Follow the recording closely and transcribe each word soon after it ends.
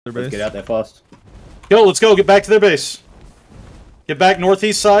Their Let's base. get out there fast. Yo, let's go. Get back to their base. Get back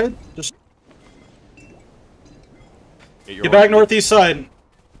northeast side. Just get back northeast side.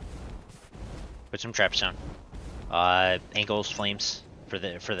 Put some traps down. Ankles, flames for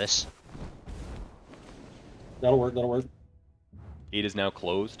this. That'll work. That'll work. Gate is now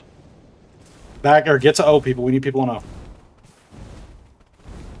closed. Back or get to O, people. We need people on O.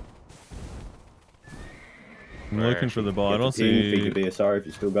 I'm looking for the ball. I don't see. BSR if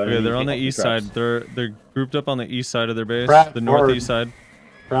you still got Okay, they're on the east side. They're grouped up on the east side of their base. Trap The northeast side.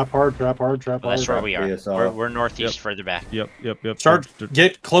 Trap hard. Trap hard. Trap hard. That's where we are. BSR. We're northeast, further back. Yep. Start.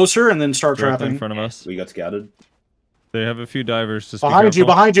 Get closer and then start Directly trapping. in front of us. We got scouted. They have a few divers. Just Behind you.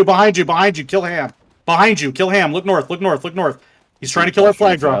 Behind you. Behind you. Behind you. Kill Ham. Behind you. Kill Ham. Look north. Look north. Look north. He's trying to kill our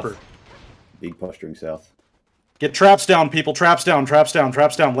flag dropper. Big posturing south. Get traps down, people. Traps down. Traps down.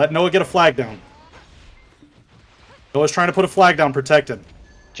 Traps down. Let Noah get a flag down. Noah's trying to put a flag down. Protected.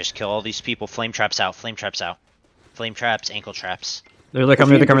 Just kill all these people. Flame traps out. Flame traps out. Flame traps. Ankle traps. They're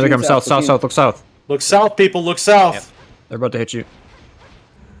coming. They're coming. South. Look south. Look south, people. Look south. Yep. They're about to hit you.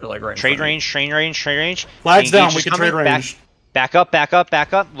 They're like right. Trade range. Trade range. Trade range. Flags down. Engage We is can coming. trade range. Back up. Back up.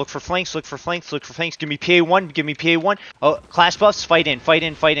 Back up. Look for flanks. Look for flanks. Look for flanks. Give me PA1. Give me PA1. Oh, class buffs. Fight in. Fight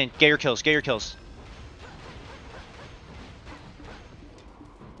in. Fight in. Get your kills. Get your kills.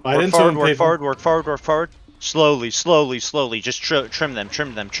 Work forward. Work forward. Work forward. Work forward. Slowly, slowly, slowly. Just trim them,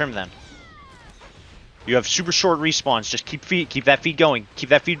 trim them, trim them. You have super short respawns. Just keep that feed going. Keep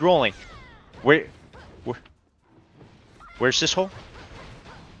that feed rolling. Where's this hole?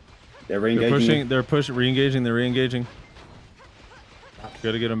 They're re-engaging. They're re-engaging. They're re-engaging.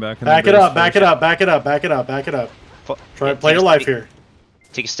 Gotta get them back. Back it up. Back it up. Back it up. Back it up. Back it up. Try play your life here.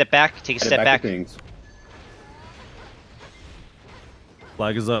 Take a step back. Take a step back.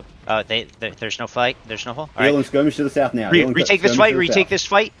 Flag is up. There's no fight. There's no hole. All right. Skirmish to the south now. Retake this fight. Retake this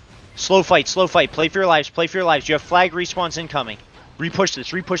fight. Slow fight. Slow fight. Play for your lives. Play for your lives. You have flag respawns incoming. Repush this.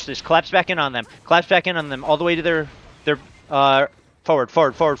 Repush this. Collapse back in on them. Collapse back in on them. All the way to their forward. Forward.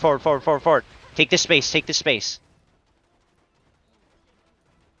 Forward. Forward. Forward. Forward. Forward. Take this space. Take this space.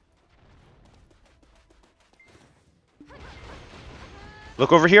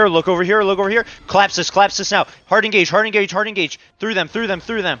 Look over here, look over here, look over here. Collapse this now. Hard engage, hard engage, hard engage. Through them, through them,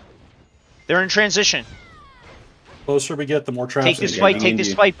 through them. They're in transition. Closer we get, the more traps. Take this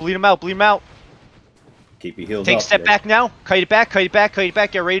fight, bleed them out, bleed them out. Keep your heels up. Take a step back now. Kite it back, kite it back, kite it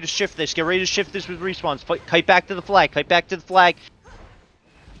back. Get ready to shift this. Get ready to shift this with respawns. Kite back to the flag, kite back to the flag.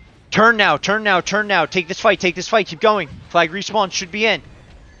 Turn now, turn now, turn now. Take this fight, keep going. Flag respawn should be in.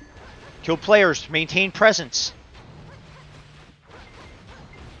 Kill players, maintain presence.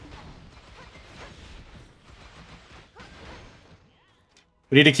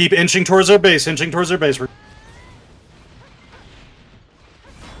 We need to keep inching towards our base, inching towards our base.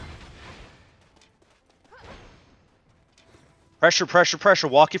 Pressure, pressure, pressure.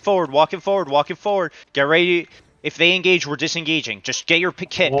 Walk it forward, walk it forward, walk it forward. Get ready. If they engage, we're disengaging. Just get your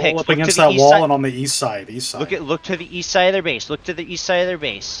kit. Wall up against that wall and on the east side. Look to the east side of their base. Look to the east side of their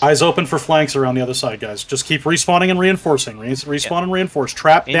base. Eyes open for flanks around the other side, guys. Just keep respawning and reinforcing. Respawn and reinforce.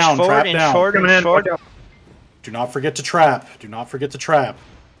 Trap down, trap down. Forward. Do not forget to trap. Do not forget to trap.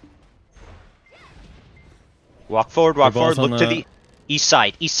 Walk forward, walk forward. Look to the east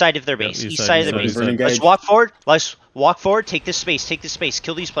side of their base. East side of their base. Let's walk forward. Let's walk forward. Take this space. Take this space.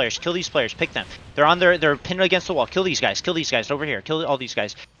 Kill these players. Kill these players. Pick them. They're pinned against the wall. Kill these guys. Kill these guys over here. Kill all these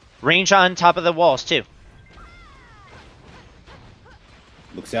guys. Range on top of the walls too.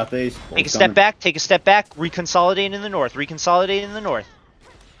 Look southeast. Take a step back. Take a step back. Reconsolidate in the north. Reconsolidate in the north.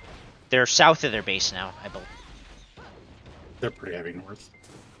 They're south of their base now, I believe. They're pretty heavy north.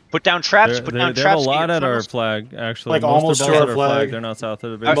 Put down traps. Put down traps. They have a lot at our flag, actually. Like almost to our flag. They're not south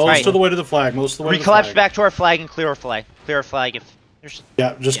of the base. Most of the way to the flag. Most of the way. Recollapse back to our flag and clear our flag. Clear our flag if there's.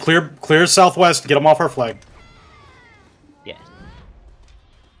 Yeah, just clear southwest. Get them off our flag. Yeah.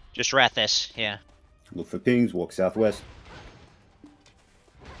 Just rat this. Yeah. Look for pings. Walk southwest.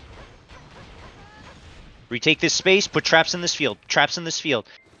 Retake this space. Put traps in this field. Traps in this field.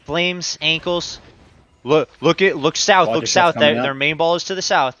 Flames, ankles. Look south. Look south. Their main ball is to the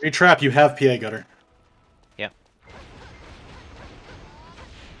south. Retrap. You have PA gutter. Yeah.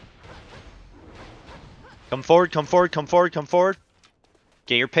 Come forward. Come forward. Come forward. Come forward.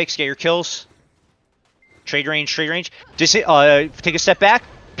 Get your picks. Get your kills. Trade range. Trade range. Take a step back.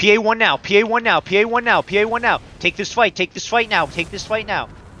 PA1 now. PA1 now. PA1 now. PA1 now. Take this fight. Take this fight now. Take this fight now.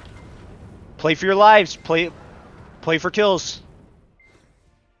 Play for your lives. Play for kills.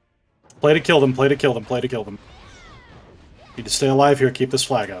 Play to kill them, play to kill them, play to kill them. Need to stay alive here, keep this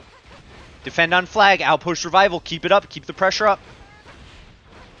flag up. Defend on flag, outpost revival, keep it up, keep the pressure up.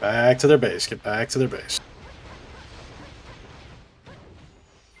 Back to their base. Get back to their base.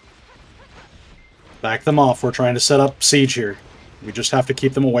 Back them off. We're trying to set up siege here. We just have to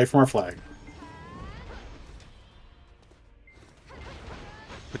keep them away from our flag.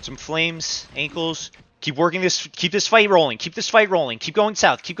 Put some flames, ankles. Keep working this. Keep this fight rolling. Keep this fight rolling. Keep going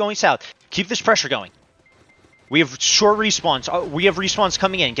south. Keep going south. Keep this pressure going. We have short respawns. We have respawns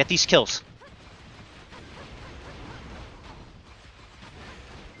coming in. Get these kills.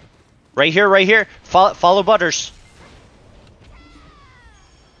 Right here, right here. Follow Butters.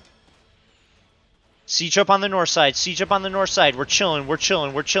 Siege up on the north side. Siege up on the north side. We're chilling. We're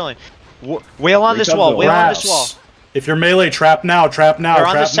chilling. We're chilling. Whale on this wall. Whale on this wall. If you're melee, trap now. Trap now. They're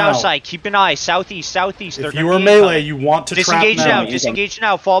on trap the south now. side. Keep an eye. Southeast. Southeast. If you are melee, you want to disengage trap now. now. Disengage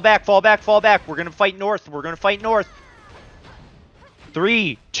now. Fall back. Fall back. Fall back. We're gonna fight north. We're gonna fight north.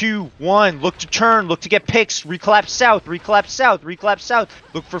 3, 2, 1. Look to turn. Look to get picks. Recollapse south. Recollapse south. Recollapse south.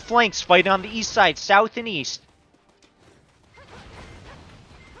 Look for flanks. Fight on the east side. South and east.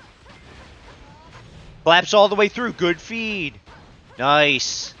 Collapse all the way through. Good feed.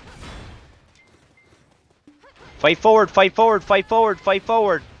 Nice. Fight forward. Fight forward. Fight forward. Fight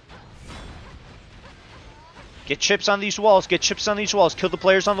forward. Get chips on these walls. Get chips on these walls. Kill the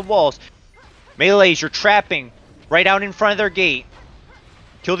players on the walls. Melees, you're trapping. Right out in front of their gate.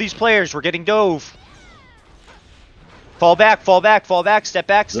 Kill these players. We're getting dove. Fall back. Fall back. Fall back. Step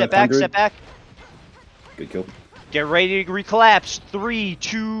back. Step back. Step back. Good kill. Get ready to recollapse. 3,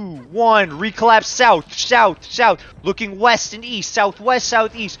 2, 1. Recollapse south, south, south. Looking west and east. Southwest,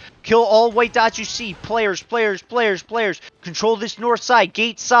 southeast. Kill all white dots you see. Players, players, players, players. Control this north side,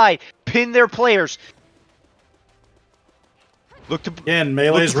 gate side. Pin their players. Look to Again,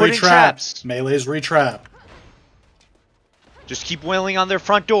 melees put in retrap. traps. Melees retrap. Just keep wailing on their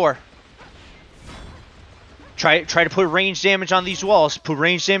front door. Try to put range damage on these walls. Put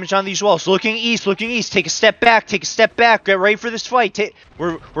range damage on these walls. Looking east, looking east. Take a step back. Take a step back. Get ready for this fight.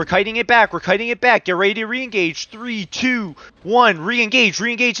 We're kiting it back. We're kiting it back. Get ready to re-engage. 3, 2, 1. Re-engage.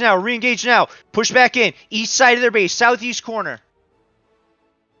 Re-engage now. Re-engage now. Push back in. East side of their base. Southeast corner.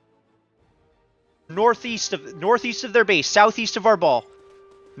 Northeast of their base. Southeast of our ball.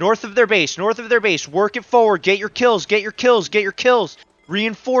 North of their base. North of their base. Work it forward. Get your kills. Get your kills. Get your kills.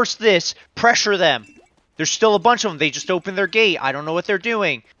 Reinforce this. Pressure them. There's still a bunch of them. They just opened their gate. I don't know what they're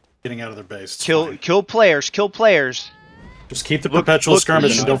doing. Getting out of their base. It's Kill fine. players. Kill players. Just keep the perpetual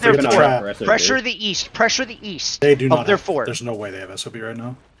skirmish and don't their forget the fort. trap. Pressure the east. Pressure the east. They do not of their have, fort. There's no way they have SOB right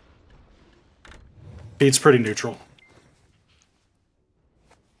now. Beat's pretty neutral.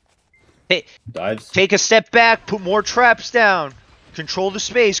 Hey, Dives. take a step back. Put more traps down. Control the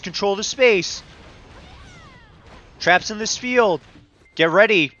space. Control the space. Traps in this field. Get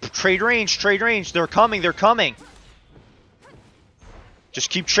ready. Trade range. Trade range. They're coming. They're coming. Just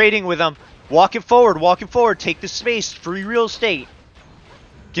keep trading with them. Walk it forward. Walk it forward. Take the space. Free real estate.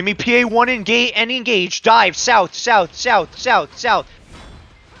 Give me PA1 engage and engage. Dive. South. South. South. South. South.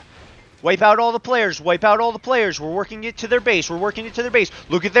 Wipe out all the players. Wipe out all the players. We're working it to their base. We're working it to their base.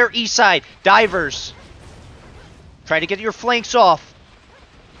 Look at their east side. Divers. Try to get your flanks off.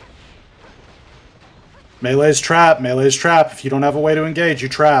 Melee's trap. Melee's trap. If you don't have a way to engage, you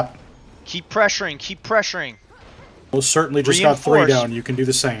trap. Keep pressuring. Keep pressuring. Most certainly just got 3 down. You can do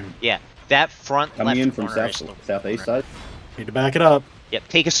the same. Yeah. That front Coming left in from corner is southeast side. Need to back it up. Yep.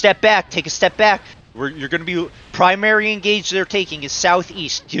 Take a step back. Take a step back. You're going to be primary engage they're taking is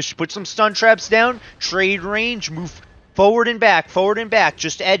southeast. Just put some stun traps down. Trade range. Move forward and back. Forward and back.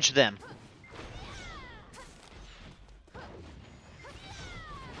 Just edge them.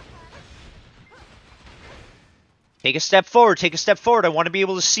 Take a step forward. Take a step forward. I want to be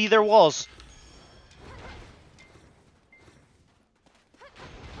able to see their walls.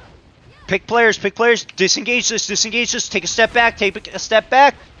 Pick players. Pick players. Disengage this. Disengage this. Take a step back. Take a step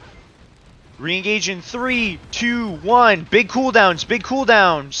back. Re-engage in 3, 2, 1. Big cooldowns. Big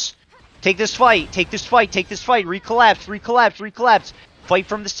cooldowns. Take this fight. Take this fight. Take this fight. Recollapse. Recollapse. Recollapse. Fight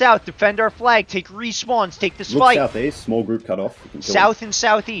from the south. Defend our flag. Take respawns. Take this Look fight. southeast. Small group cut off. South and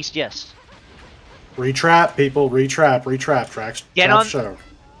southeast. Yes. Retrap, people. Retrap. Retrap. Tracks. Get trap on. show.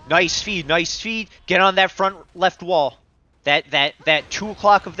 Nice feed. Nice feed. Get on that front left wall. That 2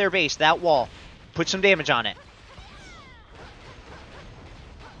 o'clock of their base. That wall. Put some damage on it.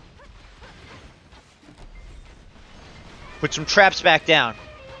 Put some traps back down.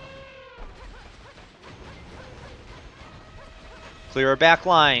 Clear our back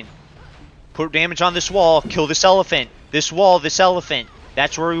line. Put damage on this wall. Kill this elephant. This wall, this elephant.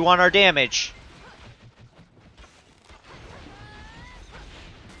 That's where we want our damage.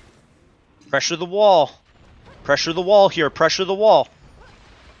 Pressure the wall. Pressure the wall here. Pressure the wall.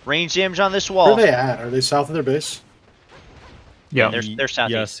 Range damage on this Where wall. are they at? Are they south of their base? Yeah. They're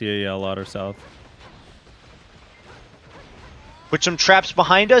southeast. Yes, yeah, a lot are south. Put some traps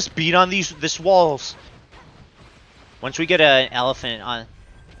behind us. Beat on this walls. Once we get an elephant on,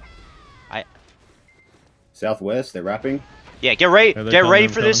 Southwest, they're wrapping. yeah, get ready. Are they Get ready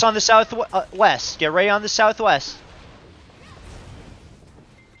coming, for this on the southwest. Get ready on the southwest.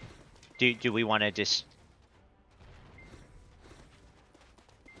 Do we want to just?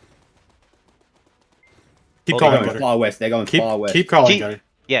 Keep Hold calling, on. They're going Gutter. far west. They're going far west. Keep calling, Keep- Gutter.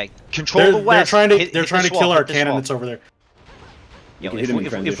 Yeah, control the west. They're Hit trying to this kill wall, our hit this cannon wall. that's over there. Yo, can if hit him in we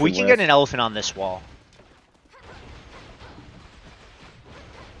transition can get west. an elephant on this wall,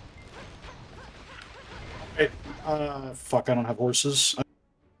 Hey, fuck, I don't have horses.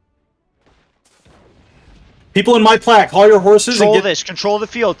 People in my plaque, haul your horses control and get... this. Control the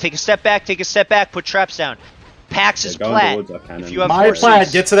field. Take a step back. Take a step back. Put traps down. Pax is They're going plat. towards our cannon. If you have My horses,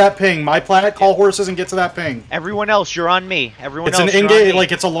 plaque, get to that ping. My plaque, call horses and get to that ping. everyone else, you're on me. Everyone It's else, an you're on engage, me.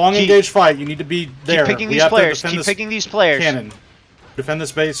 like it's a long Keep- engaged fight. You need to be there. Keep picking We these have to players. defend Keep this picking these players. cannon. Defend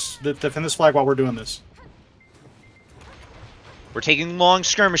this base. Defend this flag while we're doing this. We're taking long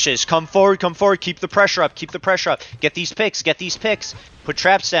skirmishes. Come forward. Come forward. Keep the pressure up. Keep the pressure up. Get these picks. Get these picks. Put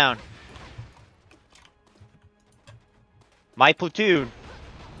traps down. My platoon.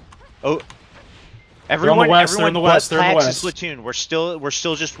 Oh. Everyone, west, they're everyone in the west, but they're in the Pax's west. platoon. We're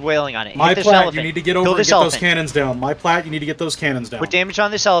still just wailing on it. My Hit this plat, elephant. you need to get over Kill and this get those elephant. cannons down. My plat, you need to get those cannons down. Put damage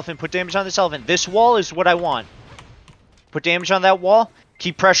on this elephant. Put damage on this elephant. This wall is what I want. Put damage on that wall.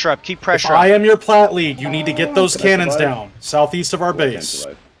 Keep pressure up. Keep If pressure I up. am your plat lead, you need to get those Can I cannons survive? down. Southeast of our Oh, I can't base.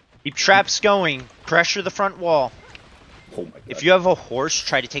 survive. Keep traps going. Pressure the front wall. Oh my god. If you have a horse,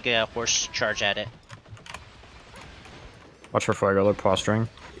 try to take a horse charge at it. Watch for Fuego, they're posturing.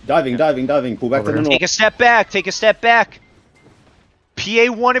 Diving. Pull back Over to the here. north. Take a step back. Take a step back.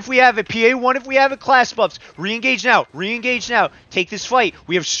 PA1 if we have it. PA1 if we have it. Class buffs. Re-engage now. Re-engage now. Take this fight.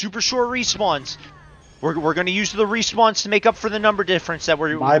 We have super short respawns. We're going to use the respawns to make up for the number difference that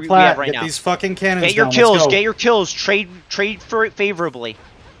we My have plat, right get now. these fucking cannons Get your down. kills. Let's go. Get your kills. Trade for it favorably.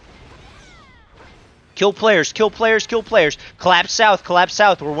 Kill players. Kill players. Kill players. Collapse south. Collapse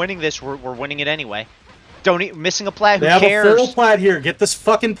south. We're winning this. We're winning it anyway. Missing a plat. Who They have cares? a full plat here. Get this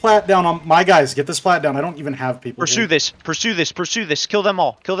fucking plat down on my guys. Get this plat down. I don't even have people. Pursue here. this. Pursue this. Pursue this. Kill them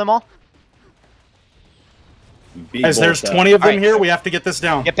all. Kill them all. Big As there's balls out. 20 of them Alright. here, we have to get this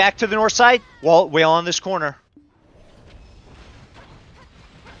down. Get back to the north side. Wail on this corner.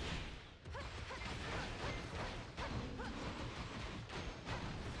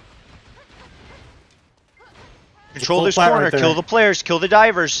 Control full this plat corner. right there. Kill the players. Kill the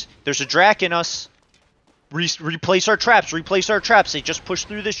divers. There's a drac in us. Replace our traps. Replace our traps. They just pushed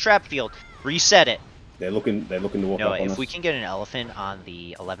through this trap field. Reset it. They're looking to walk No, up on if us. we can get an elephant on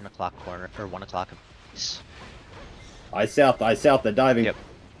the 11 o'clock corner or 1 o'clock. Eye south, they're diving. Yep.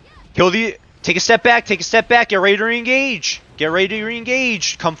 Kill the. Take a step back. Take a step back. Get ready to re-engage. Get ready to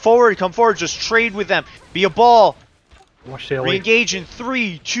re-engage. Come forward. Come forward. Just trade with them. Be a ball. Watch the Re-engage in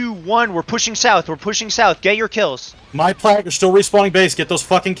 3, 2, 1. We're pushing south. We're pushing south. Get your kills. My plat, you're still respawning base. Get those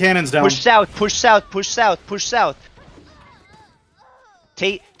fucking cannons down. Push south. Push south. Push south. Push south.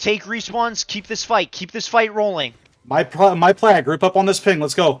 Take respawns. Keep this fight. Keep this fight rolling. My plat, group up on this ping.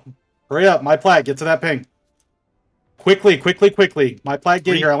 Let's go. Hurry up. My plat, get to that ping. Quickly. My plat,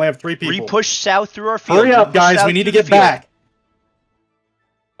 get here. I only have 3 people. Re-push south through our field. Hurry up, Re-push guys. south We need to through the get field.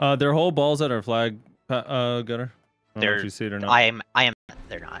 back. Their whole balls at our flag, Gutter. I don't know if you see it or not. I am.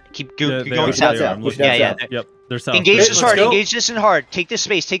 They're not. Keep Yeah, they going are, south. they are. I'm Push looking down at Yeah, south. yeah. Yep, they're south. Engage Let's this hard. go. Engage this in hard. Take this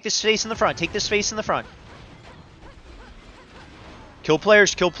space. Take this space in the front. Take this space in the front. Kill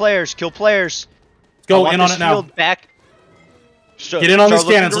players. Kill players. Kill players. Let's go I want in on this it now. field back. Get in on these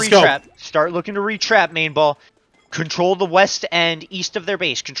cannons, let's go. Start looking to retrap, main ball. Control the west and east of their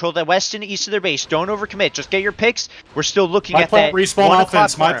base. Control the west and east of their base. Don't overcommit. Just get your picks. We're still looking My at plat that respawn 1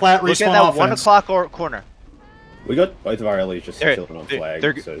 offense. o'clock My plat corner. Look respawn at that 1 offense. o'clock corner. We got both of our LEs just They're- chilling on they're- flag.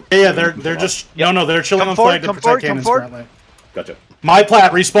 they're- So Yeah, they're just... Yep. No, they're chilling Come on forward, flag to come protect forward, come cannons forward. currently. Gotcha. My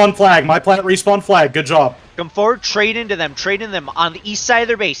plat, respawn flag. My plat, respawn flag. Good job. Come forward. Trade into them. Trade in them on the east side of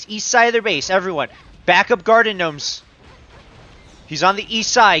their base. East side of their base. Everyone. Back up garden gnomes. He's on the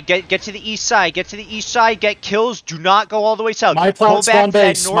east side. Get to the east side. Get to the east side. Get kills. Do not go all the way south. My Go plat back spawn to that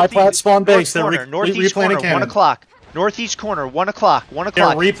base. My plat spawn north base. They're corner, northeast replanting corner. 1 cannon. o'clock. Northeast corner. 1 o'clock. 1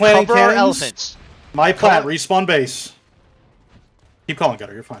 o'clock. replanting Cover our cannons. elephants. My plat, Come on. respawn base. Keep calling,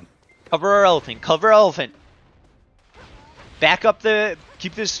 Gutter. You're fine. Cover our elephant. Cover our elephant. Back up the.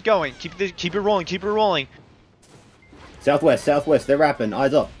 Keep this going. Keep it rolling. Keep it rolling. Southwest, they're rapping.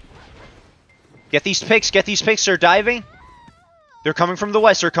 Eyes up. Get these picks. Get these picks. They're diving. They're coming from the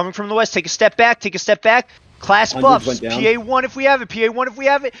west. They're coming from the west. Take a step back. Take a step back. Class buffs. PA1 if we have it. PA1 if we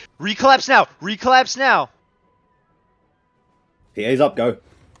have it. Recollapse now. Recollapse now. PA's up. Go.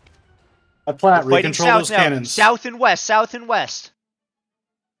 A plat. Fighting Recontrol south those now. cannons. South and west. South and west.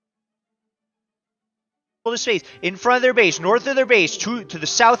 The space in front of their base, north of their base, to the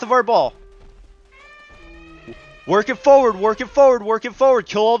south of our ball. Work it forward. Work it forward. Work it forward.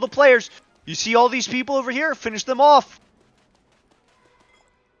 Kill all the players. You see all these people over here? Finish them off.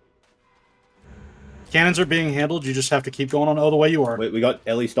 Cannons are being handled. You just have to keep going on the way you are. We got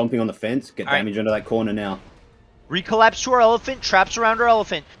Ellie stomping on the fence. Get damage into that corner now. Recollapse to our elephant. Traps around our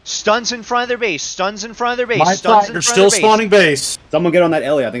elephant. Stuns in front of their base. Stuns in front of their base. My Stuns plat, you're still spawning base. Someone get on that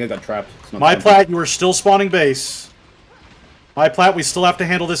Ellie. I think I got trapped. It's not My coming. plat, you are still spawning base. My plat, we still have to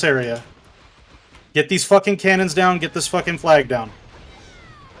handle this area. Get these fucking cannons down. Get this fucking flag down.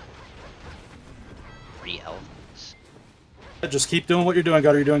 3 elephants. Just keep doing what you're doing,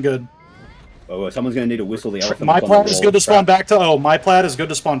 Gutter. You're doing good. Oh, someone's going to need to whistle the elephant. My up on plat the is wall. good to spawn back to O. My plat is good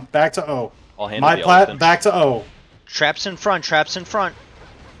to spawn back to O. I'll handle My the plat elephant. back to O. Traps in front. Traps in front.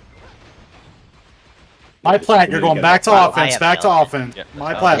 My plat, you're going back to I offense. have Back to no. offense. Yeah, My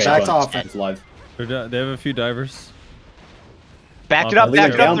that's plat, Okay, back to fine. offense. It's live. They have a few divers. Back it up. Leave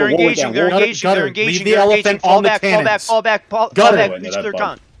Back it it down, up. They're wall it engaging. down, They're wall it. engaging. Gutter, They're leave engaging. the They're elephant engaging. on Fall the back. Fall back. cannons. Fall back. Fall Gutter. back. Wait, no, Reach that's their fine.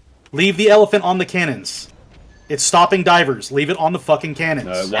 tongue. Leave the elephant on the cannons. It's stopping divers. Leave it on the fucking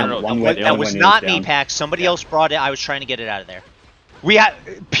cannons. No, no, one that went was- down, That was one not down. me, Pax. Somebody else brought it. I was trying to get it out of there. We have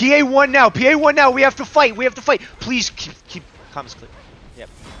PA1 now. PA1 now. We have to fight. We have to fight. Please keep comms clear. Yep.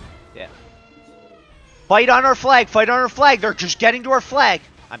 Yeah. Fight on our flag. Fight on our flag. They're just getting to our flag.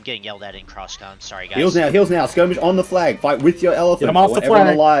 I'm getting yelled at in crossgun. Sorry, guys. Heals now, heals now. Skirmish on the flag. Fight with your elephant. Get 'em off I want the everyone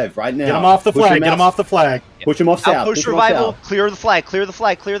flag. alive right now. Get him off the Push flag. 'em Get out. him off the flag. Push him off south. Outpost Push 'em off revival. south. Clear the flag. Clear the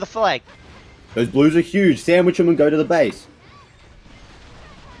flag. Clear the flag. Those blues are huge. Sandwich them and go to the base.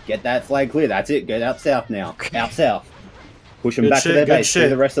 Get that flag clear. That's it. Get out south now. Out south. Push them Good back shit, to their good base. shit. See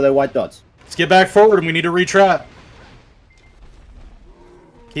the rest of their white dots. Let's get back forward and we need to retrap.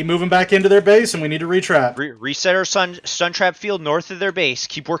 Keep moving back into their base and we need to retrap. Reset our stun trap field north of their base.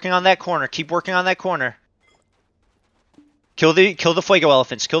 Keep working on that corner. Keep working on that corner. Kill the Fuego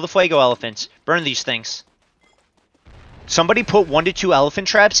elephants. Kill the Fuego elephants. Burn these things. Somebody put 1 to 2 elephant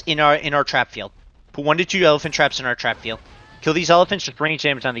traps in our trap field. Put 1 to 2 elephant traps in our trap field. Kill these elephants. Just range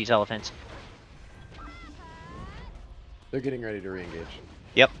damage on these elephants. They're getting ready to re-engage.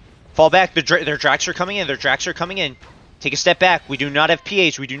 Yep. Fall back. Their Dracs are coming in. Their Dracs are coming in. Take a step back. We do not have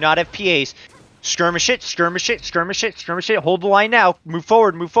PAs. We do not have PAs. Skirmish it. Skirmish it. Skirmish it. Skirmish it. Hold the line now. Move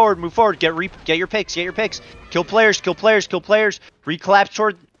forward. Move forward. Move forward. Get your picks. Get your picks. Kill players. Kill players. Kill players.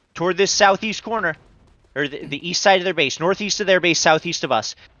 Recollapse toward this southeast corner, or the east side of their base, northeast of their base, southeast of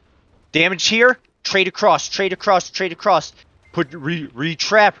us. Damage here. Trade across. Trade across. Trade across. Put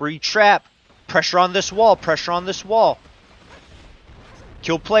retrap. Retrap. Pressure on this wall. Pressure on this wall.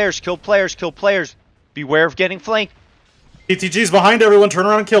 Kill players. Kill players. Kill players. Beware of getting flanked. PTG's behind everyone. Turn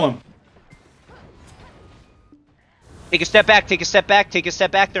around and kill him. Take a step back, take a step back, take a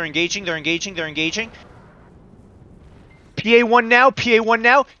step back. They're engaging, they're engaging, they're engaging. PA1 now, PA1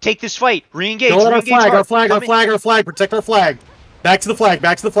 now. Take this fight. Re-engage, Go on our re-engage flag, hard. our flag, our Come in. flag, our flag. Protect our flag. Back to the flag,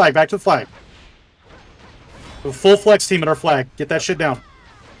 back to the flag, back to the flag. A full flex team at our flag. Get that shit down.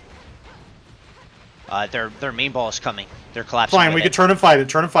 Their main ball is coming. They're collapsing. Fine, we can turn and fight it,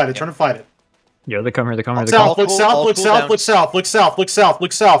 turn and fight it, turn and fight it. Yeah, they come here, they come here, they South, come. look south, all look cool south, down. look south, look south, look south,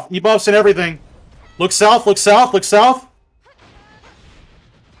 look south. E-buffs and everything. Look south, look south, look south.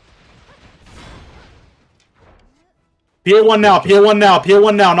 PA1 now, PA1 now,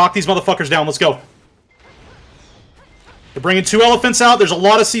 PA1 now. Knock these motherfuckers down. Let's go. They're bringing 2 elephants out. There's a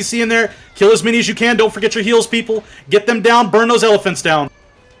lot of CC in there. Kill as many as you can. Don't forget your heals, people. Get them down. Burn those elephants down.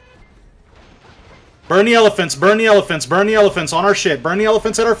 Burn the elephants. Burn the elephants. Burn the elephants on our shit. Burn the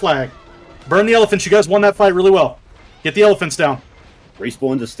elephants at our flag. Burn the elephants. You guys won that fight really well. Get the elephants down.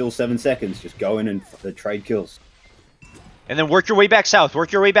 Respawns are still 7 seconds. Just go in and the trade kills. And then work your way back south.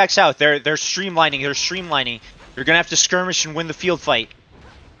 Work your way back south. They're streamlining. They're streamlining. You're gonna have to skirmish and win the field fight.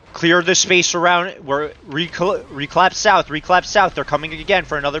 Clear the space around. We're reclapse south. Reclapse south. They're coming again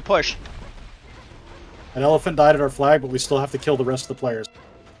for another push. An elephant died at our flag, but we still have to kill the rest of the players.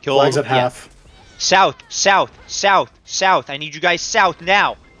 Kill Flag's all at the- yeah. half. South, south, south, south. I need you guys south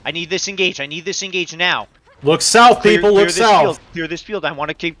now. I need this engaged. I need this engaged now. Look south, people. Look this south. Field. Clear this field. I want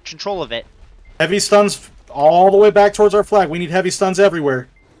to keep control of it. Heavy stuns all the way back towards our flag. We need heavy stuns everywhere.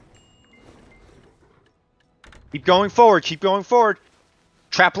 Keep going forward. Keep going forward.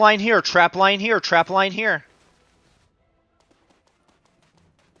 Trap line here. Trap line here. Trap line here.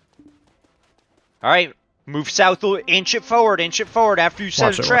 All right. Move south, inch it forward after you set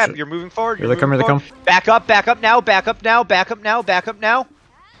Watch a it, trap. watch it. You're moving forward. Here You're they come, moving here they forward. Back up now, back up now, back up now, back up now.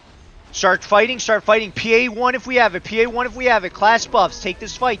 Start fighting, PA1 if we have it, PA1 if we have it. Class buffs, take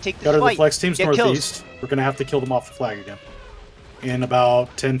this fight, take this Got our fight. flex teams Get northeast. kills. We're gonna have to kill them off the flag again. In about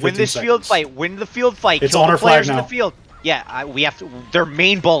 10, 15 Win this seconds. field fight, win the field fight. It's Kill on the our flag players in now. the field. Yeah, we have to. Their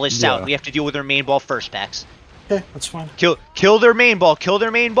main ball is south. Yeah. We have to deal with their main ball first, Pax. Okay, that's fine. Kill their main ball,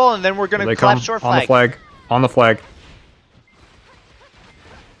 and then we're Here gonna they come. collapse our On the flag. flag. On the flag.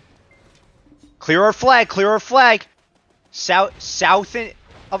 Clear our flag. South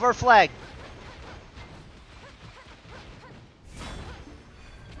of our flag.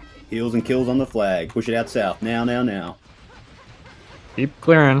 Heals and kills on the flag. Push it out south. Now. Keep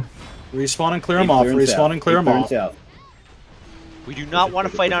clearing. Respawn and clear Keep them off. clearing Respawn south. and clear Keep them clearing off. south. We do not want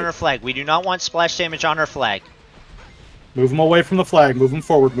to fight on our flag. We do not want splash damage on our flag. Move them away from the flag. Move them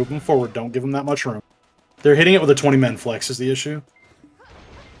forward. Move them forward. Don't give them that much room. They're hitting it with a 20-man flex is the issue.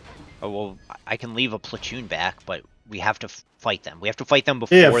 Oh, well, I can leave a platoon back, but we have to fight them. We have to fight them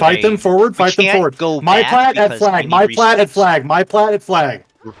before Yeah, fight them forward. Fight them can't forward. go My back plat at because flag. we My need plat at respawns. flag. My plat at flag.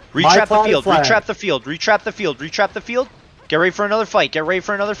 Retrap the plat field. flag. Retrap the field. Retrap the field. Retrap the field. Get ready for another fight. Get ready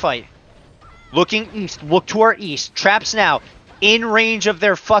for another fight. Looking east. Look to our east. Traps now. In range of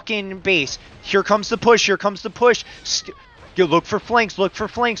their fucking base. Here comes the push. Here comes the push. Look for flanks. Look for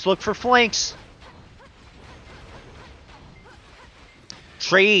flanks. Look for flanks.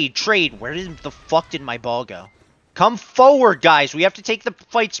 Trade. Where the fuck did my ball go? Come forward, guys. We have to take the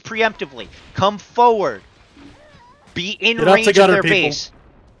fights preemptively. Come forward. Be in Get up range to of gutter, their people. base.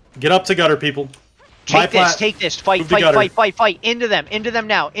 Get up to gutter, people. My plat. Take this. Fight. Move to gutter. Fight. Into them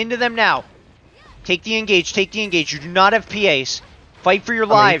now. Take the engage. You do not have PAs. Fight for your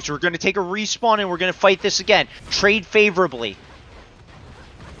lives. We're going to take a respawn and we're going to fight this again. Trade favorably.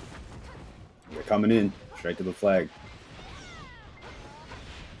 They're coming in. Straight to the flag.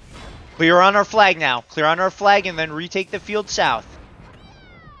 Clear on our flag now. Clear on our flag and then retake the field south.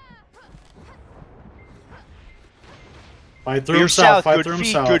 Fight through Clear them south. Fight good through them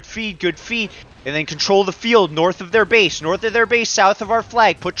feed, south. good feed. And then control the field north of their base, south of our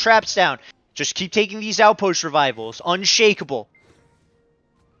flag. Put traps down. Just keep taking these outpost revivals. Unshakable.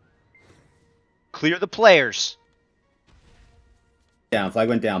 Clear the players. Down. Flag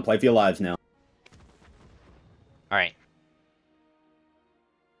went down. Play for your lives now. Alright.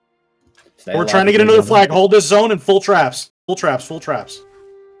 Stay We're alive trying to get and into the stay flag. Hold this zone and full traps. Full traps.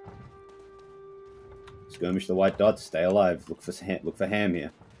 Skirmish the white dots. Stay alive. Look for ham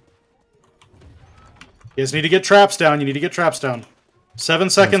here. You guys need to get traps down. 7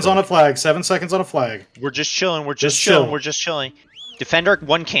 seconds on a flag. 7 seconds on a flag. We're just chilling. Just chill. We're just chilling. Defend our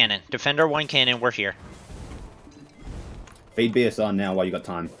one cannon. We're here. Feed BS on now while you got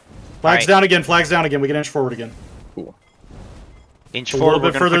time. Flags Alright. down again. We can inch forward again. Cool. Inch A forward. little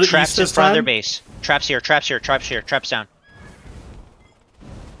We're bit going to further put traps east in this front of their time. base. Traps here. Traps down.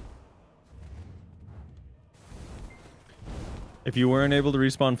 If you weren't able to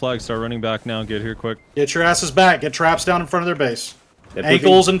respawn flags, start running back now. Get here quick. Get your asses back. Get traps down in front of their base. They're pushing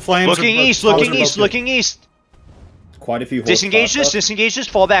Ankles and flames. Looking east. Looking east. Quite a few. Disengage horsepower this.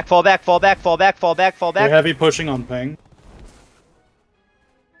 Fall back. They're heavy pushing on ping.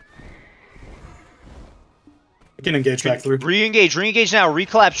 We can engage back through. Re-engage now.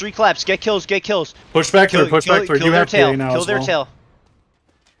 Recollapse. Get kills. Push back through. Push back through. Kill You their have tail. PA now Kill as their well. tail.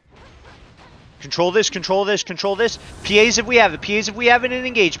 Control this. PAs if we have it, and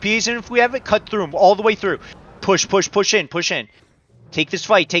engage. PAs if we have it, cut through them all the way through. Push in. Take this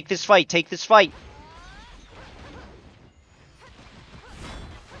fight.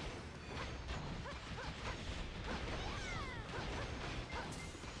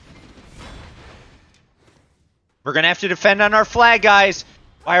 We're gonna have to defend on our flag, guys.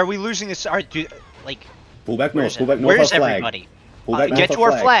 Why are we losing this? Pull back north. Where's our flag. everybody? Pull back north Get our to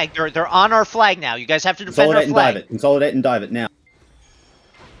our flag. They're on our flag now. You guys have to defend our flag. Consolidate and dive it now.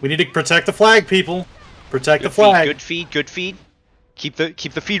 We need to protect the flag, people. Protect the Good flag. Good feed. Keep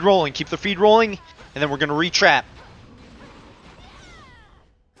the feed rolling. And then we're gonna retrap.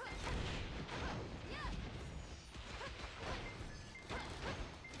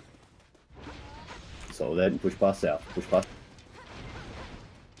 Consolidate and push past south.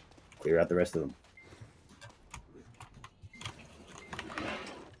 Clear out the rest of them.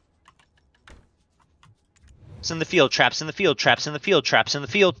 Traps in the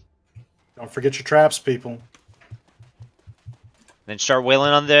field. Don't forget your traps, people. Then start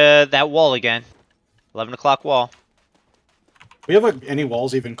wailing on that wall again. 11 o'clock wall. We have any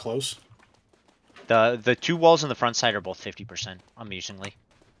walls even close? The two walls on the front side are both 50%, amusingly.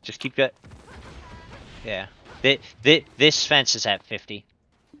 Just keep it. Yeah. This fence is at 50.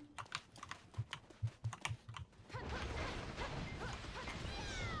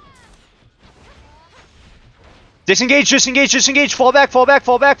 Disengage, disengage, disengage. Fall back, fall back,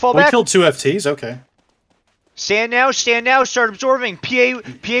 fall back, fall We back. killed 2 FTs. Okay. Stand now, start absorbing.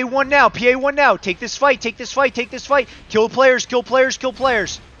 PA1 now, PA1 now. Take this fight, take this fight, take this fight. Kill players, kill players, kill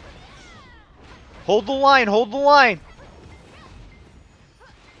players. Hold the line, hold the line.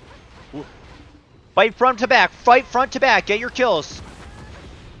 Fight front to back, fight front to back. Get your kills.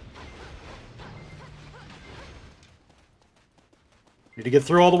 Need to get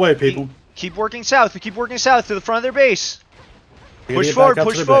through all the way, people. Keep working south, keep working south to the front of their base. We gotta Push get forward, back up to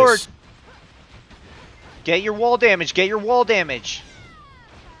push the forward. base. Get your wall damage, get your wall damage.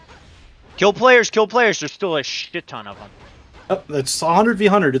 Kill players, kill players. There's still a shit ton of them. Oh, it's 100 v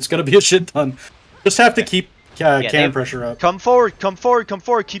 100. It's gonna be a shit ton. Just have to keep cannon pressure up. Come forward, come forward, come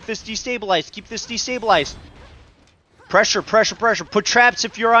forward. Keep this destabilized, keep this destabilized. Pressure, pressure, pressure. Put traps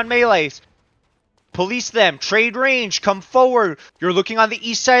if you're on melees. Police them. Trade range. Come forward. You're looking on the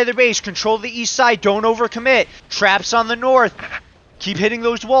east side of their base. Control the east side. Don't overcommit. Traps on the north. Keep hitting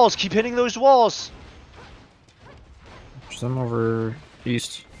those walls. Keep hitting those walls. There's some over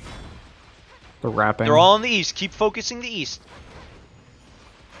east. They're wrapping. They're all in the east. Keep focusing the east.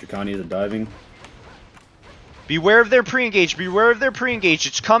 Draconians are diving. Beware of their pre-engage. Beware of their pre-engage.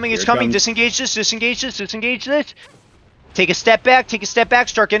 It's coming. It's Here it coming. comes. Disengage this. Disengage this. Disengage this. Take a step back. Take a step back.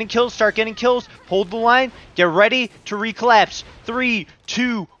 Start getting kills. Start getting kills. Hold the line. Get ready to recollapse. 3,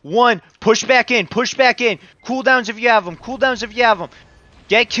 2, 1. Push back in. Push back in. Cooldowns if you have them. Cooldowns if you have them.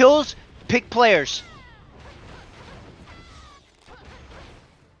 Get kills. Pick players.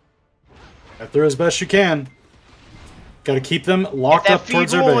 Get through as best you can. Got to keep them locked Get up that feed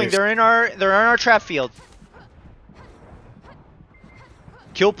towards their rolling. base. They're in our trap field.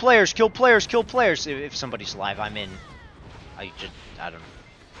 Kill players. Kill players. Kill players. If somebody's alive, I'm in. I don't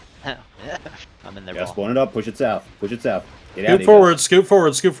know. I'm in their Yeah, ball. spawn it up. Push it south. Push it south. Get out of Scoot here. forward, scoot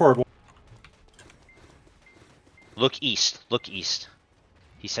forward, scoot forward. Look east. Look east.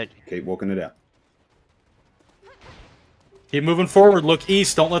 He said. Keep walking it out. Keep moving forward, look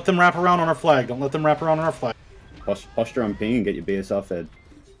east. Don't let them wrap around on our flag. Don't let them wrap around on our flag. Posture on ping and get your BSR fed.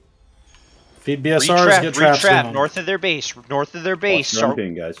 Feed BSRs, get traps Retrap down. north of their base. North of their base. Posture on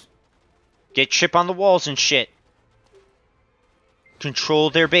ping, guys. Get chip on the walls and shit. Control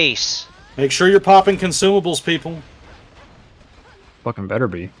their base. Make sure you're popping consumables, people. Fucking better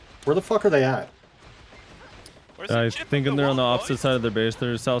be. Where the fuck are they at? I think they're on the opposite side of their base.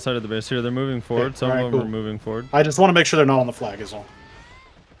 They're south side of the base here. They're moving forward. Some alright, of them cool. are moving forward. I just want to make sure they're not on the flag is all.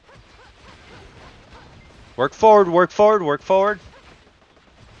 Work forward, work forward, work forward.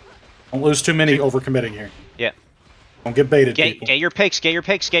 Don't lose too many overcommitting here. Yeah. Don't get baited, people. Get your picks, get your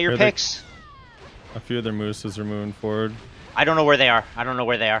picks, get your Here they- picks. A few of their mooses are moving forward. I don't know where they are. I don't know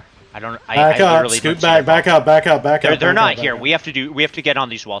where they are. I Back up, literally scoot don't see back, them. back up, back up, back up. They're back not up, here. back We have to get on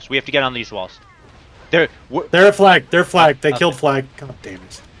these walls. We have to get on these walls. up. They're at flag. They're flag. They killed flag. God damn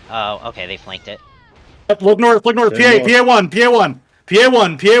it. Oh, okay, they flanked it. Look north, look north. PA, They're north. PA1, PA1,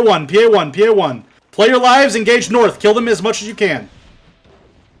 PA1, PA1, PA1, PA1. Play your lives, engage north. Kill them as much as you can.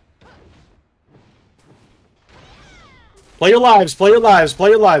 Play your lives, play your lives, play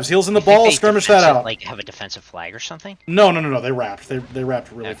your lives. Heels in the You think ball, they skirmish that defensive- out. Like have a defensive flag or something? No, they wrapped. They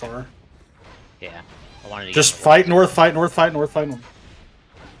wrapped really Okay. far. Yeah. I wanted to Just get fight north, fight north, fight north, fight north.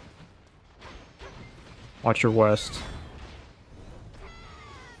 Watch your west.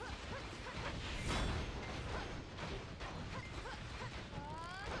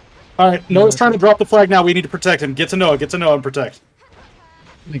 Alright, Noah's trying to drop the flag now. We need to protect him. Get to Noah and protect.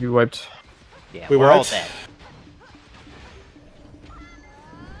 I think we wiped. Yeah, We we're all wiped? dead.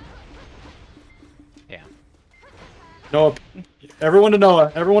 Yeah. Noah. Everyone to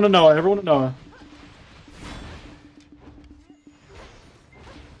Noah. Everyone to Noah. Everyone to Noah.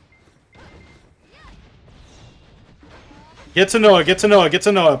 Get to Noah. Get to Noah. Get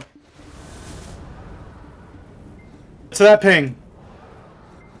to Noah. Get to that ping.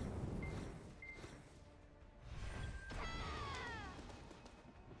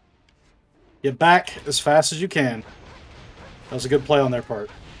 Get back as fast as you can. That was a good play on their part.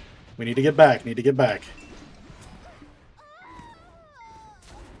 We need to get back. Need to get back.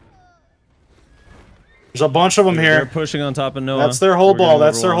 There's a bunch of them They're here. pushing on top of Noah. That's their whole We're ball. getting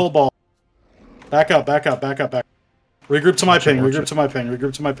That's their whole overwhelmed. ball. Back up, back up, back up, back. Regroup to my Watch it, ping. watch Regroup it. to my ping.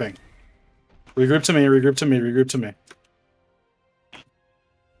 Regroup to my ping. Regroup to me. Regroup to me. Regroup to me.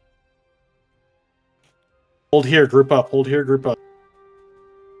 Hold here. Group up. Hold here. Group up.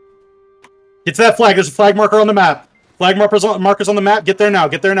 Get to that flag. There's a flag marker on the map. Flag markers on the map. Get there now.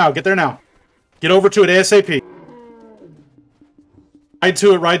 Get there now. Get there now. Get over to it ASAP. Ride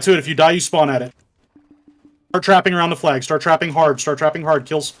to it, ride to it. If you die, you spawn at it. Start trapping around the flag. Start trapping hard. Start trapping hard.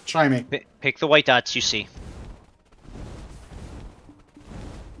 Kills Chimey. Pick the white dots you see.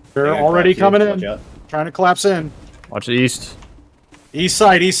 They're already coming in. Trying to collapse in. Watch the east. East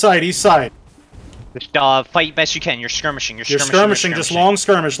side, east side, east side. Just, fight best you can. You're skirmishing. You're skirmishing. Just long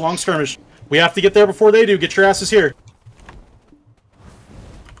skirmish, long skirmish. We have to get there before they do. Get your asses here.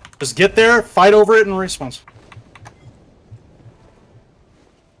 Just get there, fight over it, and respawn.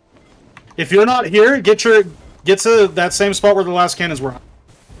 If you're not here, get to that same spot where the last cannons were.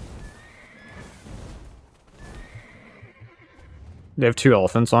 They have 2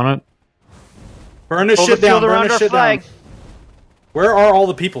 elephants on it. Burn this shit down. Burn this shit down. Where are all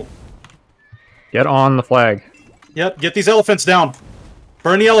the people? Get on the flag. Yep, get these elephants down.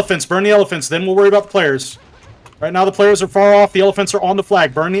 Burn the elephants, then we'll worry about the players. Right now the players are far off, the elephants are on the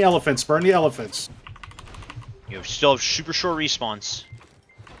flag. Burn the elephants, burn the elephants. You still have super short respawns.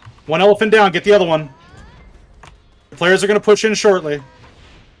 1 elephant down, get the other one. The players are going to push in shortly.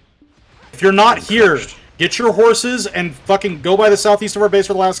 If you're not here, get your horses and fucking go by the southeast of our base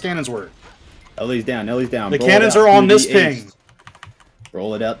where the last cannons were. Ellie's down, Ellie's down. The cannons are on this ping.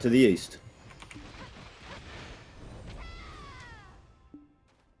 Roll it out to the east.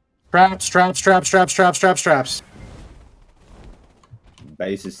 Traps, traps, traps, traps, traps, traps, traps.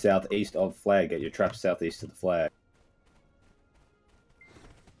 Base is southeast of flag. Get your traps southeast of the flag.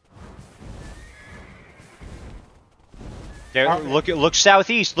 Look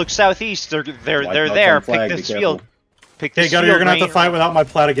southeast. Look southeast. They're there. Pick this field. Pick this field. Hey, Gutter, you're gonna have to fight without my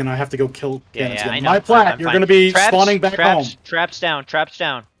plat again. I have to go kill cannons again. My plat, you're gonna be spawning back home. Traps down. Traps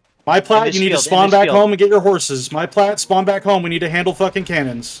down. My plat, you need to spawn back home and get your horses. My plat, spawn back home. We need to handle fucking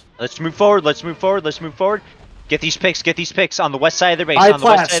cannons. Let's move forward. Let's move forward. Let's move forward. Get these picks. Get these picks on the west side of their base. My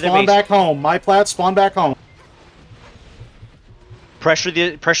plat, spawn back home. My plat, spawn back home. Pressure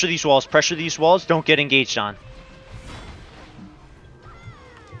these walls. Pressure these walls. Don't get engaged on.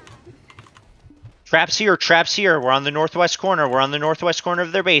 Traps here. Traps here. We're on the northwest corner. We're on the northwest corner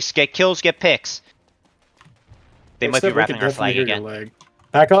of their base. Get kills. Get picks. They might be wrapping our flag again.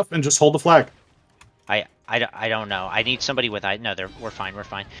 Back up and just hold the flag. I don't know. I need somebody with eyes. No, we're fine. We're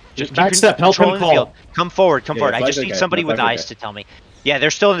fine. Just backstep. Help him call. Come forward. Come forward. I just need somebody with eyes to tell me. Yeah,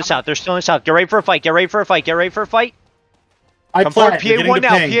 they're still in the south. They're still in the south. Get ready for a fight. Get ready for a fight. Get ready for a fight. Come forward. PA1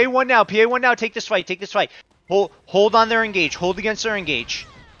 now. PA1 now. PA1 now. Take this fight. Take this fight. Hold on their engage. Hold against their engage.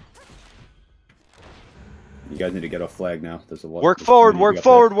 You guys need to get off flag now. There's a lot. Work forward. Work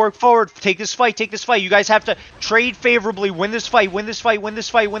forward. Work forward. Take this fight. Take this fight. You guys have to trade favorably. Win this fight. Win this fight. Win this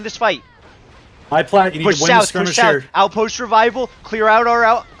fight. Win this fight. My plat, you need to win the skirmish here. Outpost revival. Clear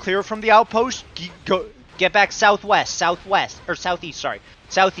out clear from the outpost. Get back southwest, or southeast. Sorry,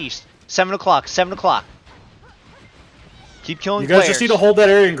 southeast. 7 o'clock. 7 o'clock. Keep killing. You guys just need to hold that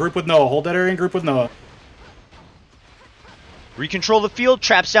area and group with Noah. Hold that area and group with Noah. Recontrol the field.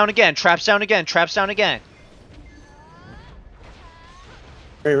 Traps down again. Traps down again. Traps down again.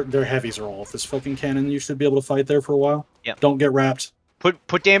 Their heavies are all off this fucking cannon. You should be able to fight there for a while. Yep. Don't get wrapped.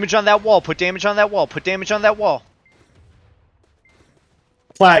 Put damage on that wall. Put damage on that wall. Put damage on that wall.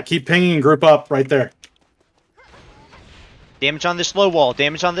 Plat, keep pinging and group up right there. Damage on this low wall.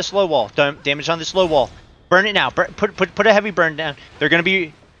 Damage on this low wall. Damage on this low wall. Burn it now. Put a heavy burn down. They're gonna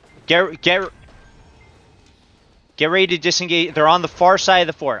be get ready to disengage. They're on the far side of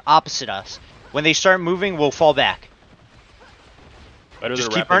the fort, opposite us. When they start moving, we'll fall back.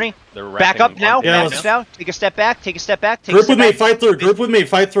 Just keep burning. Back up now. Back up now. Take a step back. Take a step back. Group with me. Fight through. Group with me.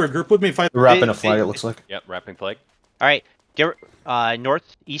 Fight through. Group with me. Fight through. Wrapping a flag. It looks like. Yep, wrapping flag. All right. Get north,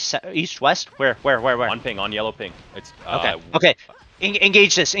 east, west. Where? On ping. On yellow ping. It's okay. Okay.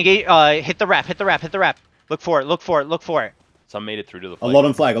 Engage this. Engage. Hit the wrap. Hit the wrap. Hit the wrap. Look for it. Look for it. Look for it. Some made it through to the flag. A lot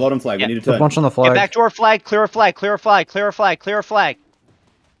on flag. A lot on flag. Yeah. We need to turn. A bunch on the flag. Get back to our flag. Clear a flag. Clear a flag. Clear a flag. Clear a flag.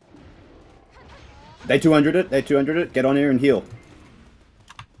 They 200 it. They 200 it. Get on here and heal.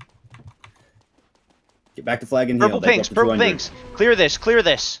 Get back to flag and heal. Purple pings. Purple pings. Clear this. Clear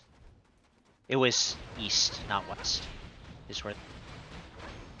this. It was east, not west. Is where.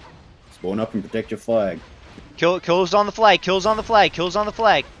 Spawn up and protect your flag. Kills on the flag. Kills on the flag. Kills on the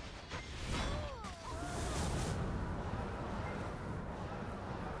flag.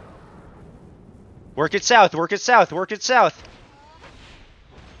 Work it south. Work it south. Work it south.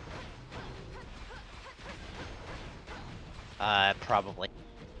 Probably.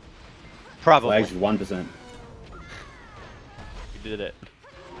 Flag's 1%. We did it.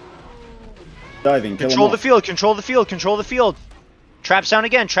 Diving. Control the field. Control the field. Control the field. Traps down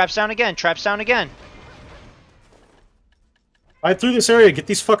again. Traps down again. Traps down again. Right through this area. Get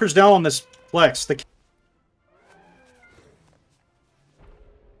these fuckers down on this Flex.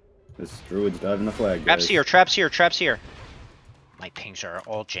 This druid's diving the flag. Traps Guys. here, traps here, traps here. My pings are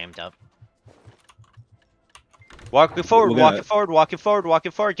all jammed up. Walking forward, walking forward, walking forward,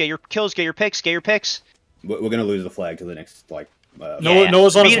 walking forward. Get your kills, get your picks, get your picks. We're gonna lose the flag to the next, like...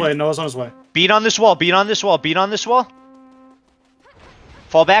 Noah's on his way, Noah's on his way. Beat on this wall, beat on this wall, beat on this wall.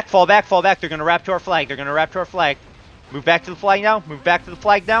 Fall back, fall back, fall back. They're gonna wrap to our flag, they're gonna wrap to our flag. Move back to the flag now, move back to the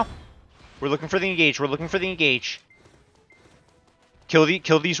flag now. We're looking for the engage, we're looking for the engage. Kill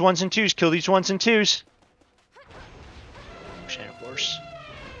these ones and twos, kill these ones and twos. Wish I had a horse.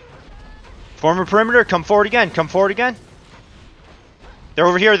 Form a perimeter, come forward again, come forward again. They're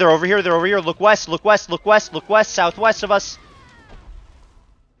over here, they're over here, they're over here. Look west, look west, look west, look west, southwest of us.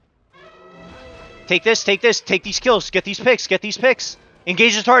 Take this, take these kills, get these picks, get these picks.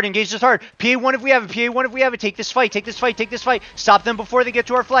 Engage this hard, engage this hard. PA1 if we have it, PA1 if we have it. Take this fight, take this fight, take this fight. Stop them before they get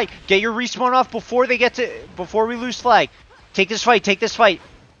to our flag. Get your respawn off before they get to, before we lose flag. Take this fight, take this fight.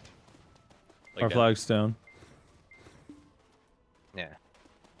 Our flag's down. Yeah.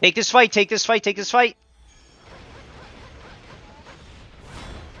 Take this fight, take this fight, take this fight.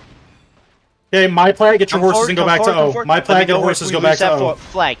 Okay, my flag, get your horses and go back to O. My flag, get horses, go back to O.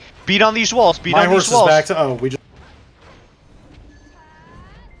 Flag. Beat on these walls, beat on these walls. My horse is back to O.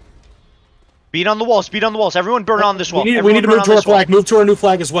 Beat on the walls, beat on the walls. Everyone burn on this wall. We need to move to our flag. Move to our new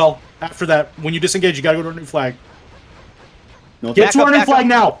flag as well. After that, when you disengage, you gotta go to our new flag. Get to our new flag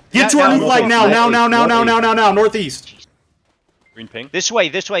now! Get to our new flag now! Now! Northeast. Green ping. This way,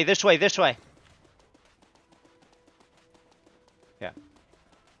 this way, this way, this way. Yeah.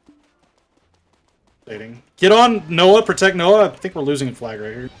 Get on Noah, protect Noah. I think we're losing a flag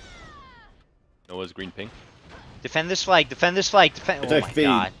right here. Noah's green ping. Defend this flag, defend this flag, defend. It's Oh my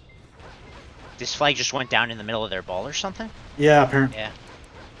god. This flag just went down in the middle of their ball or something? Yeah, apparently. Yeah.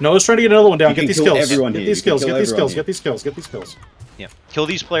 Noah's trying to get another one down. You Get can these kill kills. everyone Get here. these You can kills. kill Get these everyone kills. here. Get these kills. Get these kills. Yeah. Kill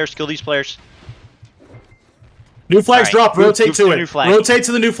these players, kill these players. New flags Alright, drop. Rotate move to the it. new flag. Rotate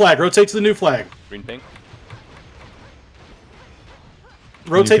to the new flag. Rotate to the new flag. Green ping.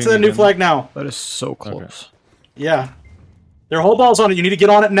 Rotate to the new again. flag now. That is so close. Okay. Yeah. Their whole ball's on it. You need to get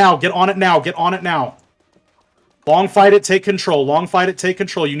on it now. Get on it now. Get on it now. Long fight it. Take control. Long fight it. Take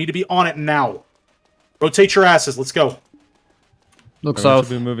control. You need to be on it now. Rotate your asses. Let's go. Look Everyone south.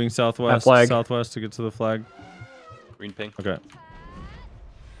 should be moving southwest, flag. southwest to get to the flag. Green ping. Okay.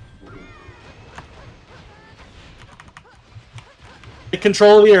 Take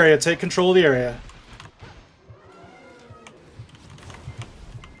control of the area. Take control of the area.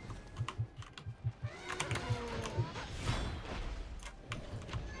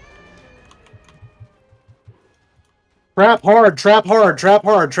 Trap hard. Trap hard. Trap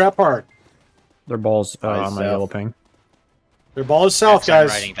hard. Trap hard. Their ball's on my south. yellow ping. Their ball is south, I'm guys.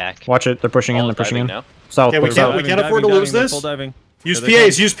 riding back. Watch it. They're pushing in. Ball They're is pushing in. diving now. South. Okay, we look can't- south. we afford to lose they're this. full diving. Use Here they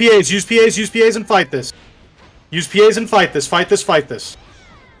PAs, use PAs, use PAs, use PAs, and fight this. Use PAs and fight this, fight this, fight this.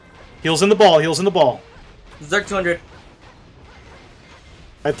 Heals in the ball, heals in the ball. Zerk 200.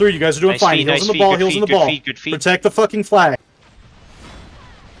 I threw you guys are doing Nice fine. feed, Heals nice in the feed, ball, good heals in the feed, good ball. feed, good feed. Protect the fucking flag.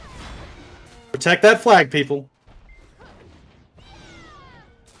 Protect that flag, people.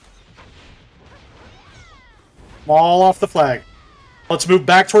 All off the flag. Let's move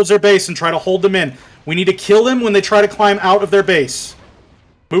back towards their base and try to hold them in. We need to kill them when they try to climb out of their base.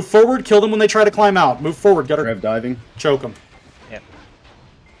 Move forward, kill them when they try to climb out. Move forward, gotta Rev diving. choke them.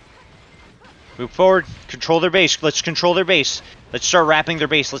 Move forward, control their base. Let's control their base. Let's start wrapping their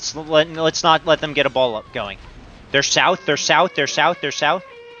base. Let's not let them get a ball up going. They're south, they're south, they're south, they're south.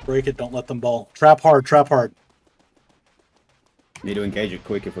 Break it, don't let them ball. Trap hard, trap hard. Need to engage it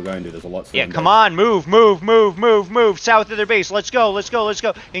quick if we're going to. There's a lot. Yeah, come on, move, move, move, move, move. South of their base. Let's go, let's go, let's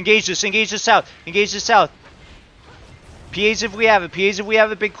go. Engage this south, engage this south. PAs if we have it, PAs if we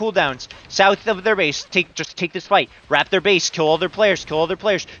have it, big cooldowns. South of their base, just take this fight. Wrap their base, kill all their players, kill all their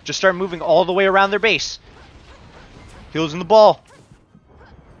players. Just start moving all the way around their base. Heals in the ball.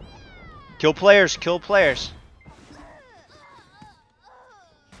 Kill players, kill players.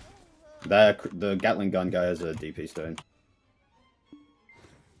 The Gatling gun guy has a DP stone.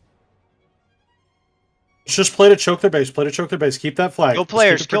 Just play to choke their base, play to choke their base. Keep that flag. Kill Just keep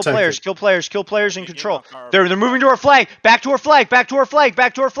players, it kill protected. players, kill players, kill players in control. They're moving to our flag. Back to our flag, back to our flag,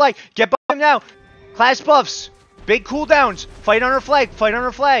 back to our flag. Get by them now. Class buffs. Big cooldowns. Fight on our flag, fight on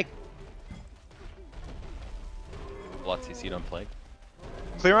our flag. Lot CC'd on flag.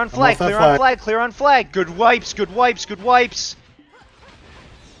 Clear on flag, off that clear on flag. flag, clear on flag. Good wipes, good wipes, good wipes.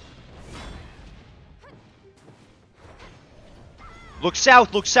 Look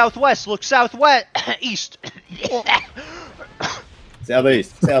south, look southwest, look southwest, east.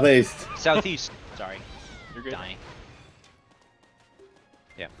 Southeast. Southeast. Southeast. Sorry. You're good. Dying.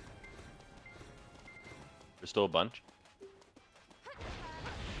 Yeah. There's still a bunch.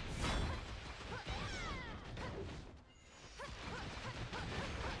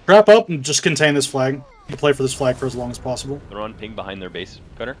 Trap up and just contain this flag. You play for this flag for as long as possible. They're on ping behind their base,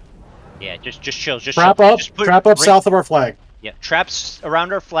 Cutter. Yeah, just chill. Just Trap chill. up. Just put Trap up south of our flag. Yeah, traps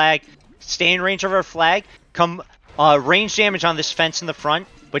around our flag. Stay in range of our flag. Come range damage on this fence in the front,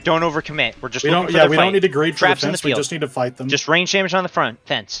 but don't overcommit. We're just looking for their we fight. don't need to greed for the Traps in the fence. We field. just need to fight them. Just range damage on the front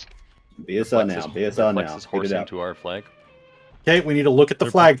fence. BSR now. BSR Flex now. is Get it horsing out. to our flag. Okay, we need to look at the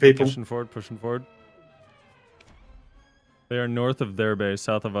They're flag, people. Pushing forward, pushing forward. They are north of their base,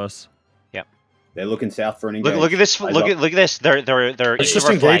 south of us. Yep. They're looking south for an engage. Look at this. Look at this. They're Let's east just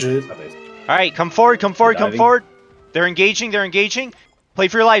of our engage flag. it. All right, come forward. Come forward. Come Diving. forward. They're engaging. They're engaging. Play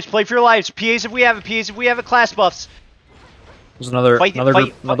for your lives. Play for your lives. PAs if we have it. PAs if we have it. Class buffs. There's another Fight,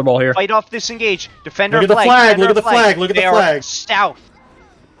 another ball here. Fight off this engage. Defend Look our at the flag. flag, Defend look our at the flag, look at the They are flag. south.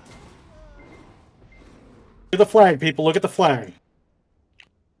 Look at the flag, people. Look at the flag.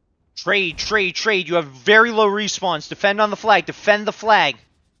 Trade, trade, trade. You have very low respawns. Defend on the flag. Defend the flag.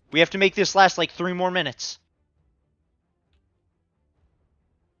 We have to make this last like 3 more minutes.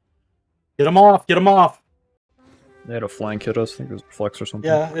 Get them off. Get them off. They had a flank hit us. I think it was flex or something.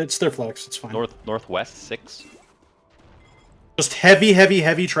 Yeah, it's their flex. It's fine. Northwest 6. Just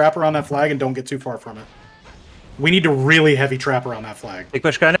heavy trap around that flag and don't get too far from it. We need to really heavy trap around that flag. Big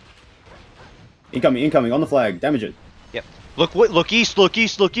push, kind of. Incoming on the flag. Damage it. Yep. Look east, look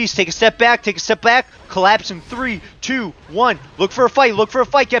east, look east. Take a step back, take a step back. Collapse in 3, 2, 1. Look for a fight, look for a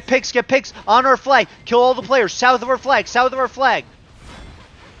fight. Get picks on our flag. Kill all the players south of our flag, south of our flag.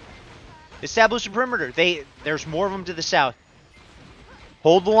 Establish a perimeter. There's more of them to the south.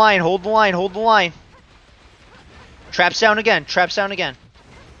 Hold the line, hold the line, hold the line. Traps down again, traps down again.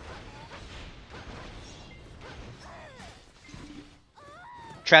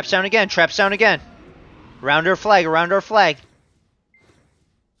 Traps down again, traps down again. Around our flag, around our flag.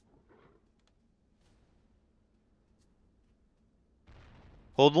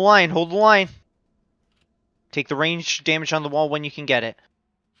 Hold the line, hold the line. Take the range damage on the wall when you can get it.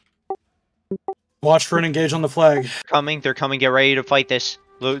 Watch for an engage on the flag. They're coming, get ready to fight this.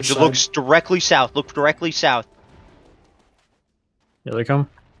 Which side? Looks directly south, look directly south. Here they come.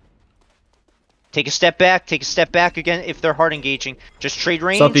 Take a step back again if they're hard engaging. Just trade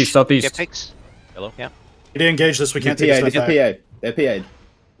range. Southeast, southeast. Get picks. Hello? Yeah. We need to engage this. We can't take a This step is back. PA. They're PA'd.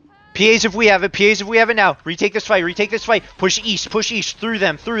 PAs if we have it, PAs if we have it now. Retake this fight, retake this fight. Push east, through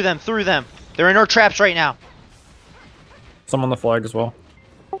them, through them, through them. They're in our traps right now. Some on the flag as well.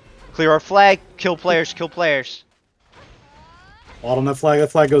 Clear our flag, kill players, kill players. A lot on that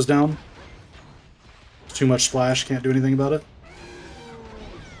flag goes down. It's too much splash, can't do anything about it.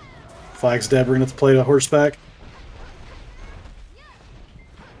 Flag's dead, we're gonna have to play a horseback.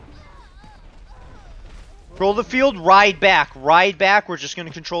 Control the field, ride back, we're just gonna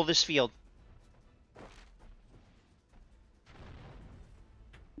control this field.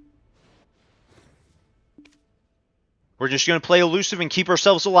 We're just gonna play elusive and keep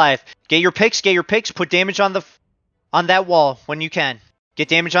ourselves alive. Get your picks, put damage on that wall when you can. Get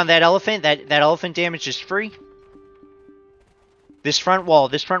damage on that elephant, that elephant damage is free. This front wall,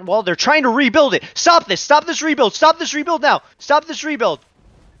 they're trying to rebuild it. Stop this rebuild now. Stop this rebuild.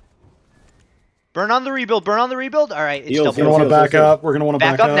 Burn on the rebuild, Alright, it's Heals, We're double. gonna want to back heals. up. We're gonna want to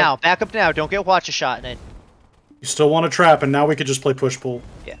Back up now, don't get watch a shot in it. You still want to trap, and now we could just play push pull.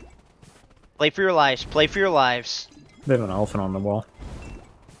 Yeah. Play for your lives. They have an elephant on the wall.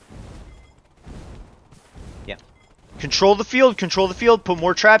 Yeah. Control the field, put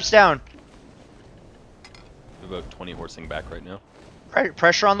more traps down. About 20 horsing back right now.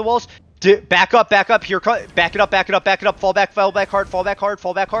 Pressure on the walls. Back up here. Back it up. Fall back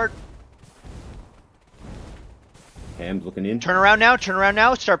hard. Ham's looking in. Turn around now.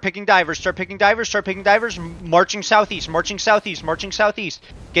 Start picking divers. Marching southeast.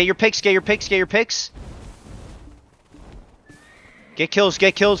 Get your picks. Get kills.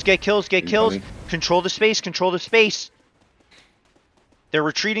 Incoming. Control the space. They're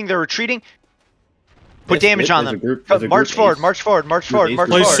retreating. Put Yes, damage on there's a them. group- there's a March group forward, east. march forward.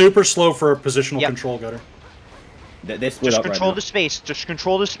 Play super slow for a positional Yep. control, Gutter. They're split Just up right control now. the space. Just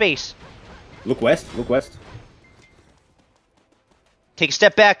control the space. Look west. Take a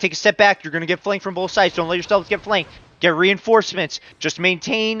step back. You're going to get flanked from both sides. Don't let yourselves get flanked. Get reinforcements. Just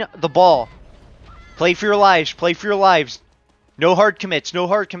maintain the ball. Play for your lives. No hard commits.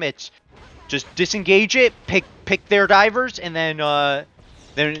 Just disengage it. Pick their divers and then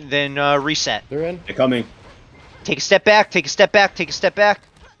reset. They're in. They're coming. Take a step back, take a step back, take a step back.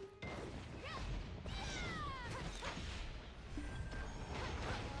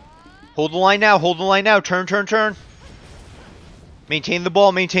 Hold the line now, hold the line now. Turn, turn, turn. Maintain the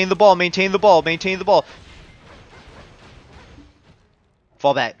ball, maintain the ball, maintain the ball, maintain the ball.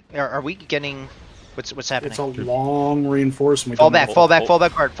 Fall back. Are we getting... What's happening? It's a long reinforcement. Fall back, fall back, fall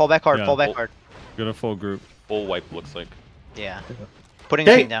back hard, fall back hard, Yeah. fall back hard. Got a full group. Full wipe looks like. Yeah. Putting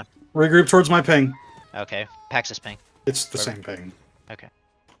the Hey! ping down. Regroup towards my ping. Okay. Pax's ping. It's the same ping. Okay.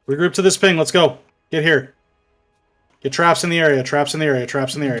 Regroup to this ping. Let's go. Get here. Get traps in the area. Traps in the area.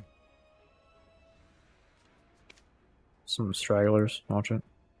 Traps in the area. Some stragglers. Watch it.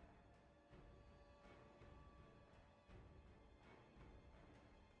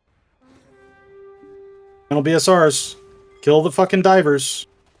 Channel BSRs. Kill the fucking divers.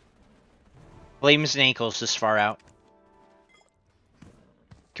 Flames and ankles this far out.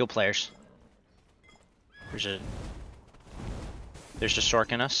 Kill players. There's a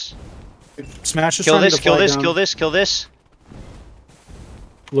Sork in us. Smash is Kill trying this, to kill flag this, down. kill this, kill this.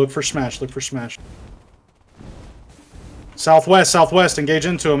 Look for smash. Look for smash. Southwest, southwest. Engage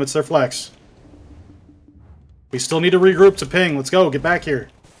into them. It's their flex. We still need to regroup to ping. Let's go. Get back here.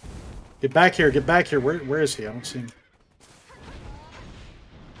 Get back here. Get back here. Where is he? I don't see him.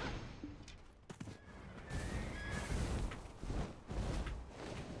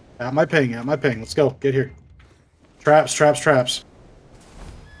 At my ping. At my ping. Let's go. Get here. Traps, traps, traps.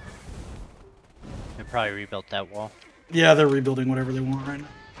 They probably rebuilt that wall. Yeah, they're rebuilding whatever they want right now.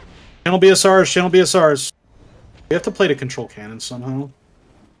 Channel BSRs. Channel BSRs. We have to play to control cannons somehow.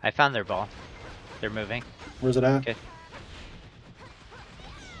 I found their ball. They're moving. Where's it at? Okay.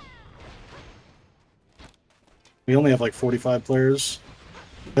 We only have like 45 players.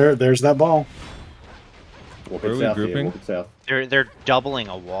 There's that ball. Walk Where it are we south grouping? here, walk it south. They're doubling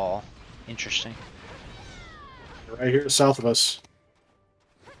a wall. Interesting. Right here, south of us.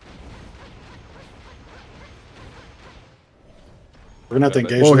 We're gonna have to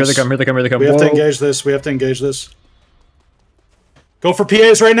engage Oh, here this. they come, here they come, here they come. We have to Whoa. engage this. We have to engage this. Go for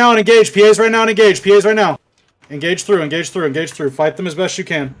PAs right now and engage. PAs right now and engage. PAs right now. Engage through, engage through, engage through. Fight them as best you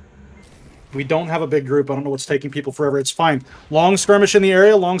can. We don't have a big group. I don't know what's taking people forever. It's fine. Long skirmish in the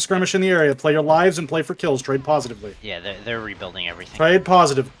area, long skirmish in the area. Play your lives and play for kills. Trade positively. Yeah, they're rebuilding everything. Trade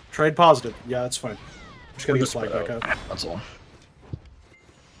positive. Trade positive. Yeah, that's fine. Just gotta We're get just flag spread back out. up. That's all.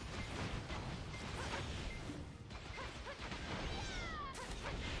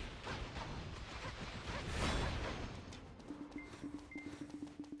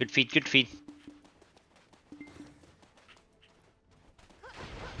 Good feed, good feed.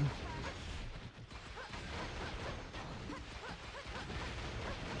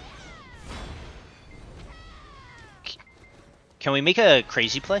 Can we make a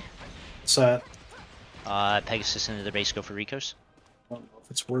crazy play? What's that? Pegasus into the base, go for Recos. I don't know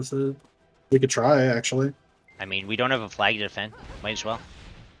if it's worth it. We could try, actually. I mean, we don't have a flag to defend. Might as well.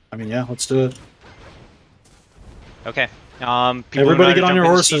 I mean, yeah, let's do it. Okay. People Everybody know how to get on jump your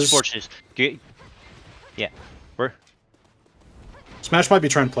into siege horses. forces. Yeah. We're Smash might be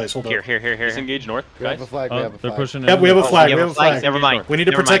trying to place. Hold here, up. here, here, here. Disengage north, We have guys. a flag. We Oh, have a they're flag. pushing in. Yep, we have a flag. Oh, We have a flag. Never mind. We need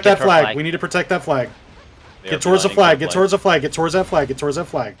to Never protect mind, that get to our flag. We need to protect that flag. They Get are towards the flying flag. to Get towards the flag. Get towards that flag. Get towards that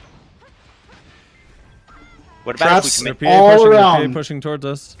flag. What about Traps. if we They're commit? PA all pushing, they're around. PA pushing towards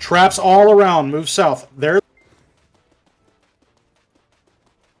us. Traps all around. Move south. There.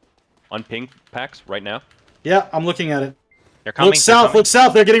 On ping packs right now. Yeah, I'm looking at it. They're coming. Look south. Look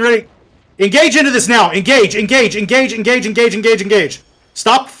south. They're getting ready. Engage into this now. Engage. Engage. Engage. Engage. Engage. Engage. Engage.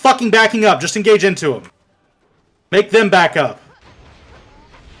 Stop fucking backing up. Just engage into them. Make them back up.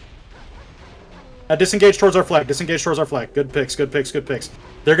 Disengage towards our flag. Disengage towards our flag. Good picks. Good picks. Good picks.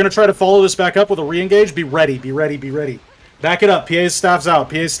 They're going to try to follow this back up with a re-engage. Be ready. Be ready. Be ready. Back it up. PA's stabs out.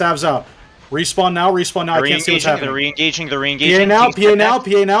 PA's stabs out. Respawn now. Respawn now. I can't see what's They're happening. re-engaging. They're re-engaging. PA now. Take a PA step now. back.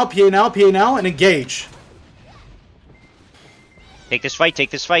 PA now. PA now. PA now. And engage. Take this fight.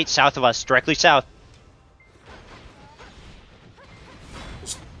 Take this fight. South of us. Directly south.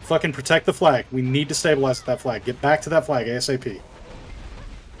 Fucking protect the flag. We need to stabilize that flag. Get back to that flag ASAP.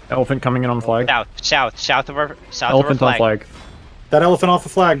 Elephant coming in on flag. South of our Elephant on flag. That elephant off the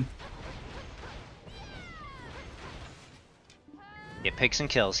flag. Get picks and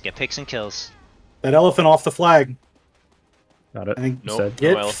kills. Get picks and kills. That elephant off the flag. Got it. I think Nope. Said.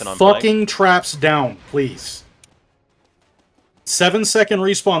 get elephant on flag. fucking traps down, please. 7-second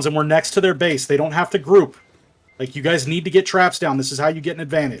respawns and we're next to their base. They don't have to group. Like, you guys need to get traps down. This is how you get an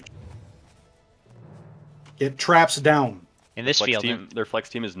advantage. Get traps down. In this Flex field. team, their flex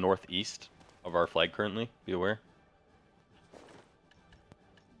team is northeast of our flag currently. Be aware.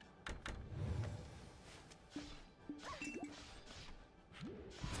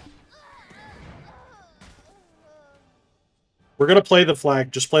 We're gonna play the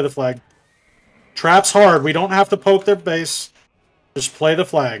flag. Just play the flag. Traps hard. We don't have to poke their base. Just play the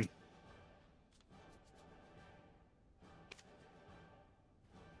flag.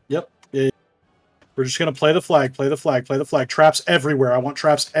 Yep. Yeah. We're just gonna play the flag. Play the flag. Play the flag. Traps everywhere. I want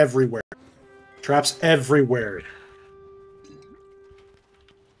traps everywhere. Traps everywhere.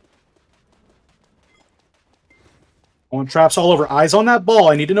 I want traps all over. Eyes on that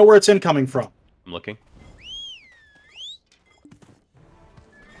ball. I need to know where it's incoming from. I'm looking.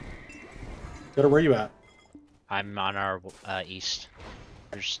 Better, where you at? I'm on our east.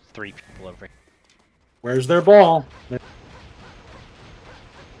 There's 3 people over here. Where's their ball?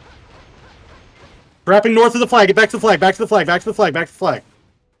 Wrapping north of the flag. Get back to the flag. Back to the flag. Back to the flag. Back to the flag.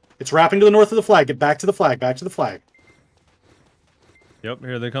 It's wrapping to the north of the flag. Get back to the flag. Back to the flag. Yep,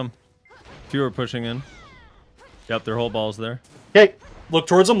 here they come. Few are pushing in. Yep, their whole ball's there. Okay, look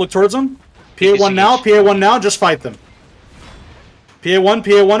towards them. Look towards them. PA1 now. PA1 now. Just fight them. PA1.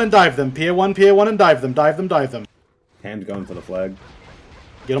 PA1 and dive them. PA1. PA1 and dive them. Dive them. Dive them. Hand going for the flag.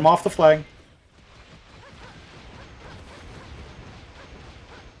 Get them off the flag.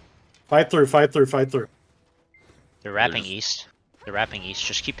 Fight through. Fight through. Fight through. They're wrapping east. They're wrapping east.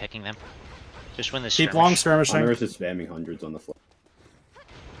 Just keep picking them. Just win this Keep skirmish. long skirmishing. Honors is spamming hundreds on the flag.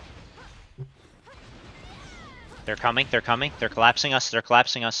 They're coming. They're coming. They're collapsing us. They're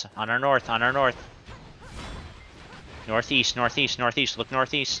collapsing us. On our north. On our north. Northeast. Northeast. Northeast. Look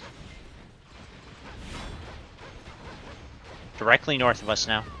northeast. Directly north of us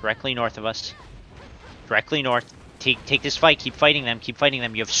now. Directly north of us. Directly north. Take this fight. Keep fighting them. Keep fighting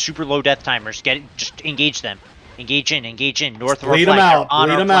them. You have super low death timers. Just engage them. Engage in. Engage in. North of our flag. Bleed them out. On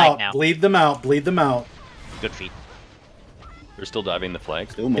Bleed our them flag out. now. Bleed them out. Bleed them out. Good feed. They're still diving the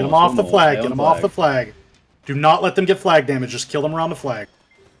flag. Still more, Get them off still the more. flag. Stay Get on them off the flag. Do not let them get flag damage. Just kill them around the flag.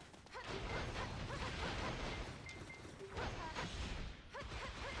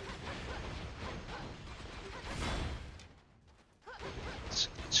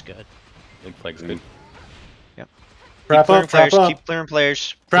 It's good. I think flag's good. Yep. Trap Keep up. Trap players, up. Keep clearing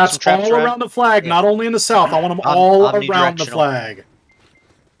players. Put Traps some traps all around the flag, not only in the south. I want them all around the Omnidirectional. flag.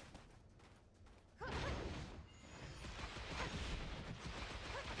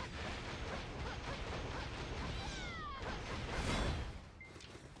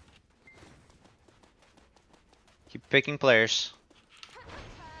 Keep picking players.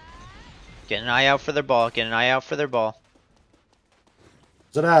 Get an eye out for their ball. Get an eye out for their ball.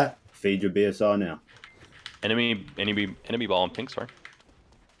 Where's it at? Feed your BSR now. Enemy ball on pink, sorry.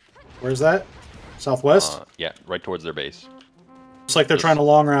 Where's that? Southwest? Yeah, right towards their base. Looks like they're trying to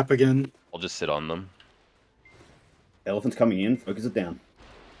long wrap again. I'll just sit on them. Elephant's coming in. Focus it down.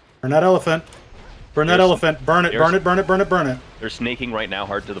 Burn that elephant. Burn that elephant. Burn it, burn it, burn it, burn it, burn it. They're snaking right now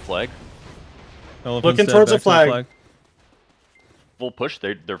hard to the flag. Elephant's Looking dead, towards back the to flag. Full push,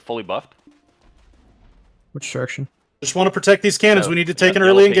 they're fully buffed. Which direction? Just want to protect these cannons. We need to take an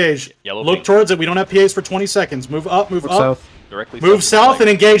Yellow early pink. engage. Yellow Look pink. towards it. We don't have PAs for 20 seconds. Move up, move Look up. south. Directly Move of the south flag. and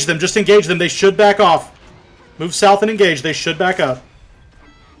engage them. Just engage them. They should back off. Move south and engage. They should back up.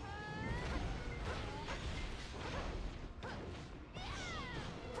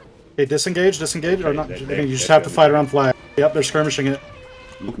 Okay, disengage, disengage. Or not, you just have to fight around flag. Yep, they're skirmishing it.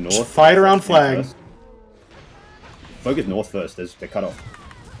 Look north. Just fight around flag. First. Focus north first. They're cut off.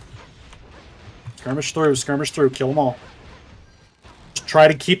 Skirmish through, kill them all. Just try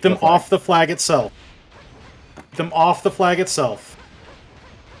to keep them off the flag itself. Keep them off the flag itself.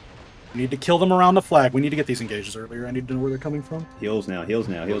 We need to kill them around the flag. We need to get these engages earlier. I need to know where they're coming from. Heals now. Heals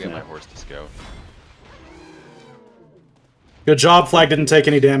now. I'll Heals get my now. horse to scout. Good job, flag didn't take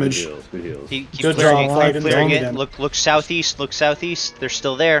any Good damage. heals. Good heals. Keep Good clearing, job, keep Flag. clearing Don't it. again. Look southeast. Look southeast. They're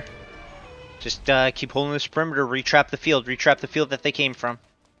still there. Just keep holding this perimeter. Retrap the field. Retrap the field that they came from.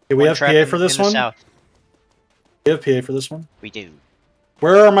 Okay, we One have trap PA for this in the one? south. We have PA for this one. We do.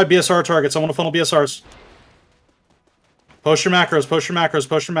 Where are my BSR targets? I want to funnel BSRs. Post your macros, post your macros,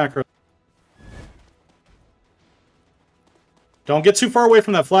 post your macros. Don't get too far away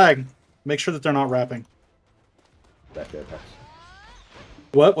from that flag. Make sure that they're not wrapping. Back there, Pax.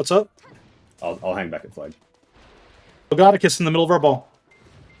 What? What's up? I'll hang back at flag. Logaticus in the middle of our ball.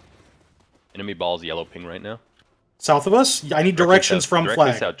 Enemy ball's yellow ping right now. South of us? I need directions from directly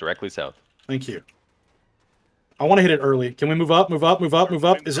flag. South, directly south. Thank you. I want to hit it early. Can we move up, move up, move up, move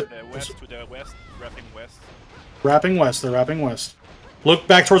up? Is it west to the west, wrapping west. wrapping west? They're wrapping west. Look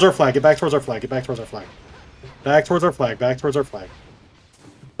back towards our flag. Get back towards our flag. Get back towards our flag. Back towards our flag. Back towards our flag.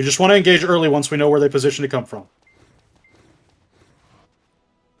 We just want to engage early once we know where they position to come from.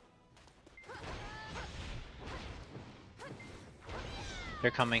 They're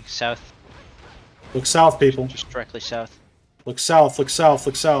coming south. Look south, people. Just directly south. Look south, look south,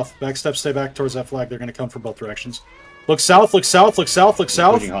 look south. Backstep, stay back towards that flag. They're going to come from both directions. Look south, look south, look south, look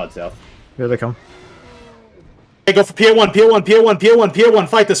south. Pushing hard south. Here they come. Hey, go for PA1, PA1, PA1, PA1, PA1.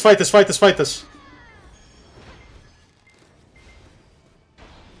 Fight this, fight this, fight this, fight this.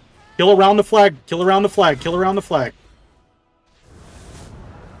 Kill around the flag, kill around the flag, kill around the flag.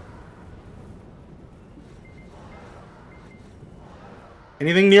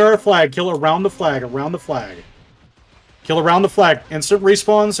 Anything near our flag, kill around the flag, around the flag. Kill around the flag. Instant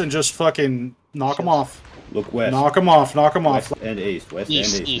respawns and just fucking knock them off. Look west. Knock them off, knock them off. West and east. West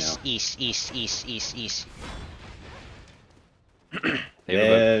East, and east, east.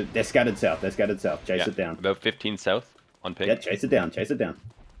 They're scattered south. They're scattered south. Chase it down. About 15 south on ping. Yeah, chase it down. Chase it down.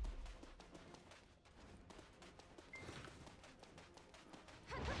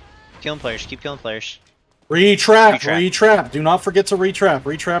 Killing players, keep killing players. Retrap, Retrap. retrap. Do not forget to retrap.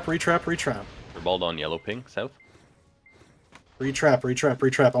 Retrap, retrap, retrap. They're balled on yellow ping south. Retrap, retrap,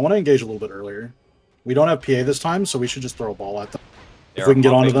 retrap. I want to engage a little bit earlier. We don't have PA this time, so we should just throw a ball at them. If we can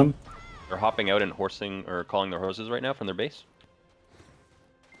get onto them. They're hopping out and horsing or calling their horses right now from their base.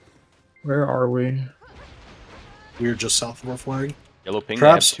 Where are we? We're just south of our flag. Yellow ping.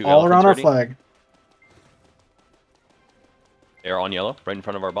 Traps they have two all around our elephants ready. flag. They're on yellow, right in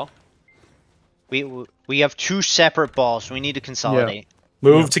front of our ball. We have two separate balls. We need to consolidate.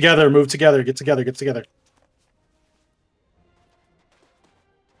 Move together, move together, get together, get together.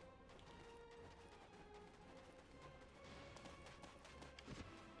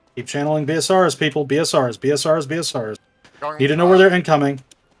 Keep channeling BSRs, people. BSRs, BSRs, BSRs. Need to know where they're incoming.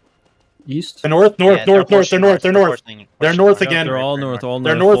 East? North, north, Yeah, north, north, they're north, they're north. They're north Yep, again. they're all north, all north.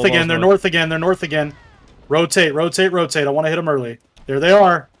 They're north full again, balls they're north again, they're north again. Rotate, rotate, rotate. I want to hit them early. There they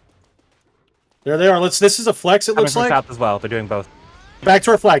are. There they are. This is a flex, it Coming looks from like. south as well. They're doing both. Back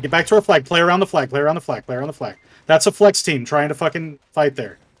to our flag, get back to our flag. Play around the flag, play around the flag, play around the flag. That's a flex team trying to fucking fight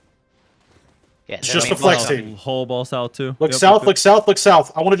there. Yeah, It's just a flex team. Whole ball south too. Look Yep, south, yep, look south, look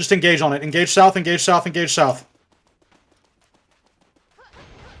south. I want to just engage on it. Engage south, engage south, engage south.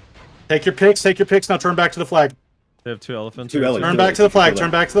 Take your picks, take your picks. Now turn back to the flag. They have two elephants. Two elephants. Turn back to the flag,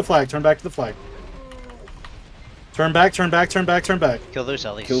 turn back to the flag, turn back to the flag. Turn back, turn back, turn back, turn back. Kill those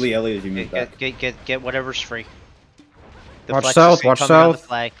Ellies. Kill the Ellie as you move back. Get whatever's free. The Watch flex south, is watch coming on the south.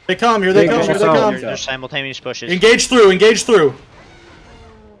 flag. They come, here they come, here they come. They're simultaneous pushes. Engage through, engage through.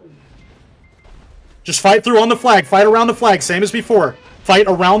 Just fight through on the flag, fight around the flag, same as before. Fight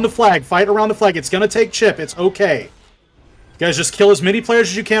around the flag, fight around the flag. It's gonna take chip, it's okay. You guys just kill as many players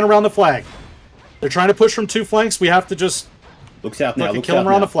as you can around the flag. They're trying to push from two flanks, we have to just Look south now. fucking Look kill south them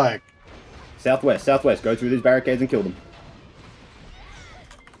around now. the flag. Southwest, southwest. Go through these barricades and kill them.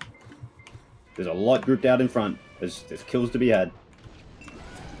 There's a lot grouped out in front. There's kills to be had.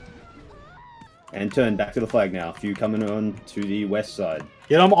 And turn back to the flag now. A few coming on to the west side.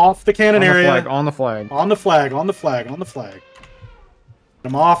 Get them off the cannon area. Flag, on the flag. On the flag, on the flag, on the flag. Get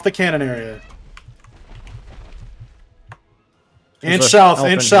them off the cannon area. Inch south,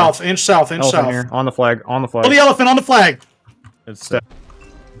 inch south, inch south, inch Elephant south. here. On the flag, on the flag. Oh, the elephant on the flag! It's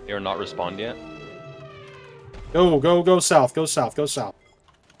They are not respond yet. Go, go, go south, go south, go south.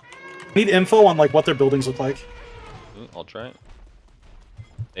 Need info on like what their buildings look like. I'll try it.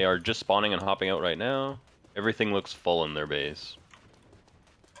 They are just spawning and hopping out right now. Everything looks full in their base.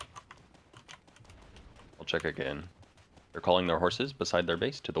 I'll check again. They're calling their horses beside their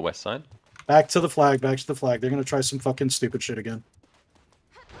base to the west side. Back to the flag, back to the flag. They're gonna try some fucking stupid shit again.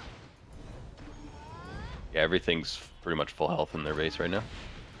 Yeah, everything's pretty much full health in their base right now.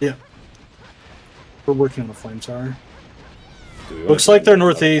 Yeah. We're working on the flame tower. Looks like they're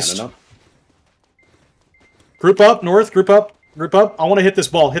northeast. Group up, north, group up, group up. I want to hit this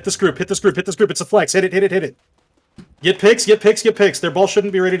ball. Hit this group, hit this group, hit this group. It's a flex. Hit it, hit it, hit it. Get picks, get picks, get picks. Their ball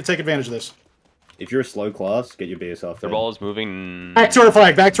shouldn't be ready to take advantage of this. If you're a slow class, get your BSR. Their ball is moving. Back to our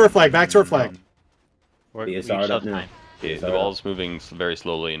flag, back to our flag, back to our flag. BSR up now. Yeah, the ball is moving very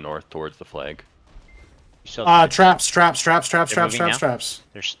slowly north towards the flag. Traps, traps, traps, traps, traps, They're traps, moving traps,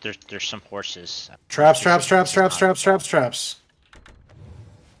 now? traps. There's some horses. Traps, traps, traps, traps, traps, traps, traps.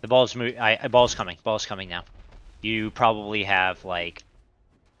 The ball's moving. Ball's coming. Ball's coming now. You probably have like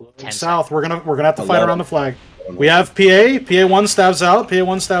 10 South, we're gonna have to A fight lot around the of- flag. We have PA1 stabs out,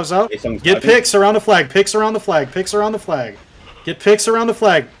 PA1 stabs out. Get picks around the flag, picks around the flag, picks around the flag. Get picks around the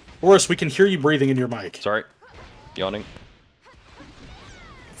flag. Boris, we can hear you breathing in your mic. Sorry. Yawning.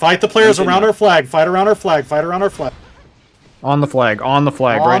 Fight the players around our flag, fight around our flag, fight around our flag. On the flag right On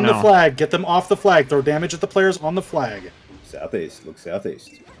the now. flag, get them off the flag, throw damage at the players on the flag. Southeast. Look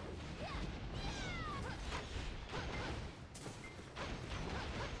southeast.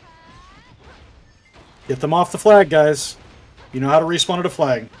 Get them off the flag, guys. You know how to respawn at a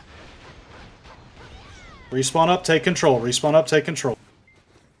flag. Respawn up, take control. Respawn up, take control.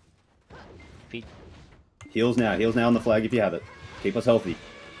 Heals now on the flag if you have it. Keep us healthy.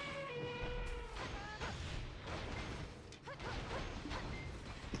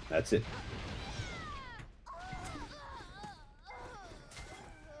 That's it.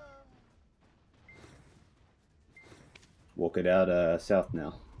 Walk it out south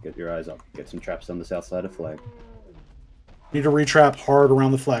now. Get your eyes up. Get some traps on the south side of flag. Need to retrap hard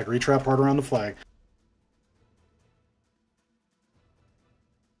around the flag. Retrap hard around the flag.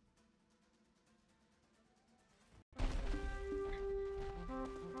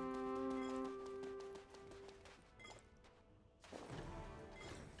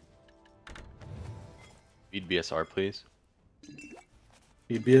 Feed BSR, please.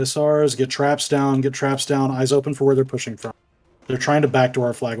 Feed BSRs, get traps down, eyes open for where they're pushing from. They're trying to backdoor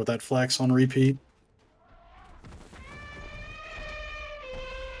our flag with that flex on repeat.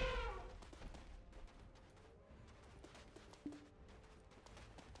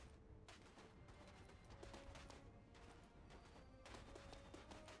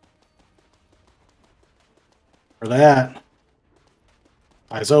 Where they at?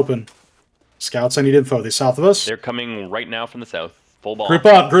 Eyes open. Scouts, I need info. They south of us? They're coming right now from the south. Full ball. Group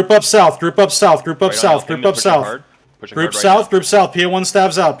up south, group up south, group up south, group up south. Group south, group south. PA1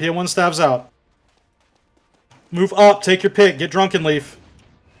 stabs out, PA1 stabs out. Move up, take your pick, get drunken leaf.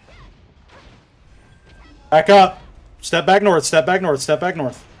 Back up. Step back north, step back north, step back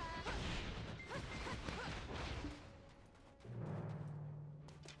north.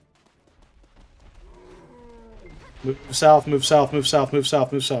 Move south, move south, move south, move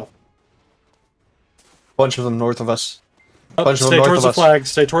south, move south. Bunch of them north of us. Stay towards the flag,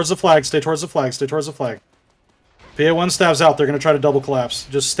 stay towards the flag, stay towards the flag, stay towards the flag. PA1 stabs out, they're going to try to double collapse.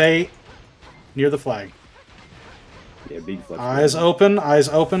 Just stay near the flag. Yeah, big flag. Eyes open, eyes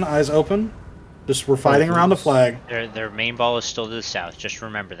open, eyes open. Just, we're fighting around the flag. Their main ball is still to the south, just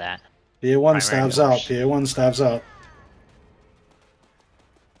remember that. PA1 stabs out, PA1 stabs out.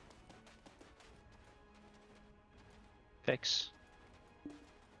 Fix.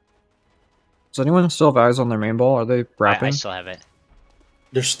 Does anyone still have eyes on their main ball? Are they wrapping? I still have it.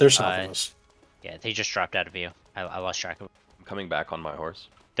 They're south of us. Yeah, they just dropped out of view. I lost track of it. I'm coming back on my horse.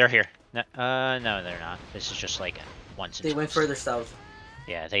 They're here. No, no, they're not. This is just like once. They went further south.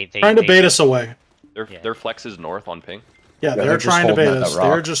 Yeah, they trying to bait us away. Their flex is north on ping. Yeah, they're trying to bait us.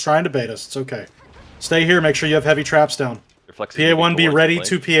 They're just trying to bait us. It's okay. Stay here. Make sure you have heavy traps down. PA1 be ready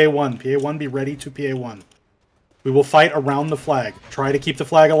to PA1. PA1 be ready to PA1. We will fight around the flag. Try to keep the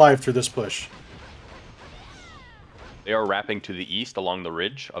flag alive through this push. They are wrapping to the east along the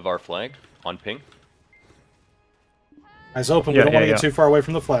ridge of our flag on ping. Eyes open. We don't want to get too far away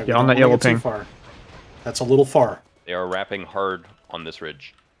from the flag. Yeah, on that yellow ping. Too far. That's a little far. They are wrapping hard on this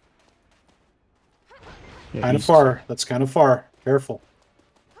ridge. Yeah, kind of far. That's kind of far. Careful.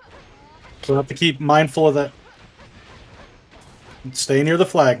 So we have to keep mindful of that. Stay near the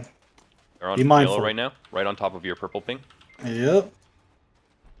flag. They're on Be mindful yellow right now, right on top of your purple ping. Yep.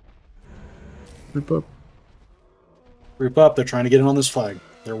 Group up. Group up. They're trying to get in on this flag.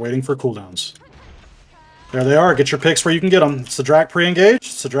 They're waiting for cooldowns. There they are. Get your picks where you can get them. It's the Drac pre-engage.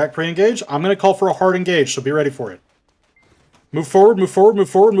 It's the Drac pre-engage. I'm going to call for a hard engage, so be ready for it. Move forward, move forward, move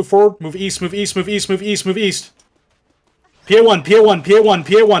forward, move forward. Move east, move east, move east, move east, move east. PA1, PA1, PA1,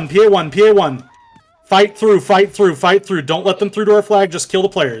 PA1, PA1, PA1. Fight through, fight through, fight through. Don't let them through to our flag. Just kill the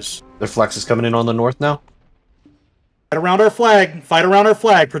players. Their flex is coming in on the north now. Fight around our flag. Fight around our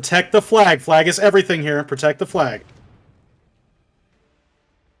flag. Protect the flag. Flag is everything here. Protect the flag.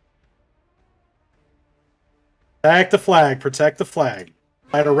 Protect the flag. Protect the flag.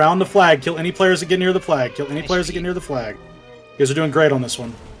 Fight around the flag. Kill any players that get near the flag. Kill any players that get near the flag. You guys are doing great on this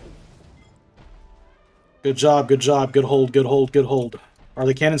one. Good job, good job. Good hold, good hold, good hold. Are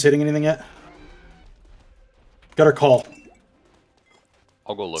the cannons hitting anything yet? Gutter call.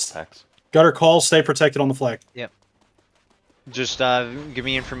 I'll go look, Pax. Gutter call. Stay protected on the flag. Yep. Just give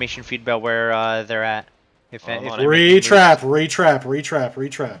me information feed about where they're at. If retrap, retrap, retrap,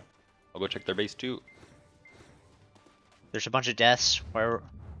 retrap. I'll go check their base too. There's a bunch of deaths. Where?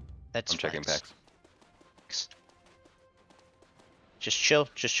 That's. I'm checking packs. Just chill.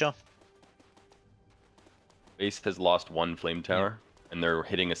 Just chill. Base has lost one flame tower, and they're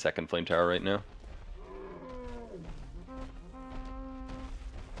hitting a second flame tower right now.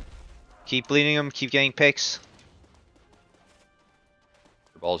 Keep bleeding them. Keep getting picks.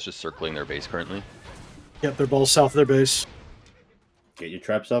 The ball's just circling their base currently. Yep, they're balls south of their base. Get your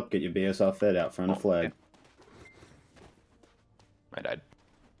traps up. Get your BSR fed out front of flag. Okay. I died.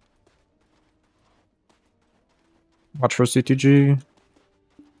 Watch for CTG.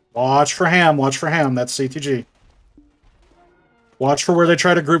 Watch for ham. Watch for ham. That's CTG. Watch for where they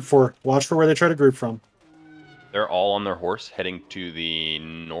try to group for. Watch for where they try to group from. They're all on their horse heading to the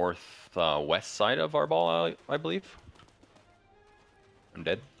northwest side of our ball, I believe. I'm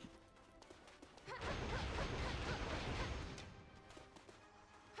dead.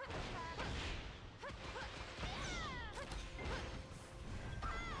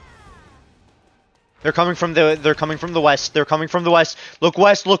 They're coming from the west. They're coming from the west. Look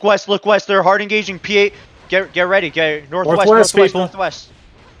west, look west, look west. They're hard engaging. P8. Get ready. Get northwest, northwest.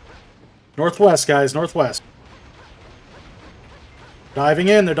 Northwest, guys, northwest. Diving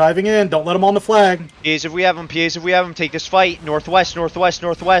in, they're diving in. Don't let them on the flag. PAs if we have them, PAs if we have them. Take this fight. Northwest, northwest,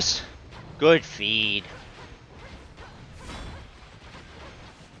 northwest. Good feed.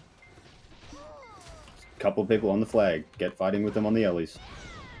 Couple people on the flag. Get fighting with them on the Ellies.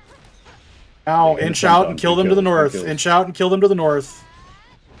 Now, inch out and kill them to the north. Inch out and kill them to the north.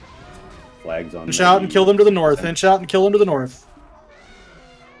 Flags on. Inch out and kill them to the north. Inch out and kill them to the north.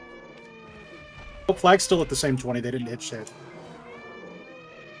 Oh, flag's still at the same 20. They didn't hit shit.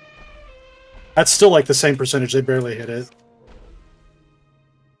 That's still like the same percentage. They barely hit it.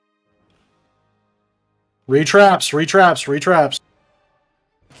 Retraps, retraps, retraps.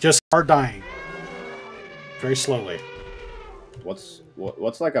 Just are dying. Very slowly.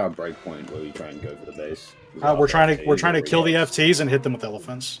 What's like our break point where we try and go for the base? We're trying to kill the FTs and hit them with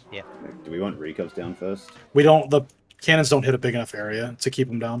elephants. Yeah. Do we want recubs down first? We don't. The cannons don't hit a big enough area to keep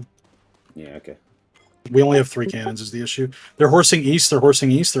them down. Yeah. Okay. We only have 3 cannons is the issue. They're horsing east. They're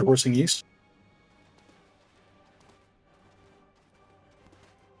horsing east. They're horsing east.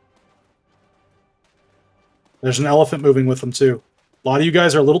 There's an elephant moving with them too. A lot of you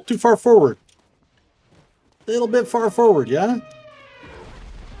guys are a little too far forward. A little bit far forward, yeah?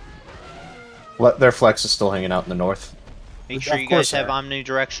 Their flex is still hanging out in the north. Make sure you guys have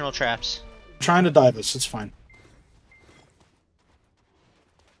omnidirectional traps. I'm trying to dive us, it's fine.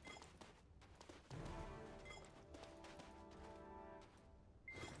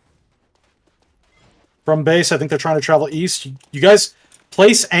 From base, I think they're trying to travel east. You guys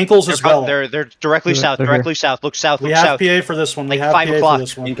place ankles as well. They're directly south, directly south. Look south, we look have south. PA for this one. We Like have 5 PA o'clock. for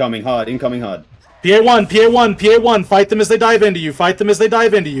this one. Incoming hard. Incoming hard. PA1, PA1, PA1. Fight them as they dive into you. Fight them as they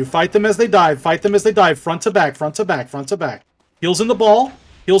dive into you. Fight them as they dive. Fight them as they dive. Front to back, front to back, front to back. Heels in the ball.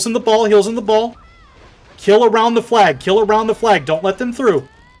 Heels in the ball. Heels in the ball. Kill around the flag. Kill around the flag. Don't let them through.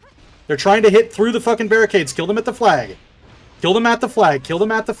 They're trying to hit through the fucking barricades. Kill them at the flag. Kill them at the flag. Kill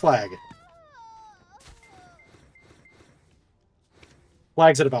them at the flag.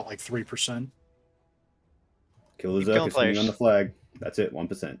 Flag's at about like 3%. Killers are swinging on the flag. That's it.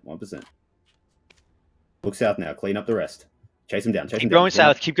 1%. 1%. Look south now. Clean up the rest. Chase them down. Chase them down. Keep going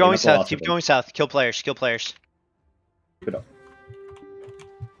south. Keep going south. Keep going south. Kill players. Kill players. Keep it up.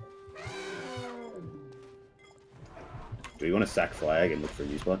 Do we want to sack flag and look for a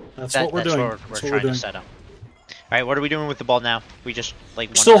new spot? That's what we're doing. We're trying to set up. Alright, what are we doing with the ball now? We just,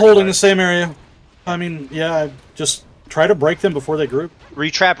 like... Still holding the same area. I mean, yeah, just try to break them before they group.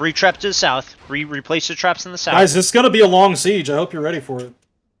 Retrap to the south. Replace the traps in the south. Guys, it's going to be a long siege. I hope you're ready for it.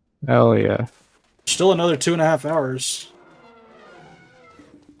 Hell yeah. Still another 2.5 hours.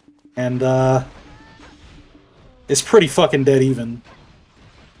 And, it's pretty fucking dead even.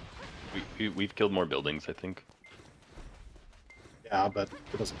 We've killed more buildings, I think. Yeah, but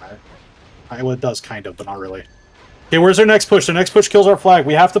it doesn't matter. Well, it does kind of, but not really. Okay, where's their next push? Their next push kills our flag.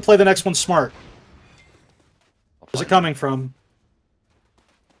 We have to play the next one smart. Where's it coming from?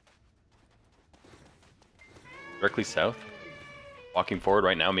 Directly south. Walking forward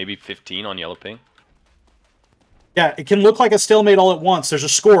right now, maybe 15 on yellow ping. Yeah, it can look like a stalemate all at once. There's a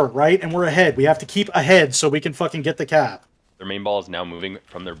score, right? And we're ahead. We have to keep ahead so we can fucking get the cap. Their main ball is now moving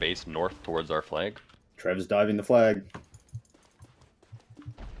from their base north towards our flag. Trev's diving the flag.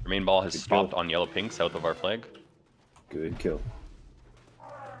 Their main ball has stopped on yellow ping south of our flag. Good kill.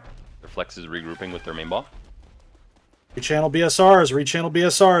 Their flex is regrouping with their main ball. Rechannel BSRs, rechannel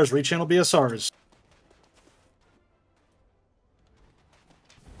BSRs, rechannel BSRs.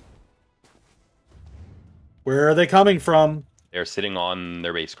 Where are they coming from? They are sitting on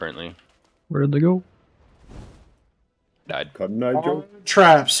their base currently. Where did they go? Died. Hard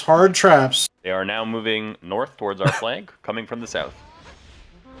traps, hard traps. They are now moving north towards our flag, coming from the south.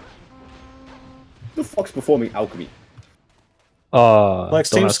 The fuck's performing alchemy? Flex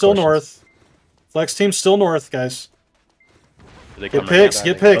team's still north. Flex team's still north, guys. Get picks,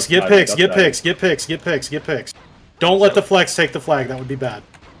 get picks, get picks, get picks, get picks, get picks, get picks. Don't let the flex take the flag. That would be bad.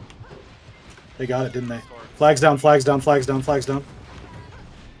 They got it, didn't they? Flags down, flags down, flags down, flags down.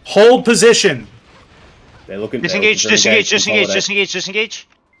 Hold position. They're looking. Disengage, they're looking for disengage, disengage, consolidate. disengage, disengage.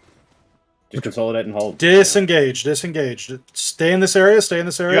 Just consolidate and hold. Disengage, disengage. Stay in this area, stay in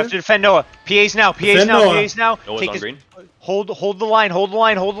this You area. have to defend Noah. PAs now, PAs Defend now, Noah. PAs now. Noah's Take on his, green. hold the line, hold the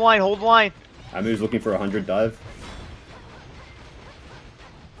line, hold the line, hold the line. Amu's looking for 100 dive.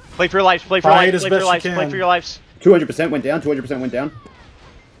 Play for your lives, play for your Fight lives, as play for your best lives, you play can. for your lives. 200% went down. 200% went down.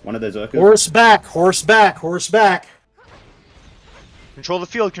 One of those Zerkers. Horse back, horse back, horse back. Control the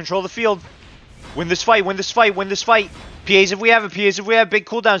field, control the field. Win this fight, win this fight, win this fight. PAs if we have it, PAs if we have big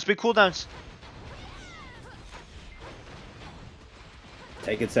cooldowns, big cooldowns.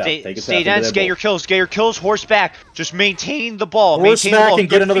 Take it south. Stay, Take it stay south. dense, get your kills, horse back. Just maintain the ball, Horse maintain the back ball. and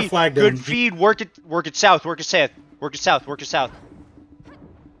get Good another feed, flag down. Good feed, work it south, work it south, work it south, work it south.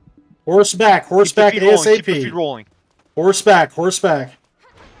 Horse back Keep the feed rolling, keep the feed ASAP. rolling. Horse back, horse back.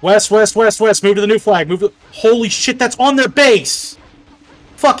 West, west, west, west. Move to the new flag. Move to... Holy shit, that's on their base.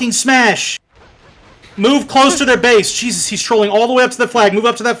 Fucking smash. Move close to their base. Jesus, he's trolling all the way up to the flag. Move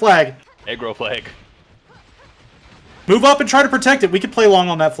up to that flag. Aggro flag. Move up and try to protect it. We could play long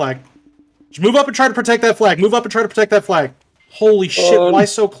on that flag. Just move up and try to protect that flag. Move up and try to protect that flag. Holy shit, why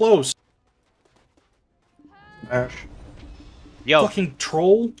so close? Yo, Fucking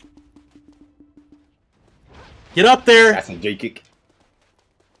troll. Get up there. That's a G kick.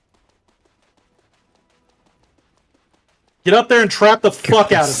 Get up there and trap the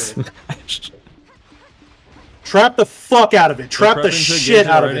fuck out of it. Trap the fuck out of it. Trap the shit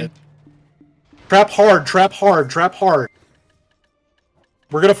out of it. Trap hard, trap hard, trap hard.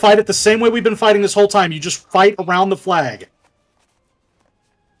 We're gonna fight it the same way we've been fighting this whole time. You just fight around the flag.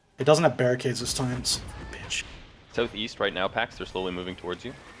 It doesn't have barricades this time. Son of a bitch. Southeast right now, Pax. They're slowly moving towards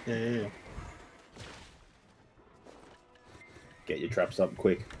you. Yeah. Get your traps up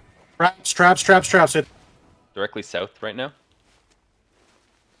quick. Traps. Directly south right now.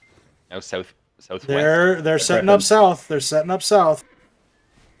 Now southwest. They're setting up south. They're setting up south.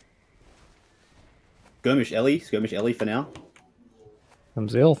 Skirmish Ellie for now.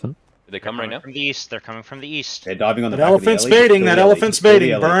 Comes the elephant. Did they come right now? from the east, they're coming from the east. They're diving on the That back of the elephant's Ellie. baiting. Kill That the Ellie. elephant's Kill the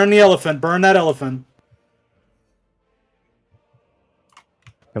baiting. Ellie. Burn the elephant. Burn that elephant.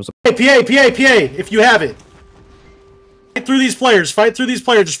 Hey, PA, if you have it. Fight through these players. Fight through these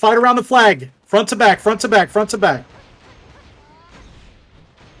players. Just fight around the flag. Front to back, front to back, front to back.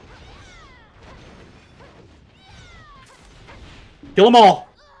 Kill them all.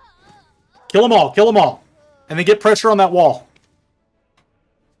 Kill them all. Kill them all. And then get pressure on that wall.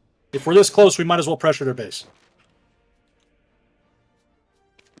 If we're this close, we might as well pressure their base.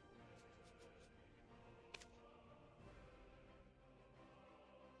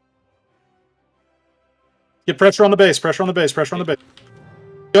 Get pressure on the base, pressure on the base, pressure on the base.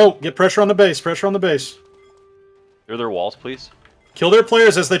 Go, get pressure on the base, pressure on the base. Clear their walls, please. Kill their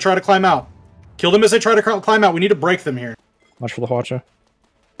players as they try to climb out. Kill them as they try to climb out. We need to break them here. Much for the Watcher.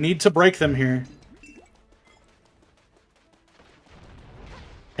 Need to break them here.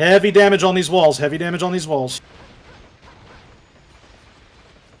 Heavy damage on these walls, heavy damage on these walls.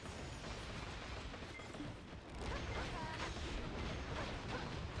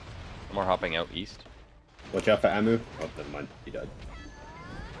 Some are hopping out east. Watch out for Amu. Oh, never mind. He died.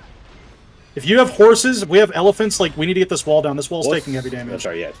 If you have horses, if we have elephants, like, we need to get this wall down. This wall's Horse- taking heavy Oh, damage.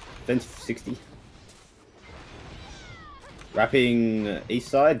 sorry, yeah. Fence 60. Wrapping east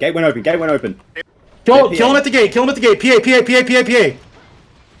side. Gate went open. Gate went open. Kill PA. him at the gate, kill him at the gate. PA.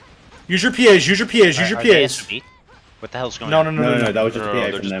 Use your PAs, use your PAs, use your Are they PAs. SB? What the hell's going No, on? no, no, no, no. That was just No, PA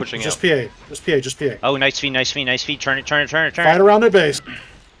they're from just them. pushing Just out. PA. Just PA, just PA. Oh, nice feed, nice feed, nice feed. Turn it. Fight around their base.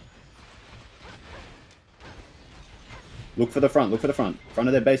 Look for the front. Look for the front. Front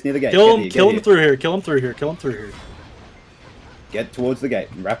of their base near the gate. Kill Get him, here, kill get him here. through here, kill him through here, kill him through here. Get towards the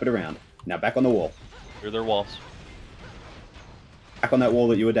gate and wrap it around. Now back on the wall. Clear their walls. Back on that wall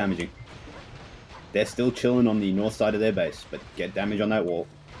that you were damaging. They're still chilling on the north side of their base, but get damage on that wall.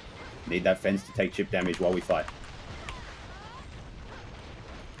 Need that fence to take chip damage while we fight.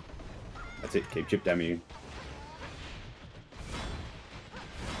 That's it. Keep chip damaging.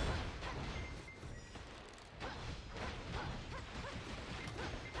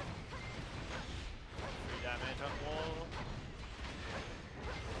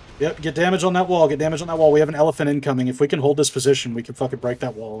 Yep, get damage on that wall, get damage on that wall. We have an elephant incoming. If we can hold this position, we can fucking break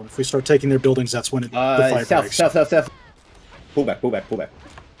that wall. And if we start taking their buildings, that's when the fight breaks. South. Pull back. Go northwest.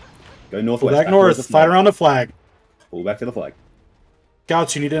 Go back towards north, the fight flag. around the flag. Pull back to the flag.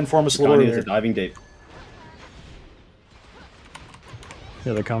 Scouts, you need to inform us a little Guardians earlier. are diving deep.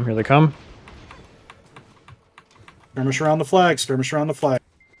 Here they come, here they come. Skirmish around the flag, skirmish around the flag.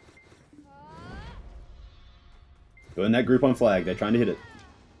 Burn that group on flag. They're trying to hit it.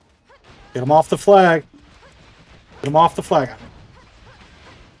 Get them off the flag. Get him off the flag.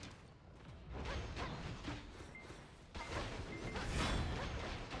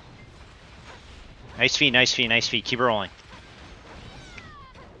 Nice feed, nice feed, nice feed. Keep it rolling.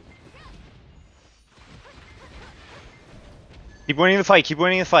 Keep winning the fight, keep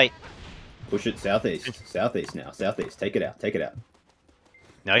winning the fight. Push it southeast. Southeast now. Southeast. Take it out. Take it out.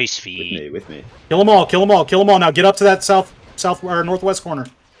 Nice feed. With me. With me. Kill them all, kill them all, kill them all. Now get up to that south or northwest corner.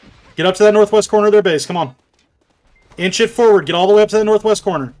 Get up to that northwest corner of their base. Come on. Inch it forward. Get all the way up to that northwest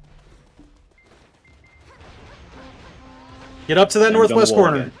corner. Get up to that northwest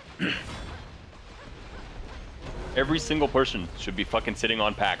corner. Every single person should be fucking sitting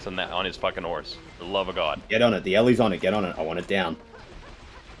on packs on his fucking horse. For the love of God. Get on it. The Ellie's on it. Get on it. I want it down.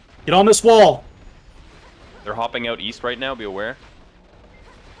 Get on this wall. They're hopping out east right now. Be aware.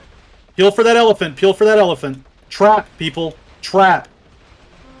 Peel for that elephant. Peel for that elephant. Trap, people. Trap.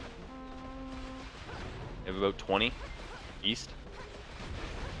 They have about 20 east.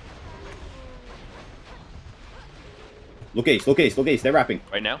 Look east. Look east. Look east. They're wrapping.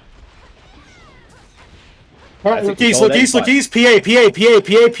 Right now. Alright, look east, look east, look east. PA,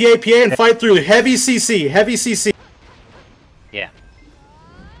 and fight through. Heavy CC. Heavy CC. Yeah.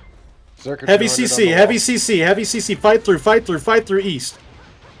 Heavy CC, heavy CC, heavy CC. Fight through, fight through, fight through east.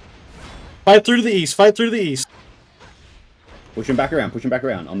 Fight through to the east, fight through to the east. Push them back around. Push them back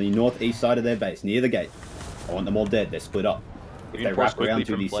around. On the northeast side of their base, near the gate. I want them all dead. They're split up. If they wrap around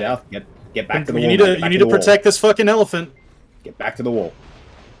to the south, get back to the wall. You need to protect this fucking elephant. Get back to the wall.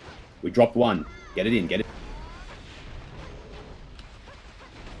 We dropped one. Get it in. Get it.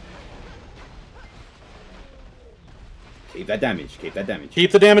 Keep that damage. Keep that damage.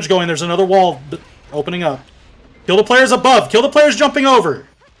 Keep the damage going. There's another wall opening up. Kill the players above. Kill the players jumping over.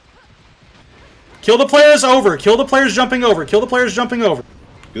 Kill the players over. Kill the players jumping over. Kill the players jumping over.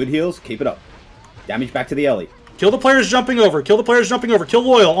 Good heals. Keep it up. Damage back to the Ellie. Kill the players jumping over. Kill the players jumping over. Kill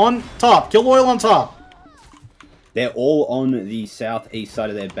Loyal on top. Kill Loyal on top. They're all on the southeast side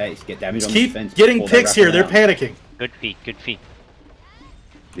of their base. Get damage on Keep the fence. getting picks here. They're panicking. Good feed, good feed.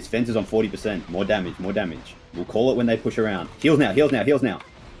 This fence is on 40%. More damage. More damage. We'll call it when they push around. Heals now. Heals now. Heals now.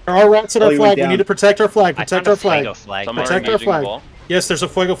 There are rats at our flag. We need to protect our flag. Protect our flag. Protect our flag. Yes, there's a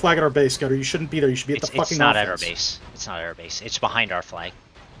Fuego flag at our base, Gutter. You shouldn't be there. You should be at the fucking It's not at our base. It's not at our base. It's behind our flag.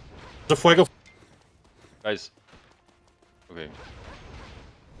 There's a Fuego. Guys. Okay.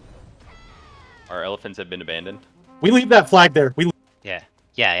 Our elephants have been abandoned. We leave that flag there. Yeah.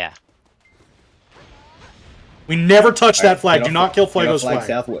 Yeah, yeah. We never touch that flag. Do not kill Fuego's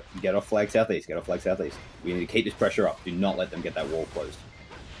flag. Get off flag southeast. Get off flag southeast. We need to keep this pressure up. Do not let them get that wall closed.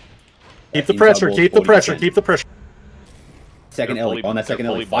 Keep the pressure. Keep the pressure. Keep the pressure. Second Ellie. On that second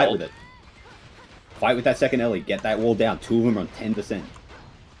Ellie. Fight with it. Fight with that second Ellie. Get that wall down. Two of them are on 10%.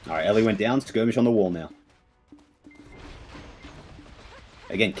 Alright, Ellie went down. Skirmish on the wall now.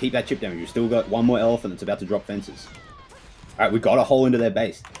 Again, keep that chip damage. You've still got one more elephant that's about to drop fences. Alright, we got a hole into their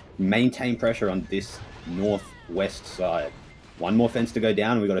base. Maintain pressure on this northwest side. One more fence to go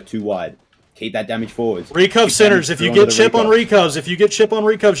down, and we got a 2 wide. Keep that damage forwards. Recov centers. If you get chip on recovs,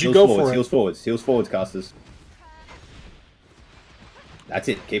 you go for it. Heals forwards. Heals forwards, casters. That's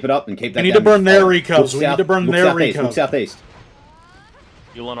it. Keep it up and keep that. We need to burn their recovs. We need to burn their recovs. Look southeast.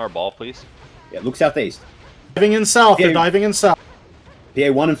 Heal on our ball, please. Yeah, look southeast. Diving in south. They're diving in south.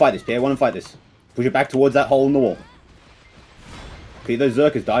 PA1 and fight this. PA1 and fight this. Push it back towards that hole in the wall. Keep those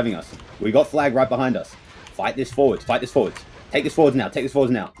Zerkers diving us. We got flag right behind us. Fight this forwards. Fight this forwards. Take this forwards now. Take this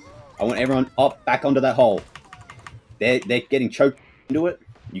forwards now. I want everyone up, back onto that hole. They're getting choked into it.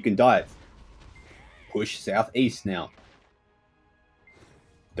 You can dive. Push southeast now.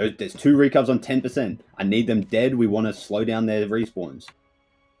 There's 2 recovs on 10%. I need them dead. We want to slow down their respawns.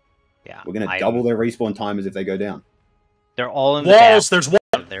 Yeah. We're going to double their respawn timers if they go down. They're all in the walls. There's one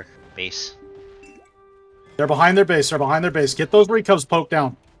of their base. They're behind their base. They're behind their base. Get those recovs poked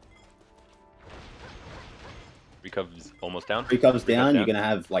down. Recov's almost down. Recov's down. You're going to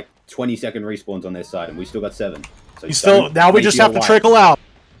have like 20-second respawns on their side, and we still got 7. So now we just have to trickle out.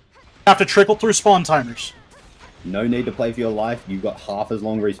 Have to trickle through spawn timers. No need to play for your life. You've got half as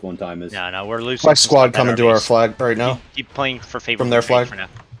long respawn timers. No, we're losing. Flag squad coming to our flag right now. Keep playing for favor from their flag. For now.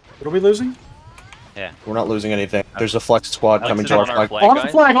 What are we losing? Yeah. We're not losing anything. There's a flex squad coming to our flag. On the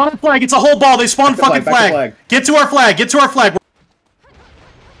flag, on the flag. It's a whole ball. They spawned fucking flag. Get to our flag. Get to our flag.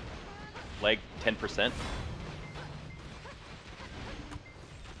 Leg 10%.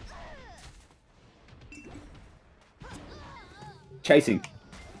 Chasing.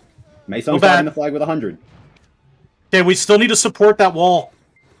 Mason's driving the flag with 100. Okay, we still need to support that wall.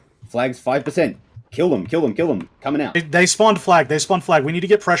 Flag's 5%. Kill them, kill them, kill them. Coming out. They spawned flag. They spawned flag. We need to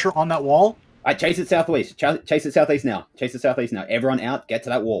get pressure on that wall Alright, chase it southwest. Chase it southeast now. Chase it southeast now. Everyone out. Get to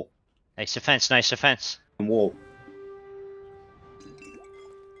that wall. Nice defense, nice defense. Wall.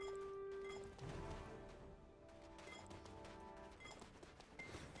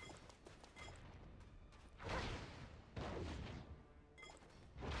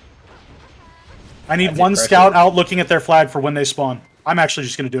 I need That's one impressive. scout out looking at their flag for when they spawn. I'm actually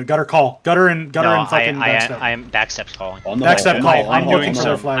just gonna do it. Gutter call. Gutter and fucking backstep. I am backstep's calling. On the Backstep hole, call. on the I'm hole, looking on the for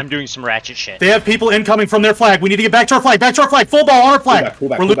their hole. flag. I'm doing some ratchet shit. They have people incoming from their flag. We need to get back to our flag. Back to our flag. Full ball on our flag. Pull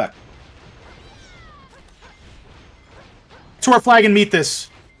back, We're pull back. to our flag and meet this.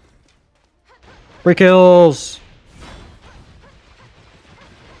 Free kills.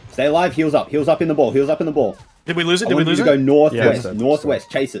 Stay alive, heals up in the ball, heals up in the ball. Did we lose it? I Did we want you lose to it? go northwest, Yeah, northwest,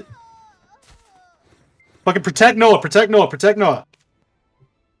 chase it. Fucking protect Noah. Protect Noah. Protect Noah.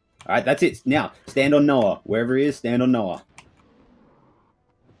 Alright, that's it. Now, stand on Noah. Wherever he is, stand on Noah.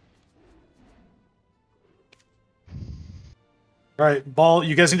 All right, ball.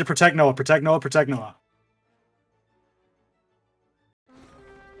 You guys need to protect Noah. Protect Noah. Protect Noah.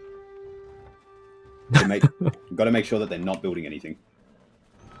 Got to make sure that they're not building anything.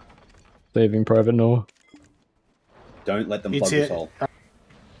 Saving Private Noah. Don't let them plug this hole.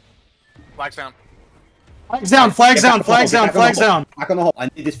 Flags down. Flags down. Flags down. Flags down. Flags down. Back on the hole. I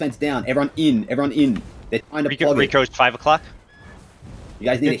need this fence down. Everyone in. Everyone in. They're trying to plug it. Rico's 5 o'clock. You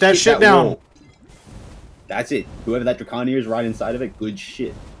guys need Get to that hit shit that down. wall. That's it. Whoever that Dracania is right inside of it, good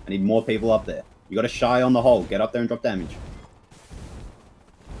shit. I need more people up there. You got to shy on the hole. Get up there and drop damage.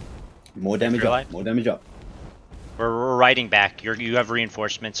 More damage up. More damage up. We're riding back. You have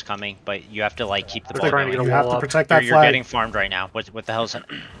reinforcements coming, but you have to like keep the ball You going. have to protect that You're flag. getting farmed right now. What the hell's that?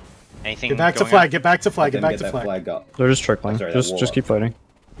 Anything? Get back to going flag. on? Get back to flag. Get Let them back to that flag. flag up. They're just trickling. Sorry, that wall Just up. keep fighting.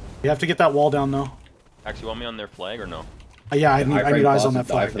 You have to get that wall down though. Actually, want me on their flag or no? Yeah, I need eyes on that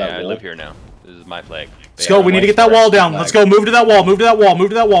die flag. for that Yeah, I wall. live here now. This is my flag. Let's go. We need to get that wall down. Let's go. Move to that wall. Move to that wall. Move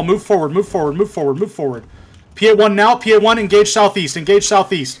to that wall. Move forward. Move forward. Move forward. Move forward. PA1 now. PA1 engage southeast. Engage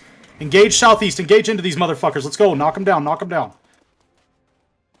southeast. Engage southeast. Engage into these motherfuckers. Let's go. Knock them down. Knock them down.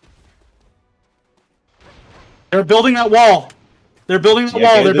 They're building that wall. They're building that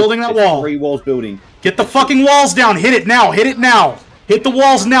wall. They're building that wall. 3 walls building. Get the fucking walls down. Hit it now. Hit it now. Hit the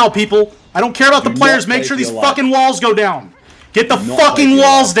walls now, people. I don't care about the Do players. not Make play sure for these your life. fucking walls go down. Get the Do not fucking play for your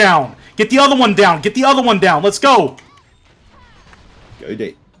walls life. down. Get the other one down. Get the other one down. Let's go. Go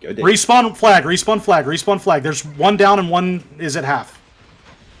deep. Go deep. Respawn flag. Respawn flag. Respawn flag. There's one down and one is at half.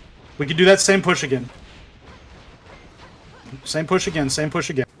 We can do that same push again. Same push again. Same push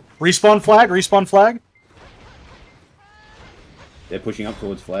again. Respawn flag. Respawn flag. They're pushing up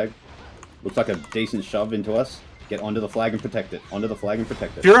towards flag. Looks like a decent shove into us. Get onto the flag and protect it. Onto the flag and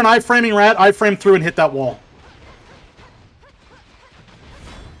protect If it. you're an iframing rat, iframe through and hit that wall.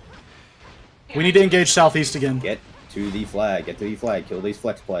 We need to engage southeast again. Get to the flag. Get to the flag. Kill these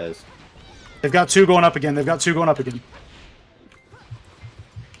flex players. They've got 2 going up again. They've got 2 going up again.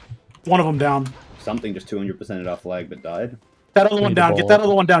 One of them down. Something just 200%ed our flag but died. That other one Need the down. Get ball. that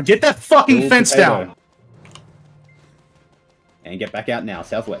other one down. Get that fucking Kill fence potato. down. And get back out now.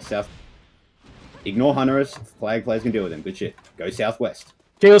 Southwest. South. Ignore Hunterus. Flag players can deal with him. Good shit. Go southwest.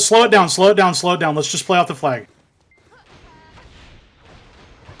 Okay, let's slow it down. Slow it down. Slow it down. Let's just play off the flag.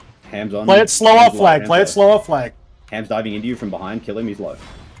 Hams on. Play it slow Hams off low, flag. Hams Play low. it slow off flag. Ham's diving into you from behind. Kill him. He's low.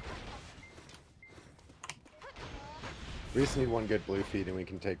 We just need one good blue feed and we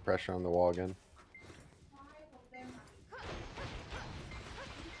can take pressure on the wall again.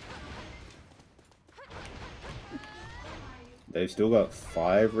 They've still got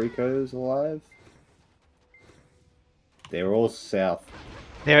 5 Ricos alive. They're all south.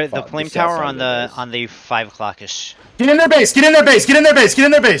 There, the Fuck, flame the south tower side on of the 5 o'clock is. Get in their base. Get in their base. Get in their base. Get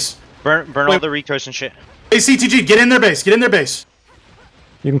in their base. Burn all the Ricos and shit. Hey, CTG, get in their base. Get in their base.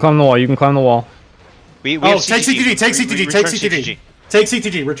 You can climb the wall. You can climb the wall. We Oh, have take CTG. Take CTG. Take Return CTG. Take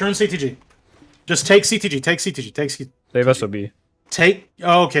CTG. Return CTG. Just take CTG. Take CTG. Take CTG. They have SOB. Take.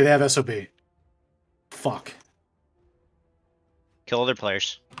 Oh, okay, they have SOB. Fuck. Kill other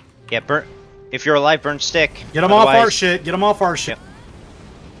players. Yeah, burn. If you're alive, burn stick. Get them off our Otherwise- shit. Get them off our shit. Yep.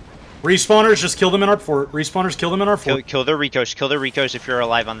 Respawners, just kill them in our fort. Respawners, kill them in our fort. Kill their Ricos. Kill their Ricos if you're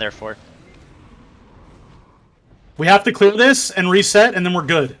alive on their fort. We have to clear this and reset, and then we're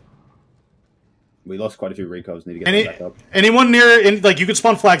good. We lost quite a few Ricos. Need to get them back up. Anyone near, like, you can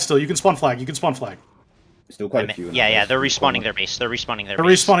spawn flag still. You can spawn flag. You can spawn flag. Still quite a few. in Yeah, our yeah, base. they're respawning their base. They're respawning their They're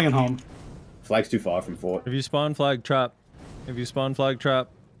base. respawning at home. Flag's too far from fort. If you spawn flag trap. If you spawn flag trap.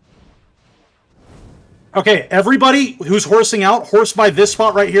 Okay, everybody who's horsing out, horse by this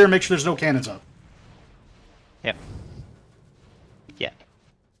spot right here and make sure there's no cannons up. Yep. Yeah.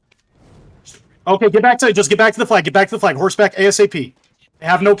 Okay, just get back to the flag. Get back to the flag. Horseback ASAP. They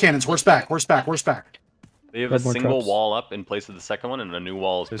have no cannons. Horseback. Horseback. Horseback. They have a single wall up in place of the second one, and a new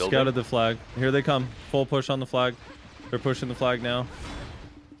wall is building. They scouted the flag. Here they come. Full push on the flag. They're pushing the flag now.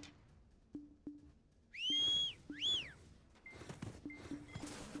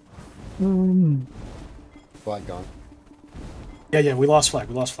 Flag gone. Yeah, we lost flag.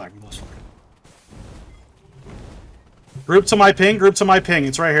 We lost flag. Group to my ping. Group to my ping.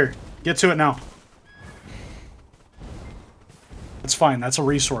 It's right here. Get to it now. That's fine. That's a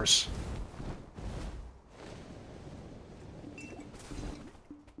resource.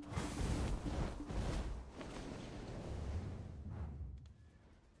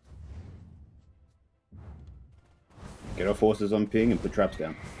 Get our forces on ping and put traps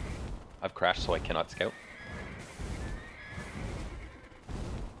down. I've crashed, so I cannot scout.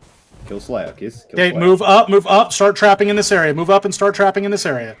 Kill Slayer, Kiss. Okay, move up, start trapping in this area. Move up and start trapping in this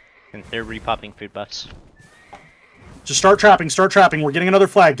area. And they're repopping food buffs. Just start trapping. We're getting another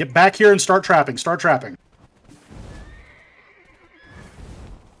flag. Get back here and start trapping. Try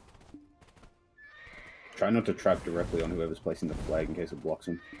not to trap directly on whoever's placing the flag in case it blocks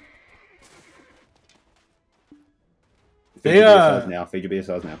them. Feed your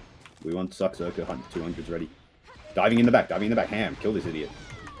BSRs now. We want Succ Circa 200s ready. Diving in the back, Ham. Kill this idiot.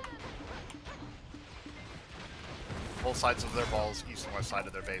 Both sides of their balls, east and west side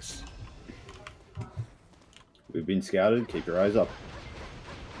of their base. We've been scouted, keep your eyes up.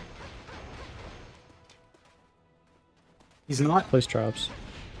 He's not. Place traps.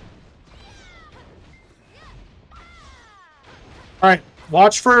 Alright,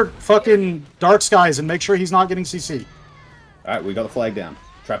 watch for fucking dark skies and make sure he's not getting CC. Alright, we got the flag down.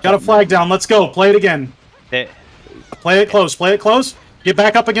 Got a flag down, let's go. Play it again. Play it close. Get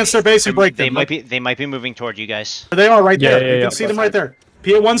back up against their base and break them. They might be moving toward you guys. They are right there. You can see them right there.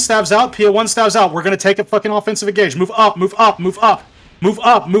 PA1 stabs out. We're gonna take a fucking offensive engage. Move up. Move all the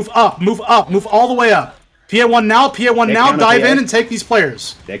way up. PA1 now. Dive in and take these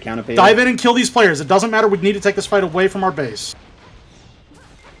players. Dive in and kill these players. It doesn't matter. We need to take this fight away from our base.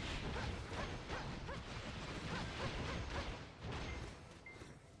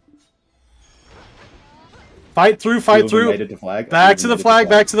 Fight through. Back to the flag.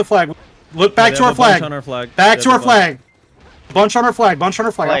 Look back to our flag. Back to our flag. Bunch on our flag.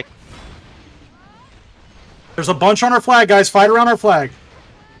 There's a bunch on our flag, guys. Fight around our flag.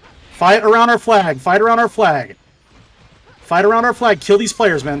 Kill these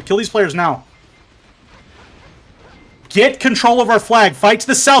players, man. Kill these players now. Get control of our flag. Fight to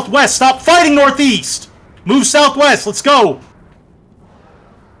the southwest. Stop fighting northeast. Move southwest. Let's go.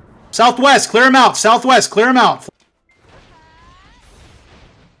 Southwest, clear him out.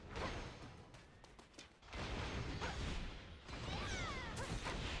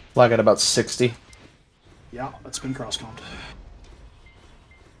 Flag at about 60. Yeah, that's been cross-combed.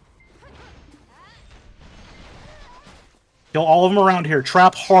 Kill all of them around here.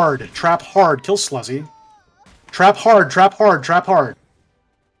 Trap hard. Kill Sluzzy. Trap hard.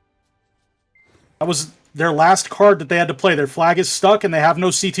 That was their last card that they had to play. Their flag is stuck and they have no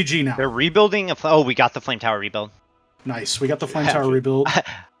CTG now. They're rebuilding oh, we got the Flame Tower rebuild. Nice, we got the Flame Tower rebuild.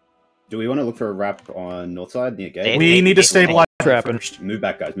 Do we want to look for a wrap on north side near gate? We need to stabilize first. Move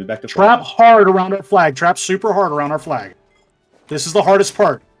back, guys. Move back to trap hard around our flag. Trap super hard around our flag. This is the hardest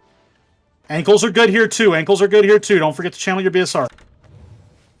part. Ankles are good here too. Don't forget to channel your BSR.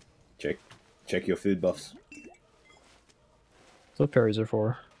 Check your food buffs. That's what parries are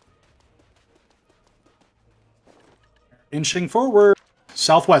for. Inching forward.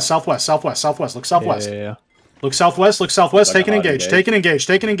 Southwest. Look southwest. Yeah. Look southwest. Take an engage.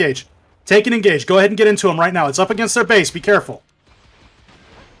 Go ahead and get into them right now. It's up against their base. Be careful.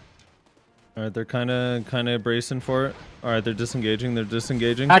 All right, they're kind of bracing for it. All right, they're disengaging.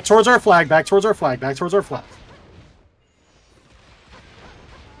 Back towards our flag.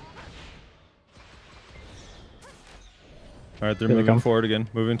 All right, they're moving forward again.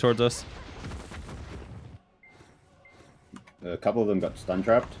 Moving towards us. A couple of them got stun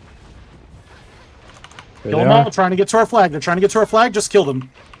trapped. Kill them all. Trying to get to our flag. They're trying to get to our flag. Just kill them.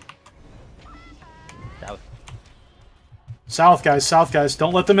 South, guys.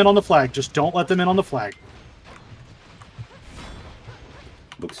 Don't let them in on the flag.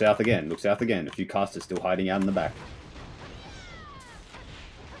 Look south again. A few casters still hiding out in the back.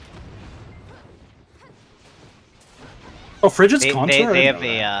 Oh, Frigid's contra? They have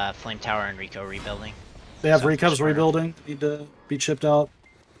a Flame Tower and Rico rebuilding. They have Recovs rebuilding. Need to be chipped out.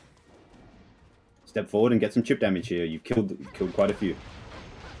 Step forward and get some chip damage here. You've killed quite a few.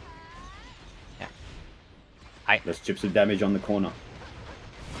 Yeah. Let's chip some damage on the corner.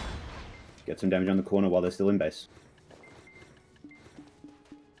 Get some damage on the corner while they're still in base.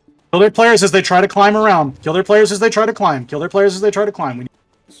 Kill their players as they try to climb around. Kill their players as they try to climb. Kill their players as they try to climb.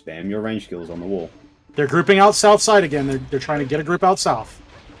 Spam your range skills on the wall. They're grouping out south side again. They're trying to get a group out south.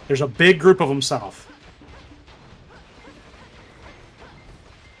 There's a big group of them south.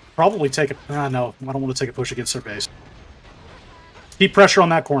 Probably take a... no, I don't want to take a push against their base. Keep pressure on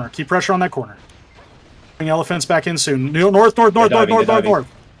that corner. Keep pressure on that corner. Bring elephants back in soon. North.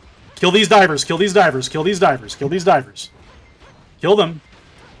 Kill these divers. Kill these divers. Kill these divers. Kill these divers. Kill them.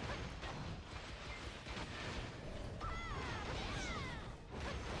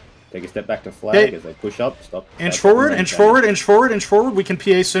 Take a step back to flag as they push up. Stop. Inch forward, inch forward, inch forward, inch forward. We can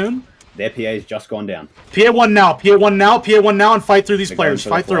PA soon. Their PA's just gone down. PA1 now, PA1 now, PA1 now, and fight through these players.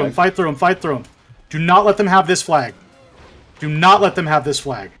 Fight through them, fight through them, fight through them. Do not let them have this flag. Do not let them have this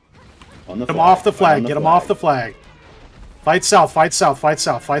flag. Get them off the flag. Get them off the flag. Fight south, fight south, fight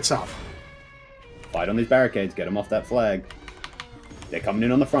south, fight south. Fight on these barricades. Get them off that flag. They're coming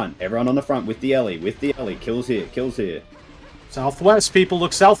in on the front. Everyone on the front with the Ellie. With the Ellie. Kills here. Kills here. Southwest, people.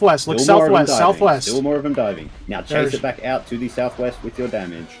 Look southwest. Look southwest. Southwest. Still more of them diving. Now chase it back out to the southwest with your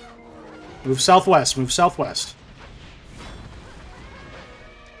damage. Move southwest. Move southwest.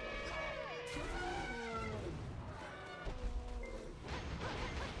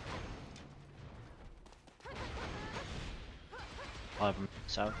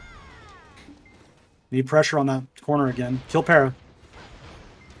 South. Need pressure on that corner again. Kill Para.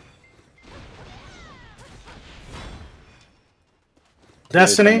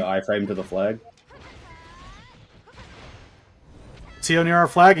 Destiny. Iframe to the flag. CO near our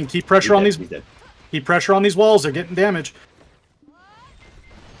flag and keep pressure on these. Keep pressure on these walls. They're getting damage.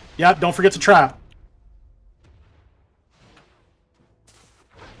 Yeah, don't forget to trap.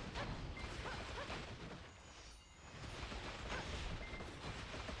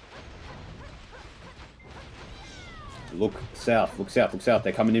 Look south. Look south. Look south.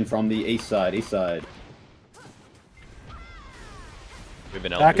 They're coming in from the east side. East side. We've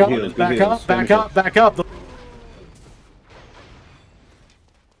been back up, back up, back up.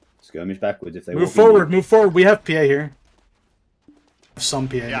 Skirmish backwards if they move forward, move forward. We have PA here. Some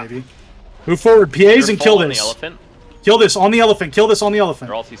PA maybe. Move forward, PAs, and kill this. Kill this on the elephant. Kill this on the elephant.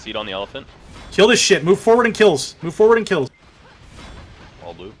 They're all CC'd on the elephant. Kill this shit. Move forward and kills. Move forward and kills.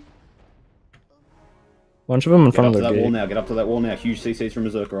 All blue. Bunch of them in front of the wall now. Get up to that wall now. Huge CCs from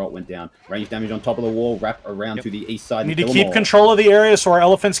Berserker ult went down. Range damage on top of the wall. Wrap around to the east side. We need to keep control of the area so our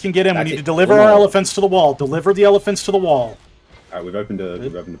elephants can get in. We need to deliver our elephants to the wall. Deliver the elephants to the wall. All right, we've opened a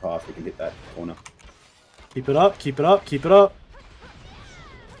path. We can hit that corner. Keep it up. Keep it up. Keep it up.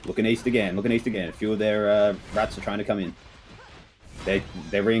 Looking east again. Looking east again. A few of their rats are trying to come in.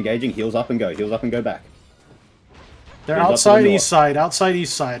 They're re-engaging. Heals up and go. Heals up and go back. They're outside east side. Outside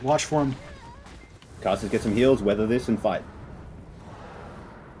east side. Watch for them. Casters get some heals, weather this, and fight.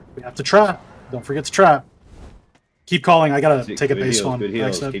 We have to trap. Don't forget to trap. Keep calling. I gotta take a base spawn. Good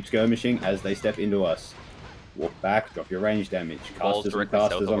heals. Keep skirmishing as they step into us. Walk back, drop your range damage. Casters on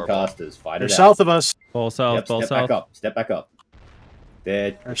casters on casters. Fight it out. They're south of us. Ball south, ball south. Step back up. Step back up.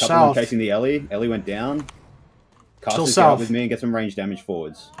 They're a couple of them chasing the Ellie. Ellie went down. Casters get up with me and get some range damage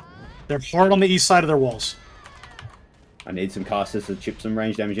forwards. They're hard on the east side of their walls. I need some casters to chip some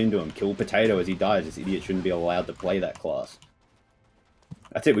range damage into him. Kill Potato as he dies. This idiot shouldn't be allowed to play that class.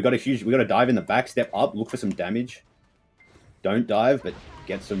 That's it. We got to dive in the back. Step up. Look for some damage. Don't dive, but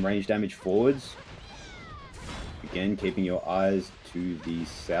get some range damage forwards. Again, keeping your eyes to the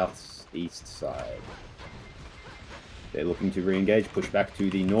southeast side. They're looking to re-engage. Push back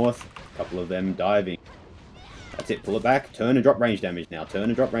to the north. A couple of them diving. That's it. Pull it back. Turn and drop range damage now. Turn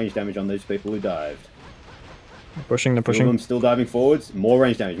and drop range damage on those people who dived. Pushing, they're pushing. Them still diving forwards. More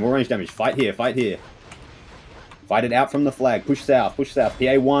range damage, more range damage. Fight here, fight here. Fight it out from the flag. Push south, push south.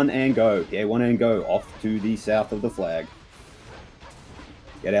 PA1 and go. PA1 and go. Off to the south of the flag.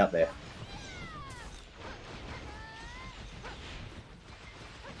 Get out there.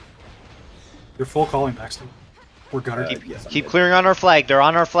 You're full calling, Baxter. We're gunner. Keep clearing on our flag. They're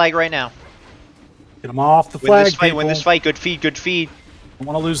on our flag right now. Get them off the flag. Win this fight. Good feed, good feed. I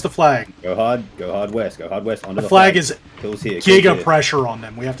want to lose the flag. Go hard west. Go hard west. Onto the flag. Is kills here. Giga pressure on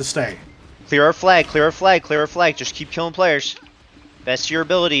them. We have to stay. Clear our flag. Clear our flag. Clear our flag. Just keep killing players. Best of your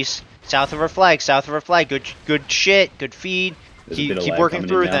abilities. South of our flag. South of our flag. Good shit. Good feed. Keep working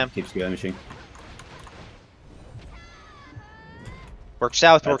through them. Keep skirmishing. Work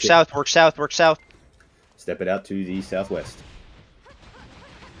south. Work south. Work south. Work south. Step it out to the southwest.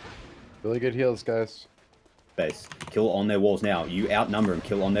 Really good heals, guys. Base. Kill on their walls now. You outnumber them.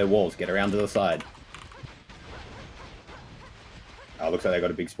 Kill on their walls. Get around to the side. looks like they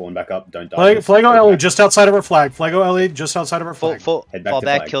got a big spawn back up. Don't die. Fuego Ellie just outside of our flag. Fuego Ellie just outside of our flag. Head back fall to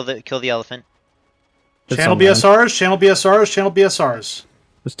back. flag. Kill the elephant. Channel BSRs. Channel BSRs. Channel BSRs.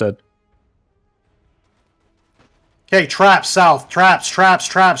 It's dead. Okay, traps south. Traps. Traps.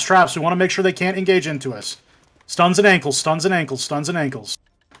 Traps. Traps. We want to make sure they can't engage into us. Stuns and ankles. Stuns and ankles. Stuns and ankles.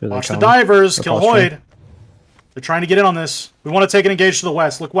 Watch the divers. Kill Hoyd. They're trying to get in on this. We want to take an engage to the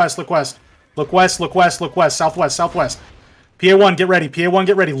west. Look west. Look west. Look west. Look west. Look west. Southwest. Southwest. PA1, get ready. PA1,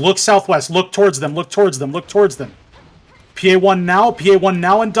 get ready. Look southwest. Look towards them. Look towards them. Look towards them. PA1 now. PA1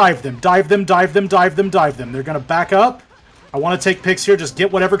 now and dive them. Dive them. Dive them. Dive them. Dive them. They're going to back up. I want to take picks here. Just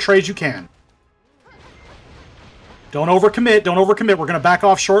get whatever trades you can. Don't overcommit. Don't overcommit. We're going to back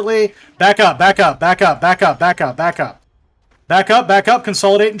off shortly. Back up. Back up. Back up. Back up. Back up. Back up. Back up. Back up.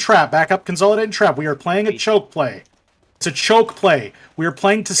 Consolidate and trap. Back up. Consolidate and trap. We are playing a choke play. It's a choke play. We are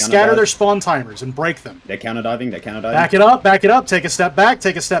playing to scatter their spawn timers and break them. They're counter diving. They're counter diving. Back it up. Back it up. Take a step back.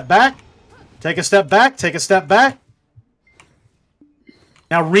 Take a step back. Take a step back. Take a step back.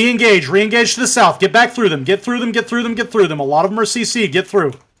 Now re-engage. Re-engage to the south. Get back through them. Get through them. Get through them. Get through them. A lot of them are CC. Get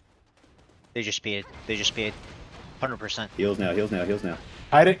through. They just speed. They just speed. 100%. Heals now. Heals now. Heals now.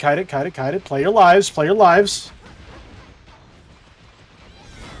 Kite it. Kite it. Kite it. Kite it. Play your lives. Play your lives.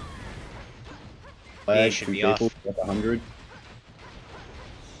 Flag, should two be people, off. up 100.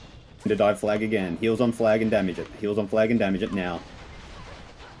 To dive flag again. Heals on flag and damage it. Heals on flag and damage it now.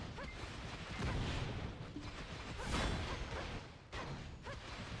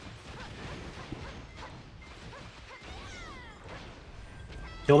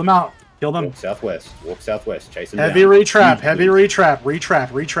 Kill them out. Kill them. Walk southwest. Walk southwest. Chase them Heavy down. retrap. Heavy retrap. Retrap.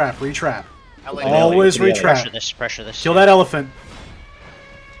 Retrap. Retrap. Always Ellie. retrap. Pressure this. Pressure this. Kill that elephant.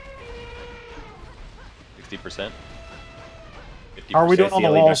 60%. How are we doing on the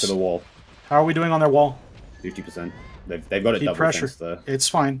Ellie back walls? to the wall. How are we doing on their wall? 50%. They've got it Keep double pressure. fence though. It's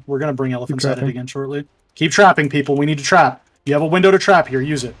fine. We're going to bring elephants at it again shortly. Keep trapping, people. We need to trap. You have a window to trap here.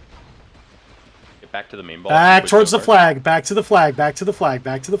 Use it. Get back to the main ball. Back Push towards the over. flag. Back to the flag. Back to the flag.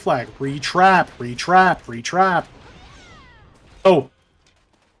 Back to the flag. Retrap. Retrap. Retrap. Oh.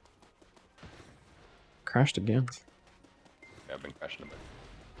 Crashed again. Yeah, I've been crashing a bit.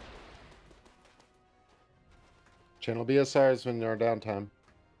 Channel BSRs when they're downtime.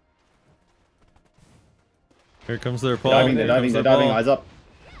 Here comes their ball. They're diving. They're diving. Eyes up.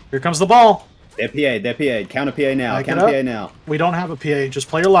 Here comes the ball. They're PA. They're PA. Counter PA now. Back it Counter up. PA now. We don't have a PA. Just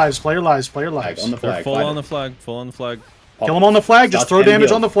play your lives. Play your lives. Play your Flag lives. on the They're flag. full Fight on it. the flag. Full on the flag. Pop. Kill them on the flag. Just Start throw damage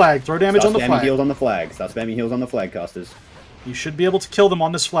spamming on the flag. Throw damage on the Start spamming flag. heals on the flag. Start spamming heals on the flag, casters. You should be able to kill them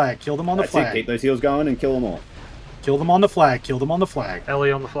on this flag. Kill them on the That's it. flag. Keep those heals going and kill them all. Kill them on the flag. Kill them on the flag.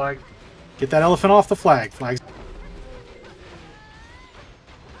 Ellie on the flag. Get that elephant off the flag. Flags.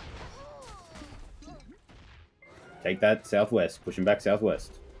 Take that southwest. Push him back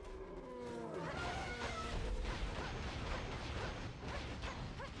southwest.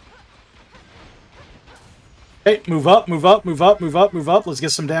 Hey, move up, move up, move up, move up, move up. Let's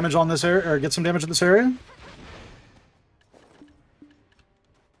get some damage on this area, or get some damage in this area.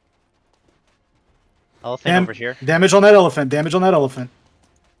 Elephant over here. Damage on that elephant. Damage on that elephant.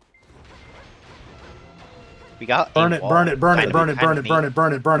 We got. Burn it, burn it, burn it, burn it, burn it, burn it,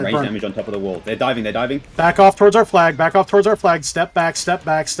 burn it, burn it, Range burn it. damage on top of the wall. They're diving. They're diving. Back off towards our flag. Back off towards our flag. Step back, step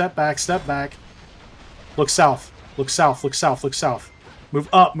back, step back, step back. Look south. Look south. Look south. Look south. Move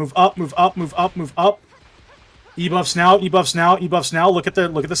up. Move up. Move up. Move up. Move up. E-buffs now. E-buffs now. E-buffs now. Look at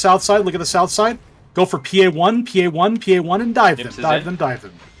the south side. Look at the south side. Go for PA1, PA1, PA1, and dive them. Nips is Dive in. them. Dive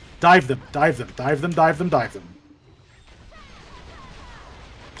them. Dive them. Dive them. Dive them. Dive them. Dive them.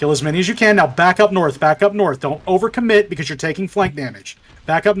 Kill as many as you can. Now back up north. Back up north. Don't overcommit because you're taking flank damage.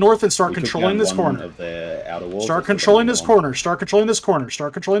 Back up north and start We took controlling down this one corner. of the outer walls. Start Let's go controlling down this one. corner. Start controlling this corner.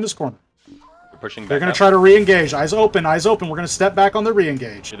 Start controlling this corner. We're pushing back. They're going to up. try to re-engage. Eyes open. Eyes open. We're going to step back on the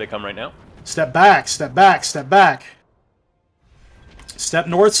re-engage. Should they come right now? Step back. Step back. Step back. Step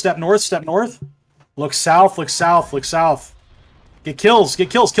north. Step north. Step north. Look south. Look south. Look south. Get kills.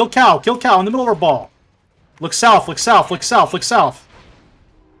 Get kills. Kill cow. Kill cow in the middle of our ball. Look south. Look south. Look south. Look south.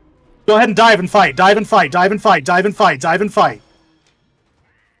 Go ahead and dive and fight. Dive and fight. Dive and fight. Dive and fight. Dive and fight.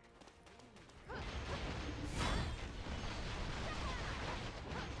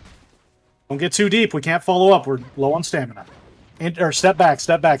 Don't get too deep. We can't follow up. We're low on stamina. Or step back.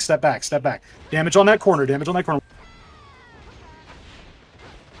 Step back. Step back. Step back. Damage on that corner. Damage on that corner.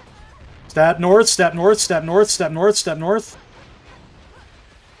 Step north. Step north. Step north. Step north. Step north.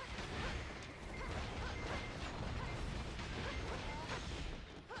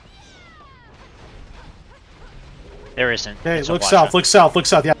 There isn't. Okay, It's a look watch south. out. Look south. Look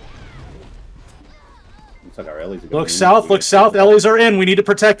south. Yeah. Looks like our Ellies are going Look in. south, We look get south. people Ellies are in. We need to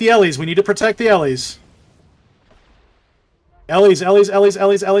protect the Ellies. We need to protect the Ellies. Ellies. Get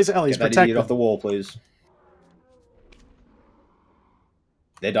that Protect idiot them. off the wall, please.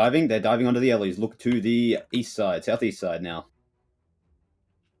 They're diving onto the Ellies. Look to the east side, southeast side now.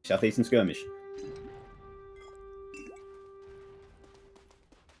 Southeastern skirmish.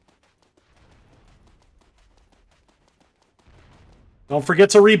 Don't forget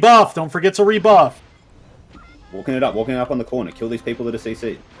to rebuff. Don't forget to rebuff. Walking it up on the corner. Kill these people that are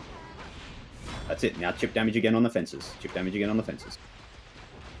CC. That's it. Now chip damage again on the fences. Chip damage again on the fences.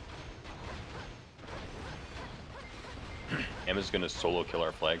 Emma's gonna solo kill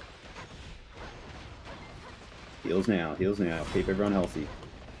our flag. Heals now. Keep everyone healthy.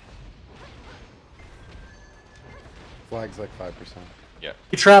 Flag's like 5%. Yeah.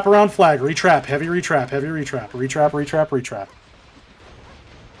 Retrap around flag. Retrap. Heavy retrap. Retrap.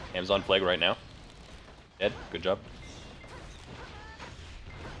 Em's on flag right now. Dead. Good job.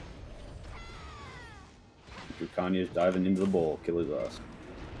 Kanye's diving into the ball. Kill his ass.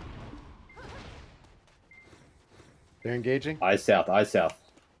 They're engaging? Eyes south.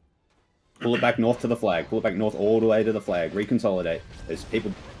 Pull it back north to the flag. Pull it back north all the way to the flag. Reconsolidate. There's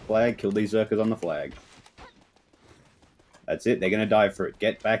people flag. Kill these Zerkers on the flag. That's it. They're going to dive for it.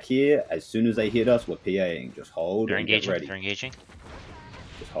 Get back here. As soon as they hit us, we're PAing. Just hold. They're and get engaging. ready. They're engaging.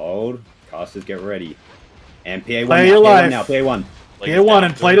 Just hold. Casters, get ready. And PA1 Play now. your PA1 life. now. PA1. PA1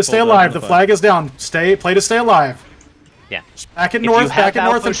 and play to stay alive. The flag is down. Play to stay alive. Yeah. Back at If you north. have Back at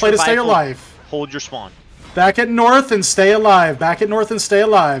north and outpush play to stay survival, alive. Hold your spawn. Back at north and stay alive. Back at north and stay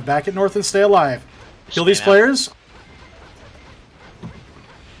alive. Kill these Stand out. players.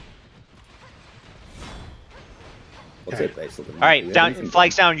 What's Okay. it base looking like? All right, Do we have down. anything?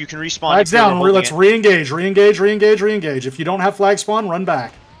 Flags down. You can respawn. Flags if you're down. holding Let's it. re-engage. If you don't have flag spawn, run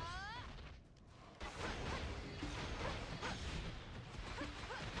back.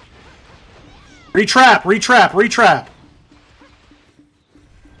 Retrap.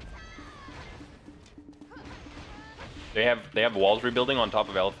 They have walls rebuilding on top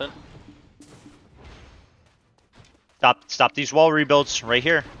of Elephant. Stop these wall rebuilds right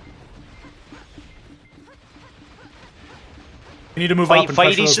here. We need to move up and Fight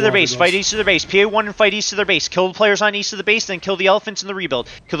pressure east those of their wall base. rebuilds. Fight east of their base. PA1 and fight east of their base. Kill the players on east of the base, then kill the elephants in the rebuild.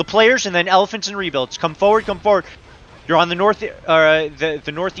 Kill the players and then elephants and rebuilds. Come forward. You're on the north,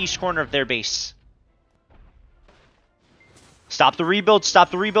 the northeast corner of their base. Stop the rebuild.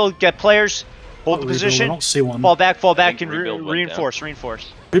 Get players. Hold the Rebuild, position. I don't see one. Fall back, think and rebuild went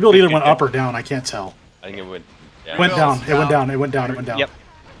reinforce. Rebuild either went up or down. I can't tell. I think it went. Yeah. It went down. Yep.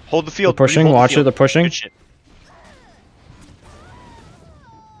 Hold the field. They're pushing. Hold the Watch it. field. They're pushing. Good shit.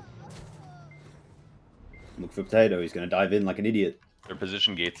 Look for Potato. He's going to dive in like an idiot. They're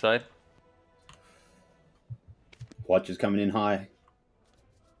positioned gate side. Watch is coming in high.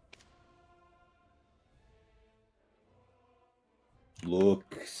 Look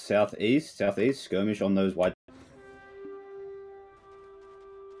southeast. Skirmish on those white.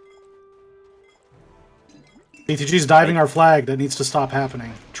 BTG's diving our flag. That needs to stop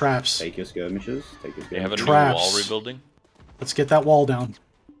happening. Traps. Take your skirmishes. They have a new Traps. wall rebuilding. Let's get that wall down.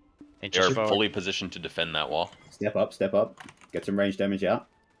 They are Inches forward. fully positioned to defend that wall. Step up. Get some range damage out.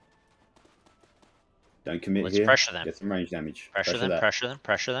 Don't commit Let's here. pressure them. Get some range damage. Pressure them. that.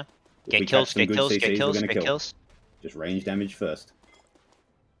 Pressure them. If we Get kills. catch some good CCs, we're gonna Get kill. kills. Just range damage first.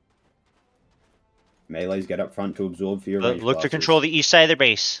 Melees get up front to absorb for your range Look to classes. control the east side of their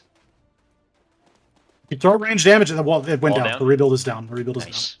base. You throw range damage at the wall. It went Wall down. down. The rebuild is down.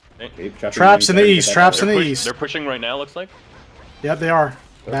 Nice. Keep trapping Traps in range the damage, east, get that traps in out. the east. They're pushing right now. Looks like. Yep, they are.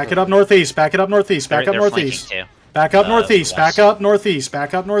 Back it up northeast. Back up They're northeast. flanking too. Back up northeast. west.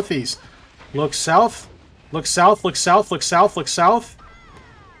 Back up northeast. Look south. Look south.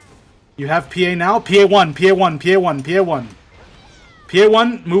 You have PA now. PA1.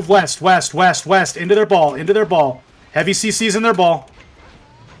 PA1, move west. Into their ball. Heavy CCs in their ball.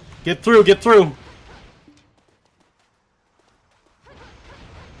 Get through.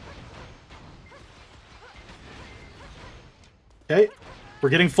 Okay. We're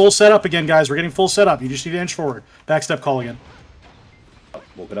getting full setup again, guys. You just need to inch forward. Backstep call again.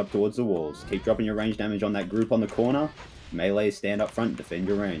 Walk it up towards the walls. Keep dropping your range damage on that group on the corner. Melee, stand up front, defend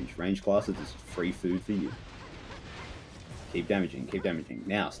your range. Range classes is free food for you. Keep damaging.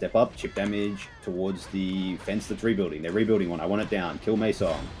 Now, step up, chip damage towards the fence that's rebuilding. They're rebuilding one. I want it down. Kill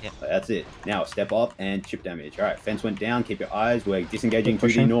Mason. Yep. That's it. Now, step up and chip damage. Alright, fence went down. Keep your eyes. We're disengaging to the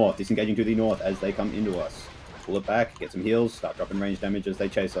Pushing. north. As they come into us. Pull it back, get some heals, start dropping range damage as they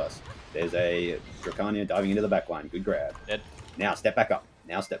chase us. There's a Dracania diving into the back line. Good grab. Dead. Now, step back up.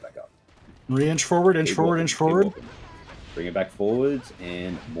 Re-inch forward, inch Keep forward, walking, inch keep forward. walking. Bring it back forwards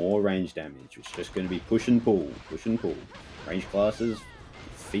and more range damage. It's just going to be push and pull, push and pull. Range classes,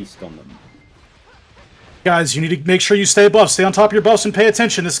 feast on them. Guys, you need to make sure you stay buffed. Stay on top of your buffs and pay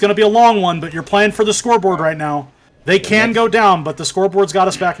attention. This is going to be a long one, but you're playing for the scoreboard right now. They can go down, but the scoreboard's got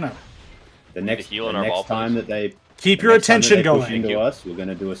us back now. The next time that they keep your attention going into us, we're going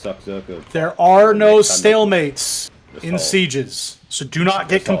to do a Succ. There are no stalemates in sieges, so do not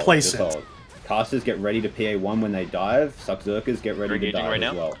get complacent. Casters get ready to PA1 when they dive. Succ get ready to dive right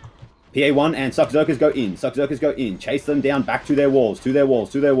as now? well. PA1 and Succ go in. Succ go in. Chase them down back to their walls. To their walls.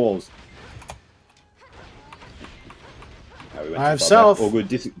 To their walls. I have south. All good.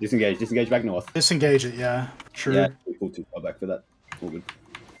 Disengage. Disengage back north. Disengage it, yeah. Sure. Yeah, we pulled too far back for that. All good.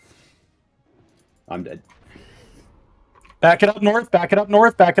 I'm dead. Back it up north. Back it up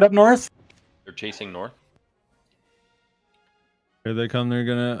north. Back it up north. They're chasing north. Here they come. They're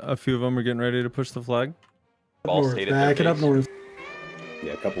gonna. A few of them are getting ready to push the flag. Ball North. stayed at Back their it up base. north.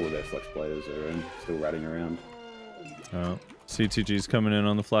 Yeah, a couple of their flex players are in, still ratting around. Oh, CTG's coming in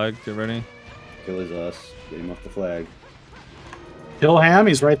on the flag. Get ready. Kill his ass. Get him off the flag. Kill Ham.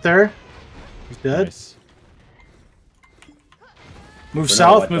 He's right there. He's dead. Nice. Move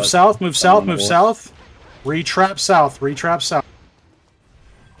south. Move south. Move south. Move south. Retrap south. Retrap south.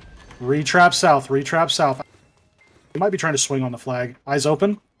 Retrap south. Retrap south. They might be trying to swing on the flag. Eyes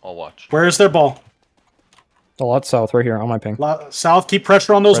open. I'll watch. Where is their ball? A lot south, right here on my ping. South, keep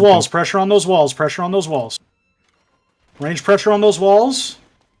pressure on those Red walls. ping. Pressure on those walls. Pressure on those walls. Range pressure on those walls.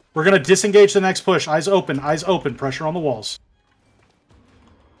 We're going to disengage the next push. Eyes open. Eyes open. Pressure on the walls.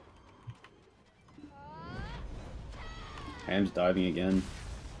 Ham's diving again.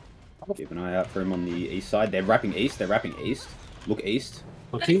 Keep an eye out for him on the east side. They're wrapping east. They're wrapping east. Look east.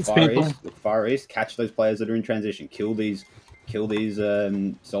 Look east, Far people. east. Look far east. Catch those players that are in transition. Kill these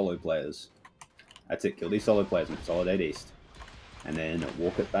solo players. That's it. Kill these solo players and consolidate east. And then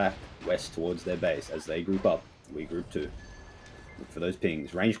walk it back west towards their base. As they group up, we group too. Look for those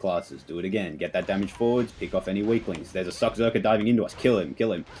pings. Range classes. Do it again. Get that damage forwards. Pick off any weaklings. There's a Succ diving into us. Kill him.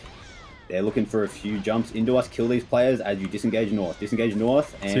 Kill him. They're looking for a few jumps into us. Kill these players as you disengage north. Disengage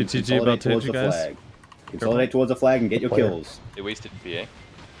north and CTG consolidate about to hit towards you the guys. flag. Consolidate towards the flag and get your kills. They wasted PA.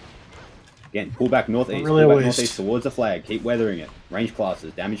 Again, pull back northeast. Really Pull back waste. northeast towards the flag. Keep weathering it. Range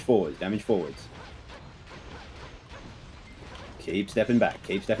classes. Damage forwards. Damage forwards. Keep stepping back.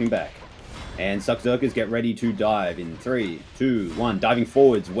 Keep stepping back. And Succ get ready to dive in 3, 2, 1. Diving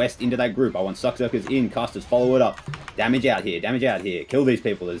forwards west into that group. I want Succ in. Casters follow it up. Damage out here. Damage out here. Kill these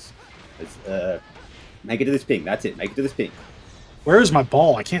people. Make it to this ping. That's it. Make it to this ping. Where is my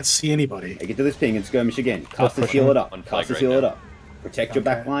ball? I can't see anybody. Make it to this ping and skirmish again. Casters heal it up. On flag Casters right heal it now. up. Protect your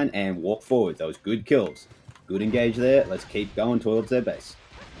back line and walk forward. Those good kills. Good engage there. Let's keep going towards their base.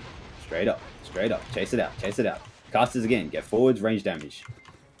 Straight up. Straight up. Chase it out. Chase it out. Casters again. Get forwards. Range damage.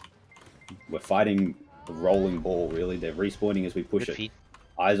 We're fighting the rolling ball, really. They're respawning as we push Good it. feet.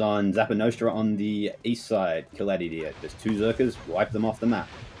 Eyes on Zappanostra on the east side. Kill that idiot. There's 2 Zerkers. Wipe them off the map.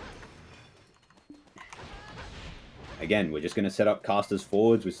 Again, we're just going to set up casters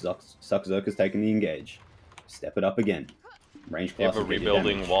forwards with Succ Zerkers taking the engage. Step it up again. Range They have classes a get you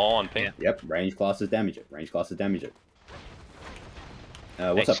rebuilding damage. wall on ping. Yep, range classes damage it. Range classes damage it.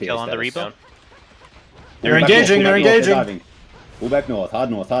 What's Next up here? kill on the Status? rebuild. They're Pull back engaging, north, they're pull back north, engaging. diving. Pull back north,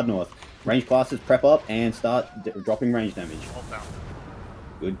 hard north, hard north. Range classes prep up and start dropping range damage. Hold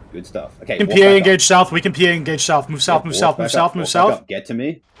down. Good stuff. Okay, We can walk PA back up. engage south. We can PA engage south. Move south. Move Walk south. back Move up, south. Move walk back south. up. Get to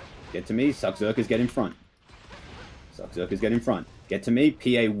me. Get to me. Succ Zerkers get in front. Succ Zerkers get in front. Get to me.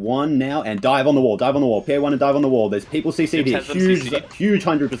 PA1 now and dive on the wall. Dive on the wall. PA1 and dive on the wall. There's people CC'd here. has them Huge, CC'd. huge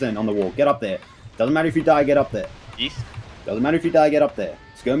 100% on the wall. Get up there. Doesn't matter if you die. Get up there. East. Doesn't matter if you die. Get up there.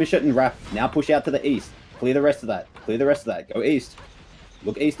 Skirmish it and wrap. Now push out to the east. Clear the rest of that. Clear the rest of that. Go east.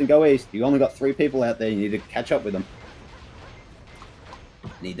 Look east and go east. You only got 3 people out there. You need to catch up with them.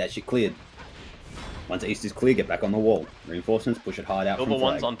 Need that shit cleared. Once east is clear, get back on the wall. Reinforcements, push it hard out Kill from the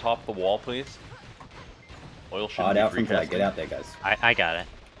flag. ones on top of the wall, please. Oil should Hard be out from flag. recasting. Get out there, guys. I got it.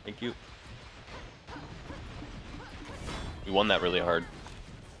 Thank you. We won that really hard.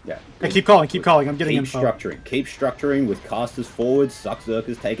 Yeah. Hey, keep calling. Keep calling. I'm getting Keep info. structuring. Keep structuring with casters forwards. Succ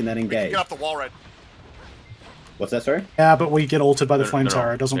Zerkers taking that We can engage. get off the wall right. What's that? Sorry. Yeah, but we get ulted by the No, flame no,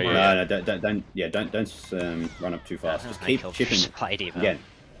 tower. It doesn't yeah, work. yeah. No, don't run up too fast. Just keep Kill chipping. supply diva. Again,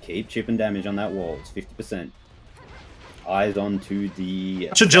 keep chipping damage on that wall. It's 50%. Eyes on to the.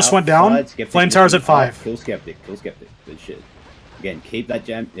 Should just south went down. side. Skeptic Flame is tower's in at 5. Kill skeptic. Kill skeptic. Good shit. Again, keep that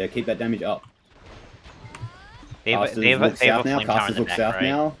keep that damage up. They have Casters a look south flame now. tower in Casters the look back, south right?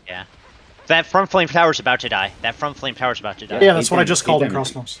 now. Yeah. That front flame tower's about to die. That front flame tower's about to die. Yeah, that's what I just called in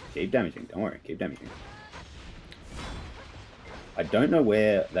Crossbones. Keep damaging. Don't worry. Keep damaging. I don't know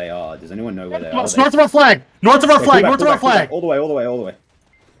where they are. Does anyone know where they are? North of our flag! North of our flag! North of our flag! All the way, all the way, all the way.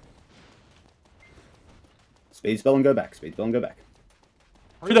 Speed spell and go back. Speed spell and go back.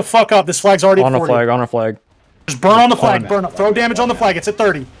 Hurry the fuck up. This flag's already On at a 40. flag, on a flag. Just burn on the flag. Burn up. Throw damage on the flag. It's at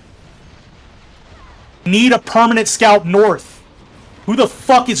 30. Need a permanent scout north. Who the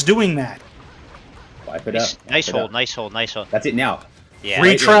fuck is doing that? Wipe it out. Nice hold, nice hold, nice hold. That's it now. Yeah.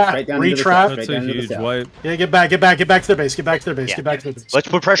 Retrap, retrap. That's a huge wipe. Yeah, get back to their base, get back to their base, get back to their base. Let's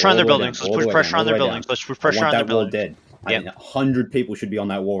put pressure on their buildings. Let's put pressure on their buildings. Let's put pressure on their buildings. Dead. I mean, 100 people should be on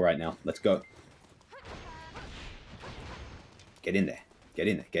that wall right now. Let's go. Get in there. Get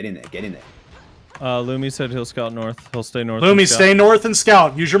in there. Get in there. Get in there. Lumi said he'll scout north. He'll stay north. Lumi, stay north and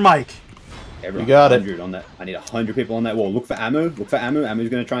scout. Use your mic. Everyone, you got it. 100 on that. I need 100 people on that wall. Look for ammo. Look for ammo. Ammo's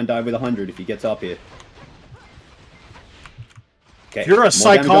going to try and dive with 100 if he gets up here. Okay. If you're a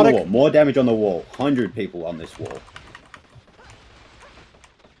psychotic. More damage on the wall. 100 people on this wall.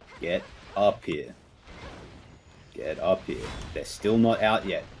 Get up here. Get up here. They're still not out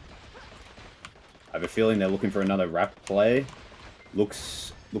yet. I have a feeling they're looking for another wrap play.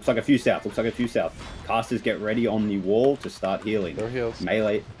 Looks like a few south. Looks like a few south. Casters, get ready on the wall to start healing. No heals.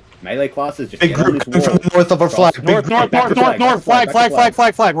 Melee classes, just Big get on group this coming wall. from the north of our flag. North, flag.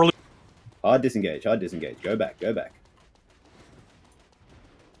 Hard disengage. Go back.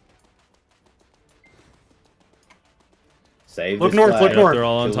 Save Look this north, flag. look north. They're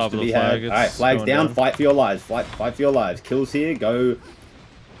all on Kills top to of the be flag. had. Alright, flags down. Fight for your lives. Fight for your lives. Kills here. Go.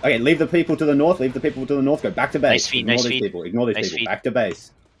 Okay, leave the people to the north. Go back to base. Nice feet, nice feet. Ignore these people. Feet. Back to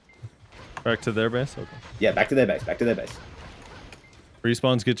base. Back to their base? Okay. Yeah, back to their base.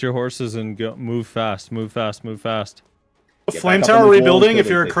 Respawns, get your horses and go. Move fast. Get Flame back up on tower this rebuilding. wall and If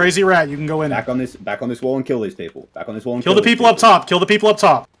kill you're a these crazy rat, you can go in. Back on this wall and kill these people. Kill the people up top. Kill the people up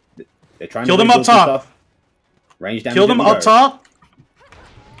top. They're trying Kill to them up rebuild some top. stuff. Range damage. Kill them up top.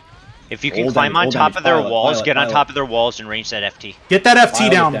 If you can climb on top of their walls, get on top of their walls and range that FT. Get that FT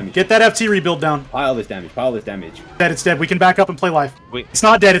Pile down. this damage. Get that FT rebuild down. Pile this damage. Dead, it's dead. We can back up and play live. Wait. It's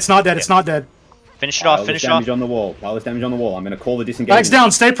not dead. It's not dead. It's not dead. Finish it off, finish it off. Pile this damage on the wall. I'm going to call the disengage. Flags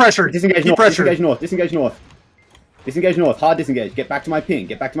down. Stay pressured. Disengage Keep north. pressured. Disengage north. Hard disengage. Get back to my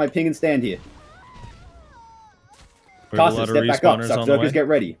ping. And stand here. Casters, step back up. Succ Zerkers, get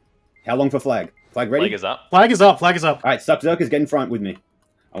ready. How long for flag? Flag ready? Flag is up. Flag is up. Flag is up. Alright, Succ Zerkers, get in front with me.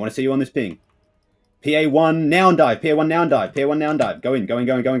 I want to see you on this ping. PA1 now and dive. Go in.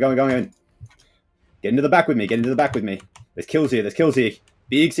 Get into the back with me. There's kills here.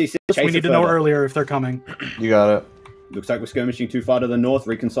 Big C6. We need to know earlier if they're coming. You got it. Looks like we're skirmishing too far to the north.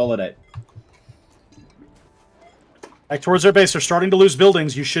 Reconsolidate. Back towards their base. They're starting to lose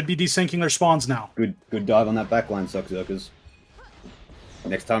buildings. You should be desyncing their spawns now. Good dive on that backline, Succ Zerkers.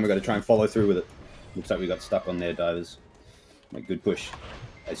 Next time we've got to try and follow through with it. Looks like we got stuck on their divers. Good push.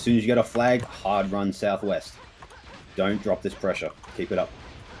 As soon as you get a flag, hard run southwest. Don't drop this pressure. Keep it up.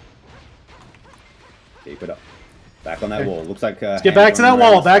 Back on that wall. Looks like... Let's get back to that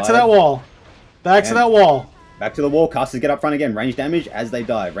wall. Back to that wall. Back to the wall. Casters, get up front again. Range damage as they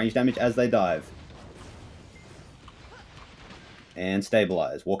dive. And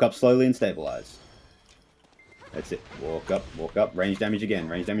stabilize. Walk up slowly and stabilize. That's it. Walk up. Range damage again.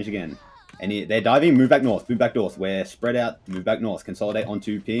 They're diving, move back north. We're spread out, move back north. Consolidate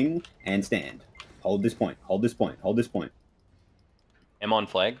onto ping and stand. Hold this point. I'm on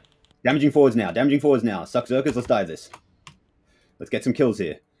flag. Damaging forwards now. Succ Zerkers, let's dive this. Let's get some kills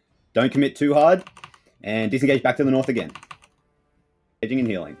here. Don't commit too hard. And disengage back to the north again. Edging and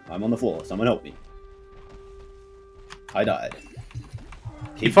healing. I'm on the floor. Someone help me. I died.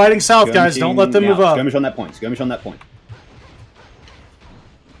 Keep fighting south, guys. Don't let them move up. Skirmish on that point.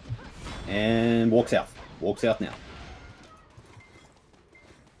 And walk south. Now.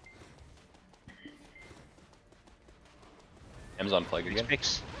 M's on flag again.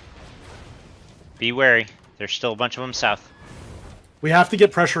 Be wary. There's still a bunch of them south. We have to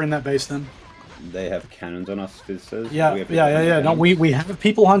get pressure in that base then. They have cannons on us, Fizz says. Yeah. No, we have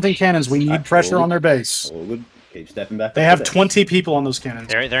people hunting cannons. We need pressure on their base. All good. Keep stepping back. They have 20 people on those cannons.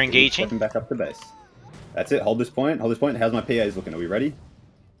 They're engaging. Stepping back up the base. That's it. Hold this point. How's my PAs looking? Are we ready?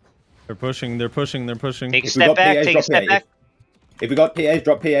 They're pushing. Take a step back. If we got PAs,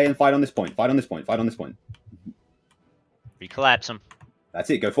 drop PA and fight on this point. Recollapse them. That's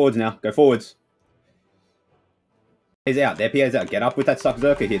it. Go forwards now. PA's out. Their PA's out. Get up with that Succ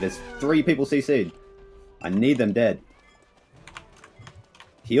Zerker here. There's 3 people CC'd. I need them dead.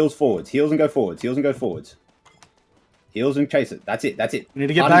 Heals forwards. Heals and go forwards. Heals and chase it. That's it. That's it. We need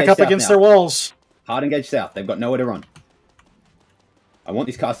to get back up against their walls. Hard engage south. They've got nowhere to run. I want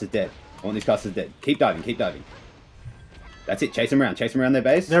these casters dead. I want these casters dead. Keep diving. Keep diving. That's it. Chase them around. Chase them around their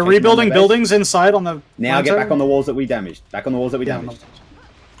base. They're rebuilding buildings inside on the... Now get back on the walls that we damaged. Back on the walls that we damaged.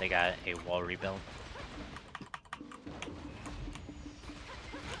 They got a wall rebuild.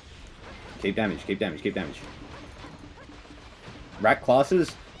 Keep damage. Keep damage. Keep damage. Rat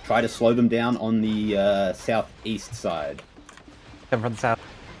classes, try to slow them down on the southeast side. Come from the south.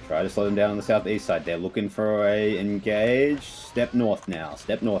 Try to slow them down on the southeast side. They're looking for a engage. Step north now.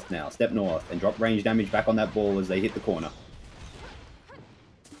 Step north now. Step north. And drop range damage back on that ball as they hit the corner.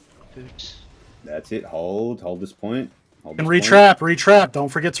 Boots. That's it. Hold. Hold this point. Hold And this retrap. Retrap. Don't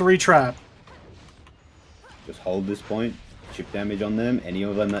forget to retrap. Just hold this point. Chip damage on them. Any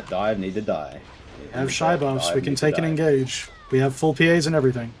of them that dive need to die. We have shy buffs. We can take and engage. We have full PAs and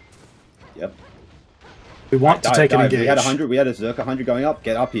everything. Yep. We want to take and engage. We had 100. We had a Succ 100 going up.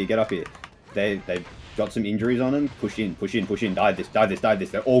 Get up here. Get up here. They've got some injuries on them. Push in. Push in. Push in. Dive this. Dive this. Dive this.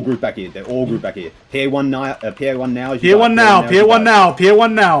 They're all grouped back here. They're all grouped back here. PA1 now. PA1 now. PA1 now. PA1 now.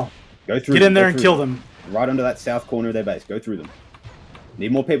 PA1 now. Go through. Get in there and kill them. Right under that south corner of their base. Go through them.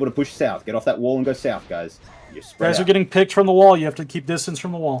 Need more people to push south. Get off that wall and go south, guys. You're spread Guys out. are getting picked from the wall. You have to keep distance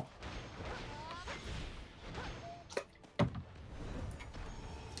from the wall.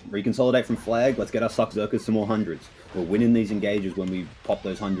 Reconsolidate from flag. Let's get our Succ Zerkers some more hundreds. We're winning these engages when we pop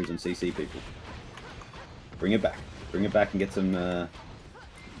those hundreds and CC people. Bring it back. Bring it back and get some.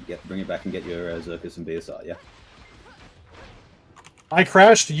 Bring it back and get your Zerkers some BSR. Yeah. I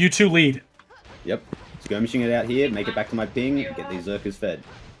crashed. You two lead. Yep. Skirmishing it out here. Make it back to my ping. Get these Zerkers fed.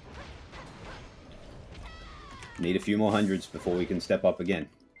 Need a few more hundreds before we can step up again.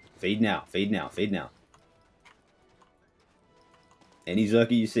 Feed now. Feed now. Feed now. Any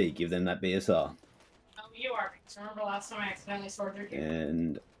Zerker you see, give them that BSR. Oh, you are. Remember last time I accidentally sorted you.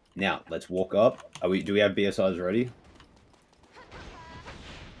 And now let's walk up. Do we have BSRs ready?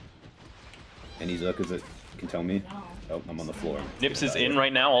 Any Zerkers that can tell me? No. Oh, I'm on the floor. Nips is in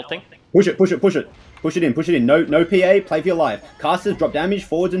right now, ulting. Push it, push it, push it. Push it in, push it in. No PA, play for your life. Casters drop damage,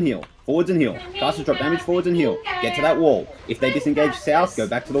 forwards and heal. Forwards and heal. Casters drop damage, forwards and heal. Get to that wall. If they disengage south, go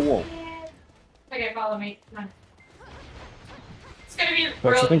back to the wall. Okay, follow me. Come on. It's gonna be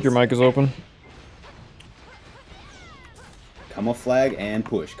Bucks, I think your mic is open. Come off flag and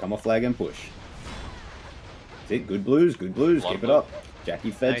push. Come off flag and push. That's it. Good blues, good blues. Keep it up.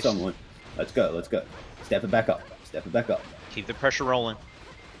 Jackie fed Nice. someone. Let's go, let's go. Step it back up. Step it back up. Keep the pressure rolling.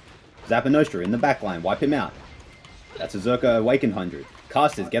 Zappa Nostra in the back line. Wipe him out. That's a Zerka Awakened 100.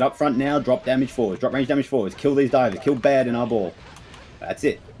 Casters, get up front now. Drop damage forwards. Drop range damage forwards. Kill these divers. Kill bad in our ball. That's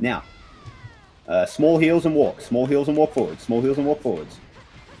it. Now, small heals and walk. Small heals and walk forwards. Small heals and walk forwards.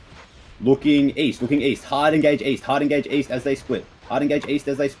 Looking east. Looking east. Hard engage east. Hard engage east as they split. Hard engage east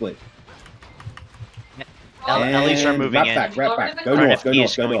as they split. Ellies are moving in. Wrap back. Go Our north. Go FP north.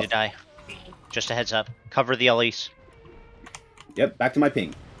 is Go going north. to die. Just a heads up. Cover the Ellies. Yep. Back to my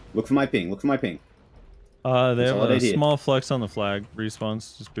ping. Look for my ping. Look for my ping. They have a Consolidate here. small flex on the flag.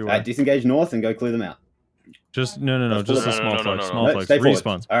 Respawns. Just beware. Disengage north and go clear them out. Just no. Just a small flex. Small No, flex. stay forward.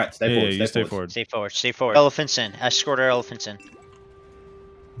 Respawns. All right, stay forward. You stay forward. Stay forward. Stay forward. Elephants in. Escort our elephants in.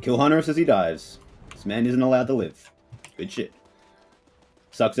 Kill Hunterus as he dives. This man isn't allowed to live. Good shit.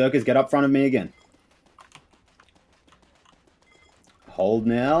 Succ Zerkers, get up front of me again. Hold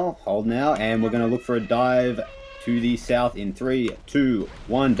now, and we're going to look for a dive to the south in 3, 2,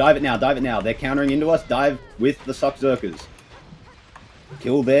 1. Dive it now, dive it now. They're countering into us. Dive with the Succ Zerkers.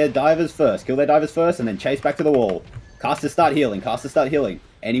 Kill their divers first. Kill their divers first, and then chase back to the wall. Casters start healing. Casters start healing.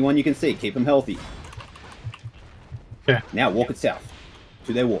 Anyone you can see, keep them healthy. Yeah. Now walk it south.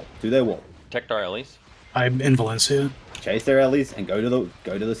 To their wall. To their wall. Protect our Ellies. I'm in Valencia. Chase their allies and go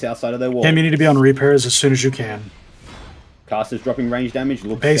to the south side of their wall. Cam, you need to be on repairs as soon as you can. Casters dropping range damage.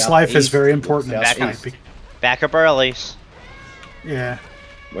 Look Base south life is east, very look important in south this east. fight. Back up our Ellies. Yeah.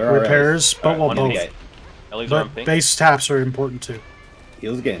 Where are Repairs, but well, one both. engage. Ellies are on But ping. base taps are important too.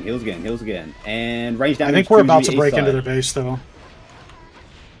 Heals again, heals again, heals again. And range damage. I think we're about the to break east into side. their base though.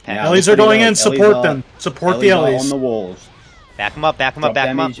 Now, Ellies look are for the going in. Ellies. Support Ellies them. are- Support the are Ellies. on the walls. Back them up. Back them up. Drop Back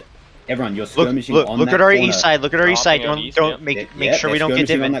them up. damage. Everyone, you're skirmishing on Look that at our corner. east side. Look at our east side. Dropping on Don't east, don't yeah. make Yeah, sure we they're don't get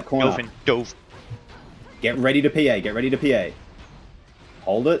skirmishing on Divin. that corner. Dove. Get ready to PA. Get ready to PA.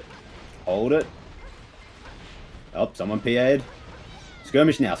 Hold it. Hold it. Oh, someone PA'd.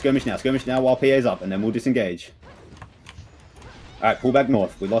 Skirmish now. Skirmish now. Skirmish now while PA's up, and then we'll disengage. Alright, pull back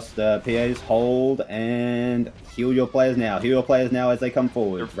north. We lost PAs. Hold and heal your players now. Heal your players now as they come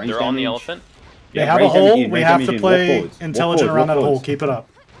forward. They're Range on the damage. elephant. They Yeah, have a range damage hole. in, We range have damage to in. Walk play forwards. Walk intelligent forwards, around walk that hole. forwards. Keep it up.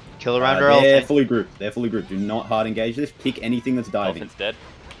 Kill around our They're elephant. fully grouped. They're fully grouped. Do not hard engage this. Pick anything that's diving. Elephant's dead.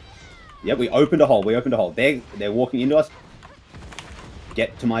 Yep, we opened a hole. We opened a hole. They're walking into us.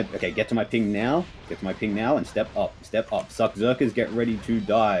 Get to my ping now. Get to my ping now and step up. Step up. Succ Zerkers, get ready to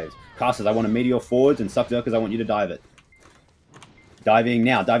dive. Casters, I want to meteor forwards, and Succ Zerkers, I want you to dive it. Diving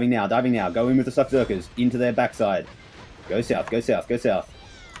now, diving now, diving now. Go in with the Succ Zerkers into their backside. Go south, go south, go south.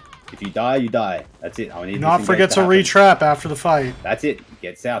 If you die, you die. That's it. I need Do not forget to happen. retrap after the fight. That's it.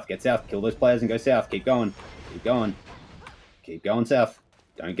 Get south, get south. Kill those players and go south. Keep going. Keep going. Keep going south.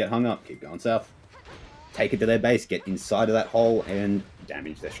 Don't get hung up. Keep going south. Take it to their base. Get inside of that hole and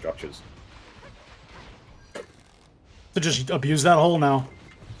damage their structures. To just abuse that hole now.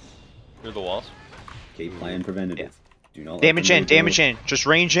 Through the walls. Keep playing preventative. Do not let Damage them in, move damage forward. in. Just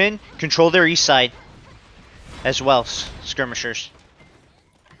range in. Control their east side. As well, skirmishers.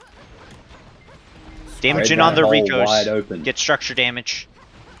 Damage Spread in on that the hole Ricos. wide open. Get structure damage.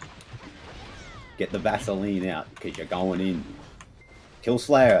 Get the Vaseline out because you're going in. Kill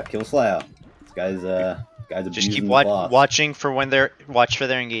Slayer. Kill Slayer. This guy's Just keep abusing the class. watching for when they're for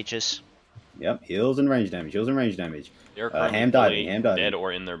their engages. Yep, heals and range damage. Heals and range damage. They're currently Ham diving. Ham diving. dead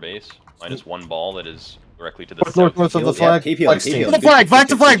or in their base. Minus one ball that is directly to the North, south. north, north of the Heal- flag. yeah, keep healing, Flag keep team. healing. To the flag, back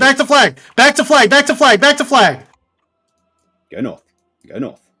to flag, back to flag, back to flag, back to flag, back to flag. Go north. Go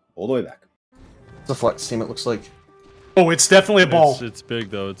north. All the way back. It's a flex team, it looks like. Oh, it's definitely a ball. It's big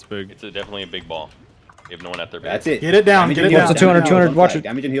though. It's big. It's definitely a big ball. They have no one at their base. That's it. Get it down, Damage get and it heals, down. It's a 200, damage and heals 200, on watch flag, it.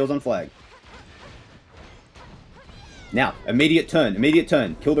 Damage and heals on flag. Now, immediate turn. Immediate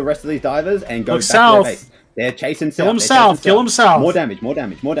turn. Kill the rest of these divers and go Look back south. to their base. They're chasing south. Kill 'em They're south, chasing kill 'em south. More damage, more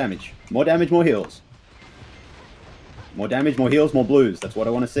damage, more damage. More damage, more heals. More damage, more heals, more blues. That's what I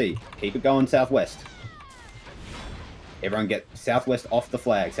want to see. Keep it going southwest. Everyone get southwest off the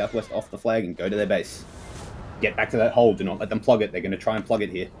flag. Southwest off the flag and go to their base. Get back to that hole. Do not let them plug it. They're going to try and plug it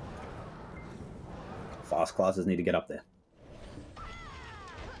here. Fast classes need to get up there.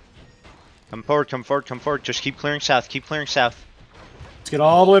 Come forward, come forward, come forward. Just keep clearing south. Keep clearing south. Let's get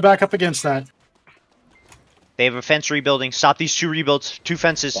all the way back up against that. They have a fence rebuilding. Stop these two rebuilds. Two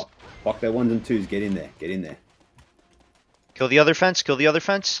fences. Fuck their ones and twos. Get in there. Get in there. Kill the other fence. Kill the other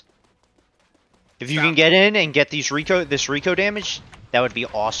fence. If you can get in and get this Rico damage, that would be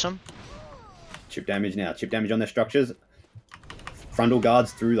awesome. Chip damage now. Chip damage on their structures. Frontal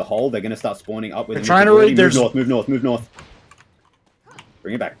guards through the hole. They're going to start spawning up with They're trying to read. Move north, move north, move north.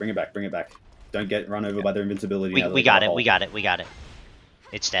 Bring it back, bring it back, bring it back. Don't get run over by their invincibility. now that We they've got a it. hole. We got it. We got it.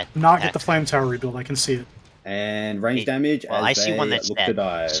 It's dead. Not get the flame tower rebuild. I can see it. And range damage well, as I see they one that's look dead, to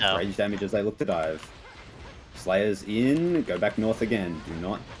dive. so- Range damage as they look to dive. Slayers in. Go back north again. Do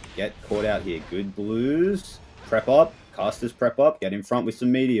not get caught out here. Good blues. Prep up. Casters prep up. Get in front with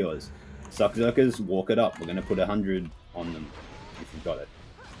some meteors. Succ Zerkers, walk it up. We're going to put 100 on them if you've got it.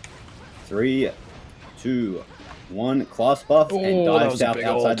 3, 2, 1. Class buff and Oh, that dive was a south big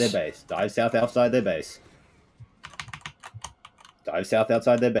outside ult. their base. Dive south outside their base. Dive south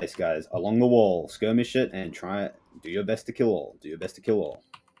outside their base, guys. Along the wall. Skirmish it and try it. Do your best to kill all. Do your best to kill all.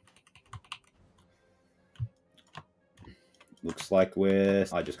 Looks like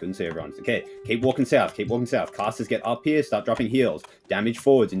I just couldn't see everyone. Okay, keep walking south. Keep walking south. Casters get up here. Start dropping heals. Damage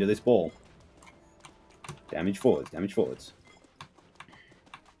forwards into this ball. Damage forwards. Damage forwards.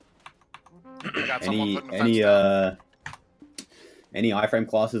 I got someone putting the fence down. Any iframe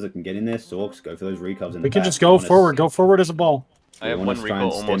classes that can get in there, Succ, go for those recovs in We the can back. just go forward. Go forward as a ball. I have want one to Rico try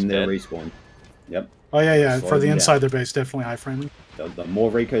and stem almost their dead. respawn. Yep. Oh yeah, yeah. Slow For the them inside down. their base, definitely iframe. The more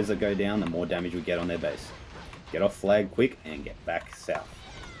Ricos that go down, the more damage we get on their base. Get off flag quick and get back south.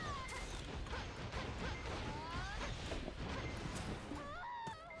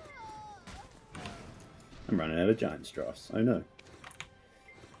 I'm running out of giant straws. Oh no.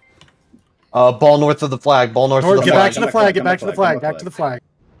 Ball north of the flag. Ball north of the Get flag. back to the flag. Get back to the flag. Back to the flag.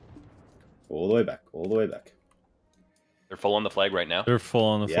 All the way back. All the way back. They're full on the flag right now. They're full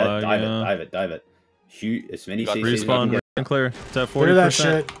on the Yeah, flag. dive yeah. it, dive it, dive it. Shoot as many Got CCs as you can Respawn get. and clear. It's at 40%. Clear that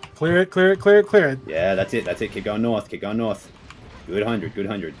shit. Clear it. Clear it. Clear it. Clear it. Yeah, that's it. That's it. Keep going north. Keep going north. Good 100. Good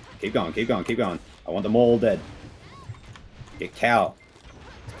 100. Keep going. Keep going. Keep going. I want them all dead. Get cow.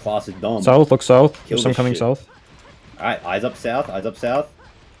 This class is dumb. South, look south. Kill There's some this coming shit. south. Alright, eyes up south. Eyes up south.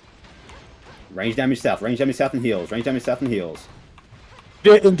 Range damage south. Range damage south and heals. Range damage south and heals.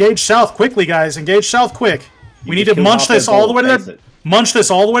 Engage south quickly, guys. Engage south quick. We need just to killed munch half their this all the way to balls. their. Face it. Munch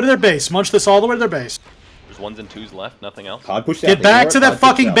this all the way to their base. Munch this all the way to their base. There's ones and twos left, nothing else. Hard push south. Get back to Ignore it, that hard push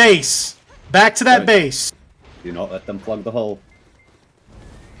fucking south. base. Back to that Don't- base. Do not let them plug the hole.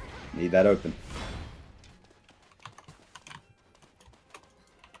 Need that open.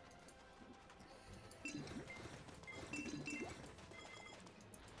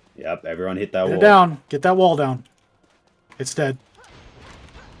 Yep, everyone hit that Get wall. it down. Get that wall down. It's dead.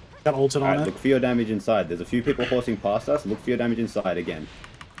 Got ulted on Alright, it. look for your damage inside. There's a few people horsing past us. Look for your damage inside again.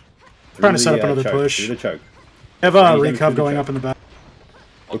 Trying to Through set the, up another choke, push. Through the choke. I have a Range damage recov through the going choke. up in the back.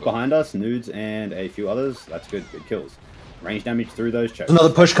 Look behind us, nudes and a few others. That's good. Good kills. Range damage through those chokes. Another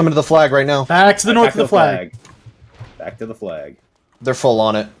push coming to the flag right now. Back to the north Back of the flag. Back to the flag. They're full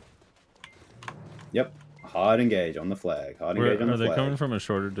on it. Yep. Hard engage on the flag. Hard engage on Are the they flag. coming from a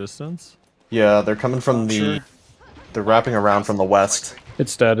shorter distance? Yeah, they're coming from the... Sure. They're wrapping around from the west.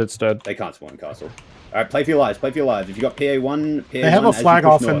 It's dead. It's dead. They can't spawn castle. Alright, play for your lives. Play for your lives. If you got PA1, They have a flag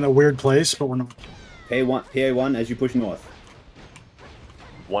off in a weird place, but we're not. PA1 as you push north.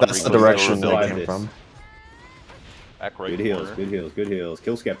 That's the direction they came from. Back right Good heals, corner. good heals, good heals.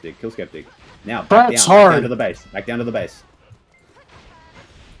 Kill Skeptic, kill Skeptic. Now, That's back hard. down to the base. Back down to the base.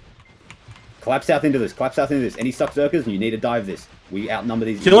 Collapse south into this. Collapse south into this. Any Succ Zerkers, and you need to dive this. We outnumber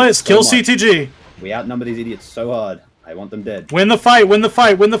these Kill it. idiots Kill so much. CTG. We outnumber these idiots so hard. I want them dead. Win the fight. Win the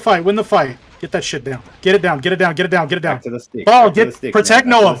fight. Win the fight. Win the fight. Get that shit down. Get it down. Get it down. Get it down. Get it down. Back to the stick. Ball. Back to the Get stick, protect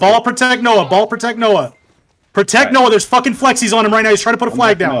man. Back to Noah. the Ball. stick. Protect Noah. Ball. Protect Noah. Protect Right. Noah. There's fucking flexies on him right now. He's trying to put a Come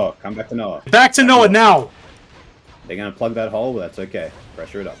flag back to down. Noah. Come back to Noah. Back to Noah now. They're gonna plug that hole, but that's okay.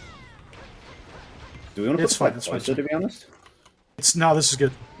 Pressure it up. Do we want to It's put fine, flag it's fine, closer, it's to be honest? It's no. This is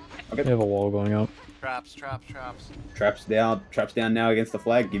good. They have a wall going up. Traps, traps, traps. Traps down now against the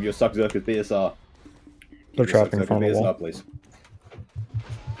flag. Give your Succ Zerkers BSR. They're Give your trapping Succ in front of the Zerkers wall. BSR, please.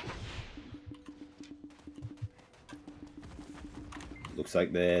 Looks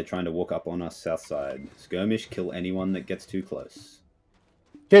like they're trying to walk up on us south side. Skirmish, kill anyone that gets too close.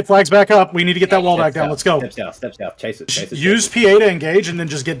 Okay, flags back up. We need to get that wall back down. Let's go. Step south. Chase it. Chase it. Use chase it. PA to engage and then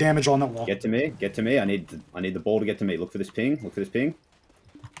just get damage on that wall. Get to me. Get to me. I need the ball to get to me. Look for this ping. Look for this ping.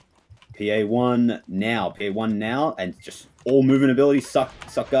 PA1 now. PA1 now. And just all movement abilities. Succ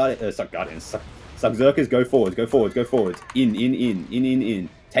Zerkers. Go forwards. Go forwards. Go forwards. In.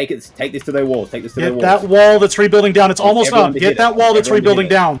 Take this to their walls. Take this to their Get walls. that wall that's rebuilding down. It's almost everyone up. to Get hit that it. wall that's Everyone to hit rebuilding it.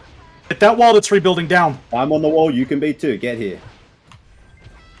 down. Get that wall that's rebuilding down. I'm on the wall. You can be too. Get here.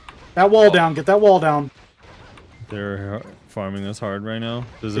 That wall down. Get that wall down. They're farming us hard right now.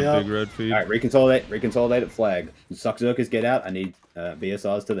 There's Yeah. a big red feed. All right. Reconsolidate at flag. Succ Zerkers get out. I need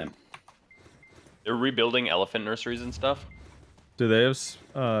BSRs to them. They're rebuilding elephant nurseries and stuff. Do they have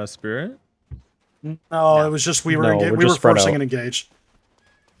spirit? No, it was just we were No, we're we were just spread forcing out. an engage.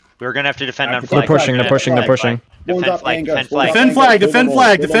 We're gonna have to defend on They're flag. pushing, they're Defend pushing, they're flag, pushing. Spawns Defend up, flag. Mango, Defend spawns flag. up. Defend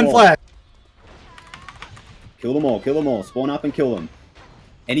flag. Defend Kill them all, flag. kill them Defend all. flag. Kill them all. Spawn up and kill them.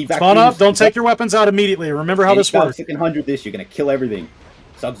 Any vacuums, Spawn up. Don't take your weapons out immediately. Remember how this works. Fucking 100 this, you're gonna kill everything.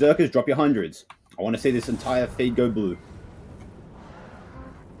 Succ Zerkers, drop your hundreds. I want to see this entire feed go blue.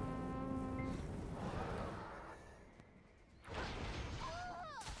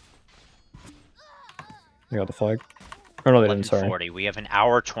 They got the flag. Oh no, they didn't. Sorry. 40. We have an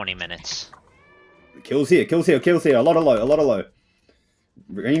hour 20 minutes. Kills here. A lot of low.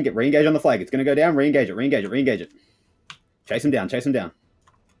 Re-engage on the flag. It's gonna go down. Re-engage it. Chase him down.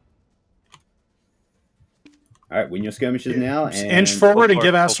 Alright, win your skirmishes now. And Inch forward and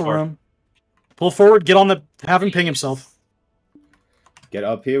give Astle room. Pull forward. Get on the. Have him ping himself. Get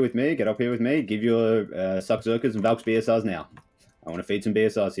up here with me. Give your Succ Zerkers and Valks BSRs now. I want to feed some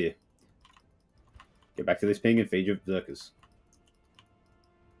BSRs here. Get back to this ping and feed your Zerkers.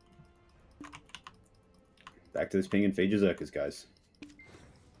 Back to this ping and feed your Zerkers, guys.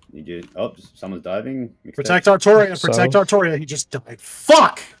 Need you. Oh, someone's diving. Protect Artoria. Protect Artoria. He just died.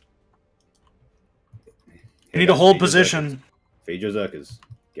 Fuck! You need to hold position. Feed your Zerkers.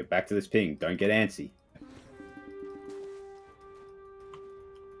 Get back to this ping. Don't get antsy.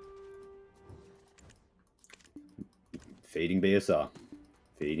 Feeding BSR.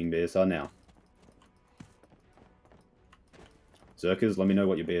 Feeding BSR now. Zerkers, let me know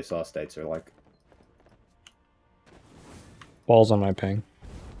what your BSR states are like. Balls on my ping.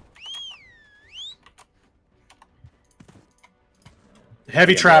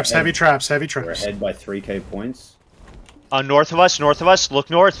 Heavy Yeah, traps. we're Heavy traps. We're ahead by 3k points. North of us. Look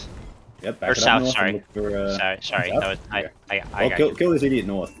north. Yep, back Or it up south, north sorry. and look for, Sorry. south? That was, I got you. Kill this idiot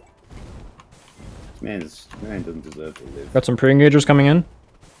north. This man doesn't deserve to live. Got some pre-engagers coming in.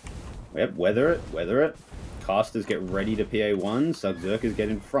 Yep, weather it. Casters get ready to PA1, Succ Zerkers get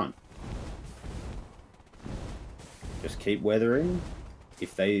in front. Just keep weathering.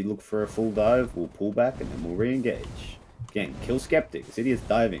 If they look for a full dive, we'll pull back and then we'll re-engage. Again, kill Skeptic. This idiot's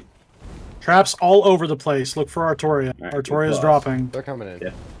diving. Traps all over the place. Look for Artoria. Alright, Artoria's good dropping. They're coming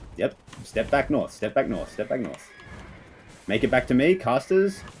in. Yep. Step back north. Make it back to me,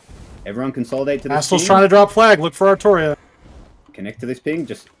 casters. Everyone consolidate to this Astle's team. trying to drop flag. Look for Artoria. Connect to this ping.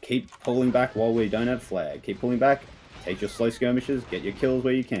 Just keep pulling back while we don't have flag. Keep pulling back. Take your slow skirmishes. Get your kills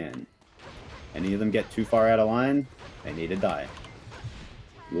where you can. Any of them get too far out of line, they need to die.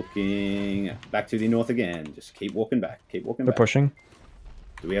 Looking back to the north again. Just keep walking back. Keep walking They're back. pushing.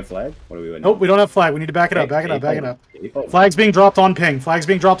 Do we have flag? What are we waiting? Nope, we don't have flag. We need to back it up. Back it up. Back it up. Keep holding. Flag's being dropped on ping. Flag's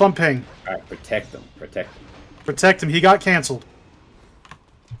being dropped on ping. All right, protect them. Protect them. Protect him. He got canceled.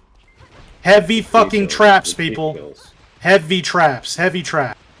 Heavy fucking traps, people. Heavy traps. Heavy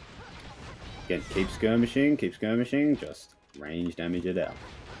trap. Again, keep skirmishing. Keep skirmishing. Just range damage it out.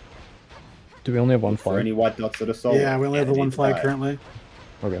 Do we only have one For flag? any white dots that are sold. Yeah, we only have the one flag currently.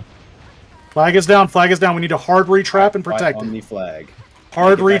 Okay. Flag is down. Flag is down. We need to hard retrap and protect on it. the flag.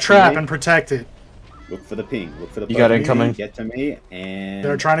 Hard Make it back to retrap me. and protect it. Look for the ping. Look for the. You got ping. incoming. Get to me and.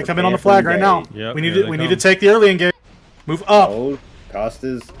 They're trying to come in on the prepare flag for right now. engage. Yep, We need here to. they We need to come. take the early engage. Move up. Hold.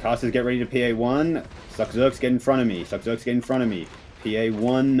 Casters get ready to PA1. Succ, get in front of me. Succ, get in front of me.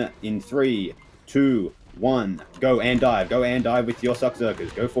 PA1 in 3, 2, 1. Go and dive. Go and dive with your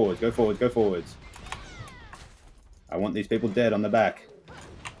Succ. Go forwards. Go forwards. Go forwards. I want these people dead on the back.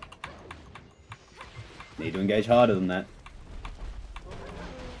 Need to engage harder than that.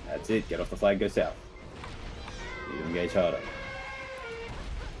 That's it. Get off the flag. Go south. Need to engage harder.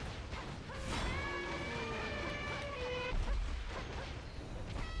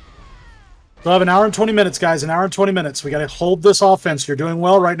 We'll have an hour and 20 minutes, guys. An hour and 20 minutes. We got to hold this offense. You're doing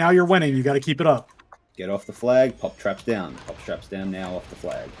well right now. You're winning. You got to keep it up. Get off the flag. Pop traps down. Pop traps down now off the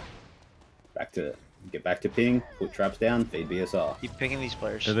flag. Get back to ping. Put traps down. Feed BSR. Keep picking these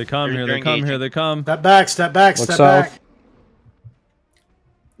players. Here they come. They're Here they come. engaging. Here they come. Step back. Step back. Look Step south.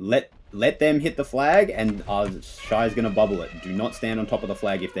 back. Let them hit the flag, and Shy's gonna bubble it. Do not stand on top of the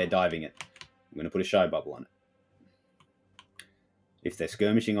flag if they're diving it. I'm gonna put a Shy bubble on it. If they're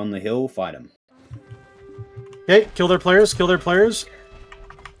skirmishing on the hill, fight them. Okay, kill their players. Kill their players.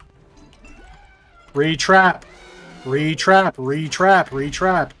 Retrap. Retrap. Retrap.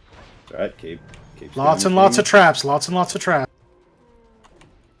 Retrap. Alright, keep Lots and skirmishing. lots of traps. Lots and lots of traps.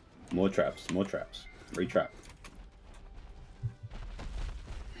 More traps. More traps. Retrap.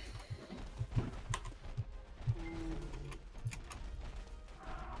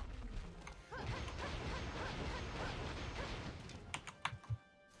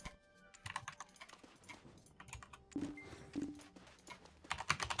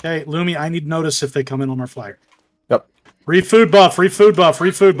 Okay, Lumi, I need notice if they come in on our flag. Yep. Refood buff. Refood buff.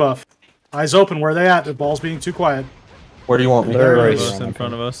 Refood buff. Eyes open. Where are they at? The ball's being too quiet. Where do you want me? They're There right it is. in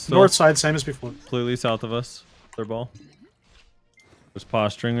front of us. Still. North side, same as before. Completely south of us. Their ball. Just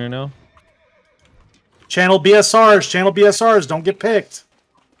posturing right now. Channel BSRs. Channel BSRs. Don't get picked.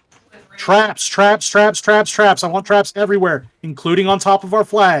 Traps. Traps. Traps. Traps. Traps. I want traps everywhere, including on top of our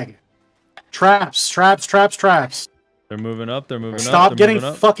flag. Traps. Traps. Traps. Traps. They're moving up. They're moving up. Stop They're getting moving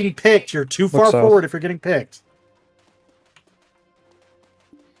up. fucking picked. You're too far south. forward if you're getting picked.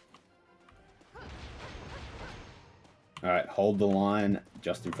 Alright, hold the line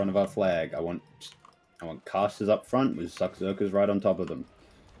just in front of our flag. I want casters up front with Succ right on top of them.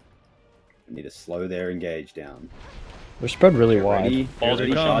 I need to slow their engage down. They're spread really wide. Ready? Here they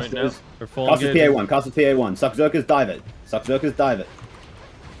Ready, come right casters. now. They're full Casters engaged. PA1, casters PA1. Succ dive it. Succ dive it.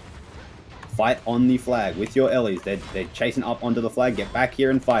 Fight on the flag with your Ellies. They're chasing up onto the flag. Get back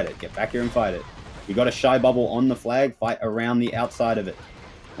here and fight it. Get back here and fight it. You got a Shy bubble on the flag. Fight around the outside of it.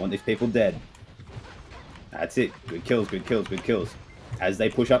 I want these people dead. That's it. Good kills, good kills, good kills. As they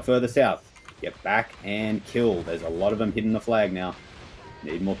push up further south, get back and kill. There's a lot of them hitting the flag now.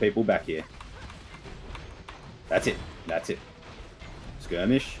 Need more people back here. That's it. That's it.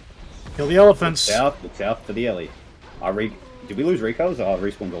 Skirmish. Kill the elephants. Look south for the Ellie. Did we lose recos? Oh,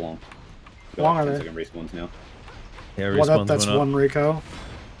 respawns along. How long are they? 10-second respawns now. Yeah, Well, respawns that's went up. one Rico. I don't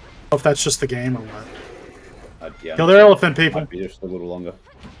know if that's just the game or what. Yeah, Kill their elephant, people. Might be just a little longer.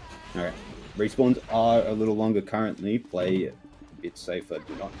 Alright. Respawns are a little longer currently. Play a bit safer.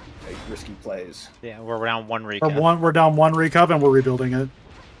 Do not take risky plays. Yeah, we're down one recap. We're down one Rico and we're rebuilding it.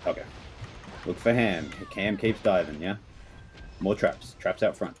 Okay. Look for Ham. Cam keeps diving, yeah? More traps. Traps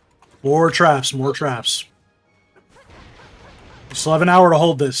out front. More traps. More traps. Still have an hour to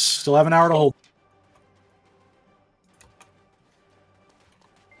hold this. Still have an hour to hold.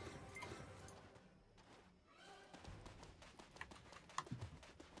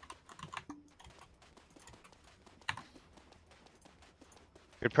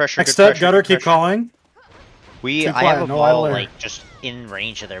 Good pressure. Next good up, pressure, Gutter, good keep pressure. calling. I Too have quiet, a no ball idle air. like just in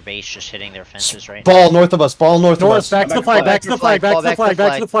range of their base, just hitting their fences right. Ball north of us. Ball north of North, us. back to the flag, back to the flag, back to the flag,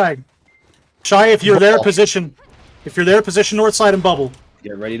 back to the flag. flag. Shy, if you're there, Ball. position. If you're there, position north side and bubble.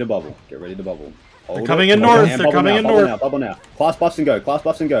 Get ready to bubble. Get ready to bubble. They're coming in north. They're coming in north. Bubble now. Class buffs and go. Class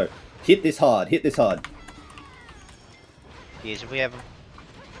buffs and go. Hit this hard. Hit this hard. Yes, if we have them.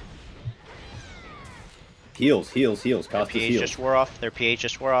 Heals. Cast his heals. Just wore off. Their PA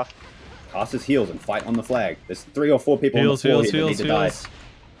just wore off. Cast his heals and fight on the flag. There's 3 or 4 people on the floor here that need to die.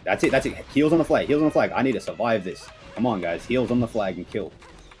 That's it. Heals on the flag. Heals on the flag. I need to survive this. Come on, guys. Heals on the flag and kill.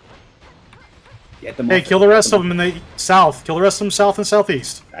 Get them off. Hey, kill the rest of them in the south. Kill the rest of them south and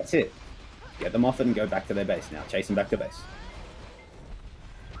southeast. That's it. Get them off it and go back to their base now. Chase them back to base.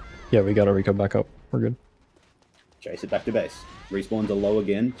 Yeah, we got our Rico back up. We're good. Chase it back to base. Respawns are low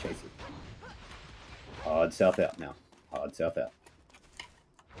again. Chase it. Hard south out now. Hard south out.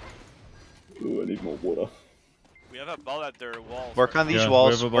 Ooh, I need more water. We have a ball at their walls. Work on these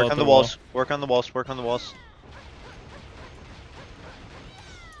walls. Work on the walls. Work on the walls. Work on the walls.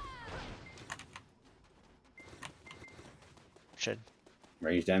 Shit.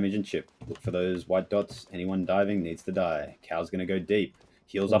 Range damage and chip. Look for those white dots. Anyone diving needs to die. Cow's gonna go deep.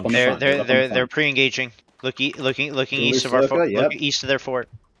 Heals up on the front. They're pre-engaging. Looking east of our fort. Look east of their fort.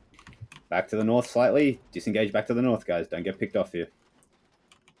 Back to the north slightly. Disengage back to the north, guys. Don't get picked off here.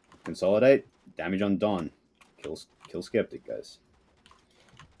 Consolidate. Damage on Don. Kill Skeptic, guys.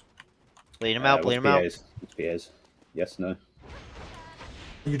 Bleed him out. Bleed him out. It's PAs. Yes, no.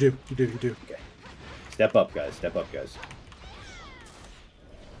 You do. Okay. Step up, guys. Step up, guys.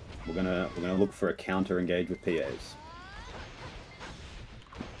 We're gonna look for a counter engage with PAs.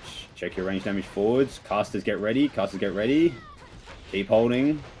 Check your range damage forwards. Casters get ready. Casters get ready. Keep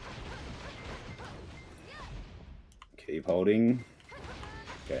holding. Keep holding.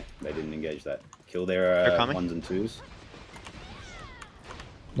 Okay, they didn't engage that. Kill their 1s and 2s.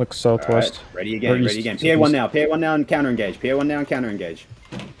 Look southwest. Right. Ready again. Ready again. PA1 now. PA1 now and counter engage. PA1 now and counter engage.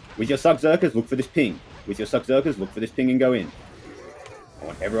 With your Succ Zerkers, look for this ping. With your Succ Zerkers, look for this ping and go in. I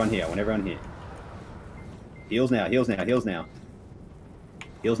want everyone here. I want everyone here. Heals now. Heals now. Heals now.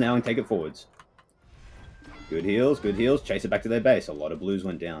 Heals now and take it forwards. Good heals. Good heals. Chase it back to their base. A lot of blues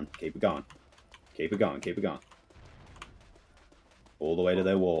went down. Keep it going. Keep it going. Keep it going. All the way to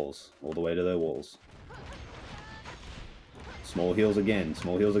their walls. All the way to their walls. Small heals again.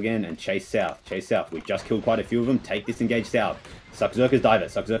 Small heals again. And chase south. Chase south. We just killed quite a few of them. Take disengage south. Succ Zerkers dive it.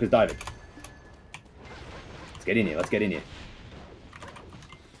 Succ Zerkers dive it. Let's get in here. Let's get in here.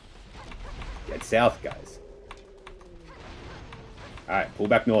 Get south, guys. Alright, pull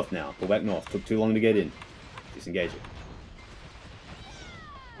back north now. Pull back north. Took too long to get in. Disengage it.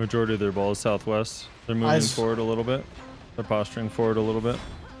 Majority of their ball is southwest. They're moving forward a little bit. They're posturing forward a little bit.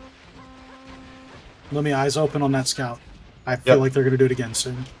 Let me eyes open on that scout. I feel like they're going to do it again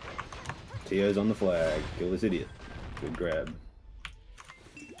soon. TO's on the flag. Kill this idiot. Good grab.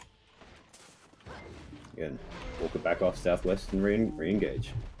 Again, walk it back off southwest and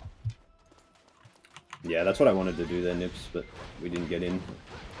re-engage. Yeah, that's what I wanted to do there, Nips, but we didn't get in.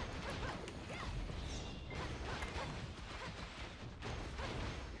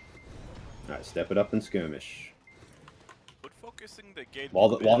 Alright, step it up and skirmish.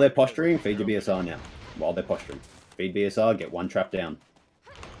 While they're posturing, feed your BSR now. While they're posturing. Feed BSR, get one trap down.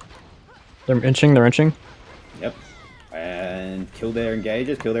 They're inching, they're inching. Yep. And kill their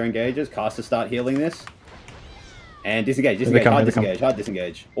engagers, kill their engagers. Casters start healing this. And disengage, disengage, hard disengage, hard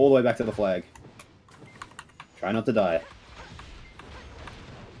disengage. All the way back to the flag. Try not to die.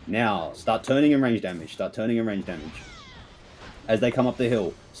 Now, start turning and range damage. Start turning and range damage. As they come up the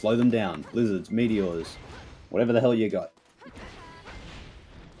hill, slow them down. Blizzards, meteors, whatever the hell you got.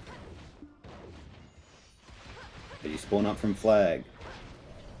 But you spawn up from flag.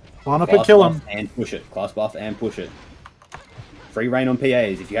 Spawn up and kill them. And push it. Class buff and push it. Free reign on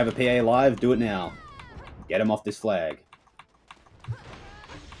PAs. If you have a PA live, do it now. Get them off this flag.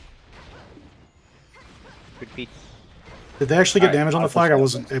 Repeat. Did they actually get damage on the flag? I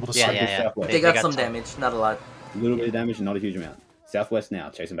wasn't able to see. Yeah. They got some damage, not a lot. A little bit of damage, not a huge amount. Southwest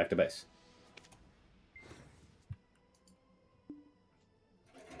now, chasing back to base.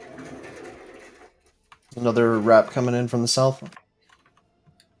 Another wrap coming in from the south.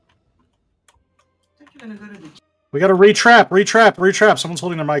 We gotta retrap, retrap, retrap. Someone's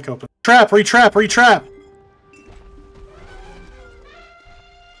holding their mic open. Trap, retrap, retrap.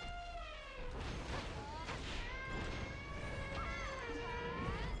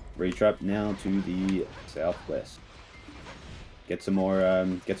 Retrap now to the southwest. Get some more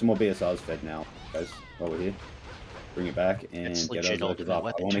BSRs fed now, guys. While we're here, bring it back and get our workers up.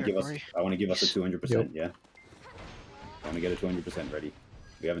 I want to give us a 200%. Yeah, I want to get a 200% ready.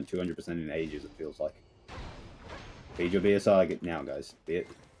 We haven't 200% in ages. It feels like. Feed your BSR now, guys.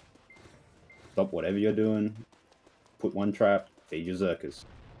 Stop whatever you're doing. Put one trap. Feed your Zerkers.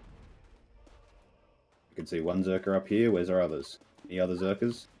 You can see one Zerker up here. Where's our others? Any other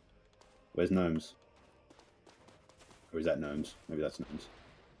Zerkers? Where's Gnomes? Or is that Gnomes? Maybe that's Gnomes.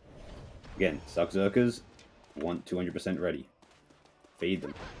 Again, Succ Zerkers want 200% ready. Feed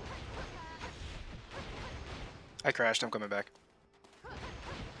them. I crashed. I'm coming back.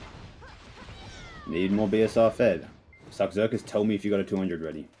 Need more BSR fed. Succ Zerkers, tell me if you got a 200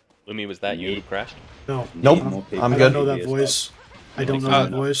 ready. Lumi, was that you who crashed? No. Nope. I'm I good. don't know that voice. I don't know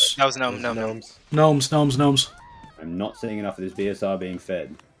that voice. That was Gnomes. Gnomes. I'm not seeing enough of this BSR being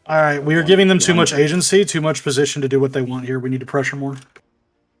fed. Alright, we are giving them too much agency, too much position to do what they want here. We need to pressure more.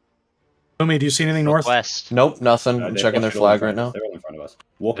 Lumi, do you see anything north? West. Nope, nothing. I'm checking their flag right now. They're all in front of us.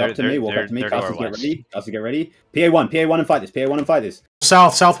 Walk up to me. Castles, get ready. Castles, get ready. PA1 and fight this. PA1 and fight this.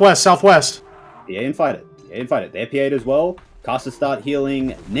 Southwest. PA and fight it. They're PA'd as well. Castles start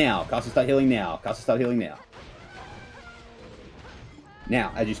healing now.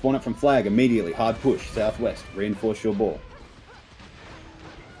 Now, as you spawn up from flag, immediately, hard push, southwest. Reinforce your ball.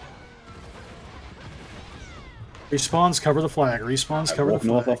 Respawns, cover the flag. Respawns, cover the flag.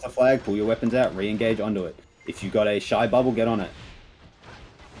 Walk north off the flag, pull your weapons out, re-engage onto it. If you've got a shy bubble, get on it.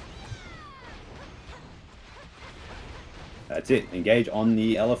 That's it. Engage on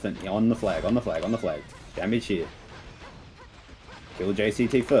the elephant, on the flag. Damage here. Kill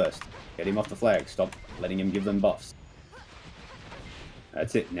JCT first. Get him off the flag. Stop letting him give them buffs.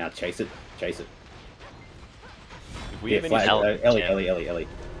 That's it. Now chase it. If we have any Ellie.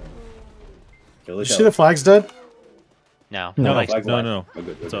 Kill the you see the flag's dead? No. No. We're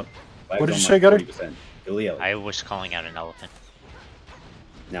good. What's up? What did you say, Gutter? Kill the Ellie. I was calling out an elephant.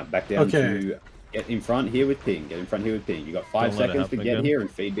 Now back down to get in front here with ping. You got 5 seconds to get here and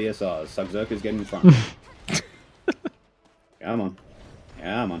feed BSRs. Succ Zerkers, get in front. Come on.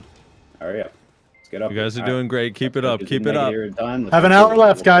 Hurry up. Let's get up. You guys are doing great. Keep it up. Have an hour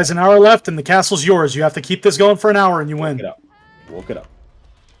left, guys. An hour left, and the castle's yours. You have to keep this going for an hour, and you win. Walk it up.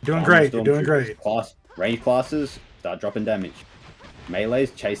 You're doing great. Range classes, start dropping damage.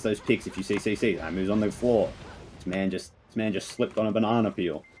 Melees, chase those picks if you see CC. That moves on the floor. This man just slipped on a banana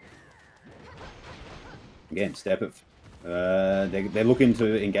peel. Again, step it. They're looking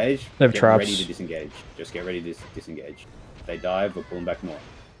to engage. They have traps. Ready to disengage. Just get ready to disengage. If they dive, we'll pull them back north.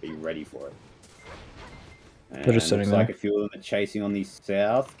 Be ready for it. And They're just sitting there. Like a few of them are chasing on the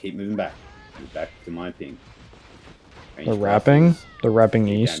south. Keep moving back. Move back to my ping. They're wrapping. They're wrapping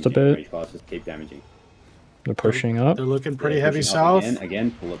east a bit. Range classes, keep damaging. They're pushing up. They're looking pretty heavy south.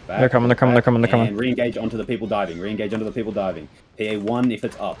 Again, pull it back. They're coming. And re-engage onto the people diving. PA1 if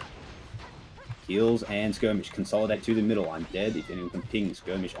it's up. Heals and skirmish. Consolidate to the middle. I'm dead. If anyone can ping,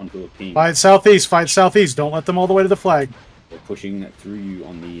 skirmish onto a ping. Fight southeast. Don't let them all the way to the flag. They're pushing through you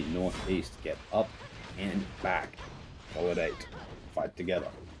on the northeast. Get up and back. Consolidate. Fight together.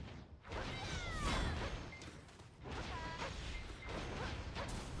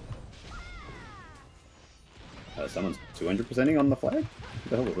 Someone's 200%ing on the flag? What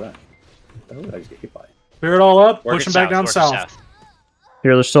the hell was that? What the hell did I just get hit by? Clear it all up. Push them back down south.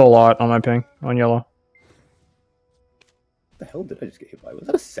 Here, there's still a lot on my ping, on yellow. What the hell did I just get hit by? Was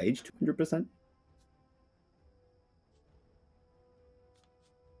that a Sage 200%?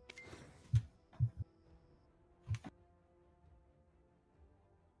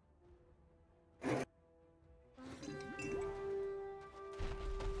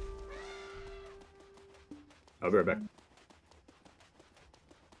 I'll be right back.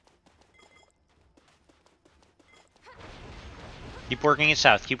 Keep working it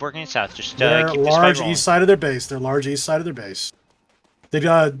south. Just They're keep this large fight rolling. east side of their base. Did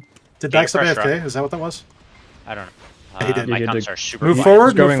Dax have AFK? Is that what that was? I don't know. He did. My guns are super Move wide.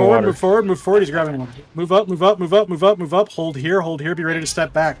 forward. He's grabbing one. Move up. Hold here. Be ready to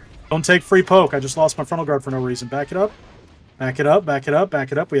step back. Don't take free poke. I just lost my frontal guard for no reason. Back it up. We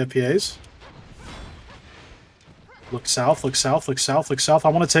have PAs. Look south. I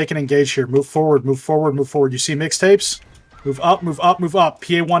want to take and engage here. Move forward. You see mixtapes? Move up.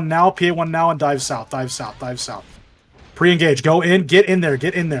 PA1 now, and dive south. Pre-engage. Go in. Get in there.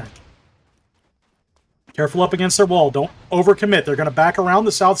 Careful up against their wall. Don't overcommit. They're going to back around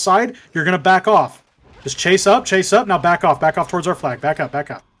the south side. You're going to back off. Just chase up. Now back off towards our flag. Back up. Back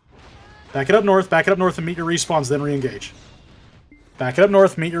it up north, and meet your respawns, then re-engage.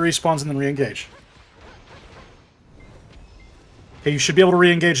 Okay, you should be able to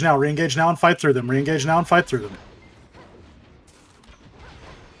re-engage now. And fight through them. They're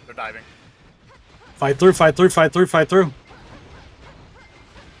diving. Fight through.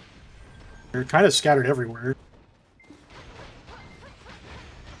 They're kind of scattered everywhere.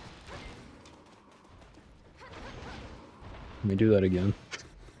 Let me do that again.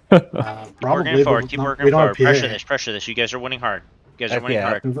 Keep working forward. Keep working forward. Pressure this. Pressure this. You guys are winning hard. You guys are winning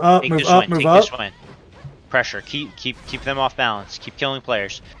hard. Move up, Take move this up, win. move Take up. this win. Pressure. Keep them off balance. Keep killing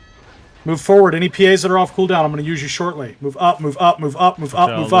players. Move forward. Any PAs that are off cooldown, I'm going to use you shortly. Move up, move up, move up, move up,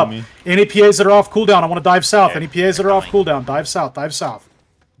 move up. Any PAs that are off cooldown, I want to dive south. Any PAs that are off cooldown, dive south, dive south.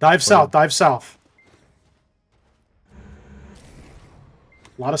 Dive south, dive south.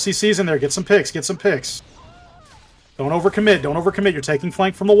 A lot of CCs in there. Get some picks, get some picks. Don't overcommit, don't overcommit. You're taking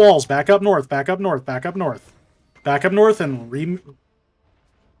flank from the walls. Back up north, back up north, back up north. Back up north and regroup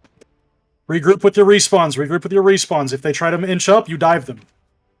with your respawns. Regroup with your respawns. If they try to inch up, you dive them.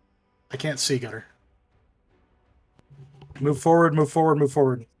 I can't see, Gutter. Move forward, move forward, move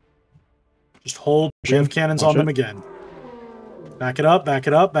forward. Just hold. We have cannons on them again. Back it up, back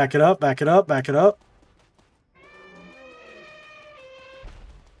it up, back it up, back it up, back it up.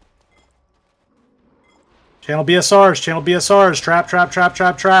 Channel BSRs, channel BSRs. Trap, trap, trap,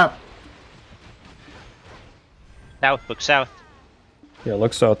 trap, trap. South, look south. Yeah,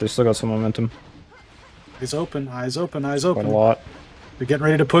 look south. They still got some momentum. Eyes open, eyes open, eyes open. Quite a lot. They're getting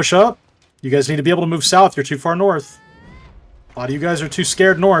ready to push up. You guys need to be able to move south. You're too far north. A lot of you guys are too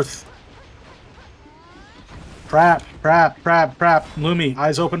scared north. Trap, trap, trap, trap. Lumi,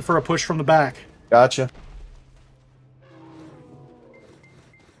 eyes open for a push from the back. Gotcha.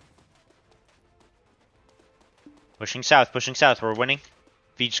 Pushing south, pushing south. We're winning.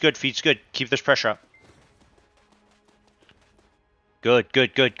 Feed's good, feed's good. Keep this pressure up. Good,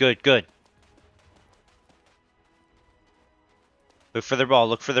 good, good, good, good. Look for their ball,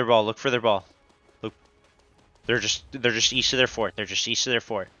 look for their ball, look for their ball. Look. They're just east of their fort. They're just east of their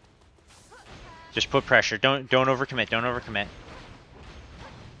fort. Just put pressure. Don't overcommit, don't overcommit.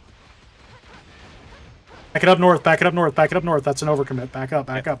 Back it up north, back it up north, back it up north. That's an overcommit. Back up,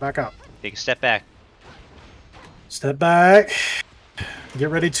 back up, back up. Take a step back. Step back. Get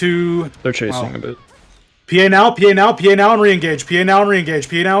ready to... They're chasing a bit. PA now, PA now, PA now, and re-engage. PA now and re-engage.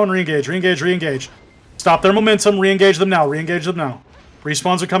 PA now and re-engage. Re-engage, re-engage. Stop their momentum. Re-engage them now. Re-engage them now.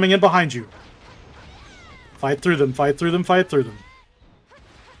 Respawns are coming in behind you. Fight through them. Fight through them. Fight through them.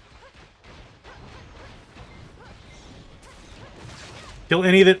 Kill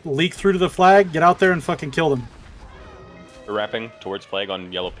any that leak through to the flag. Get out there and fucking kill them. We're wrapping towards flag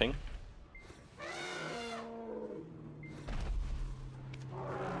on yellow ping.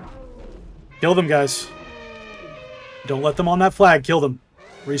 Kill them, guys. Don't let them on that flag. Kill them.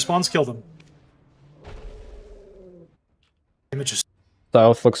 Respawns, kill them. Images.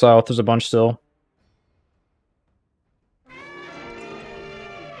 South, look south. There's a bunch still.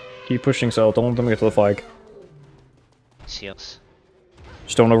 Keep pushing south. Don't let them get to the flag. Seals.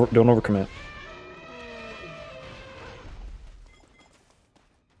 Just don't overcommit.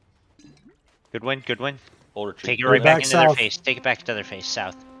 Good win, good win. Hold Take it right back into their face. Take it back to their face.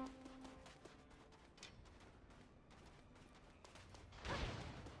 South.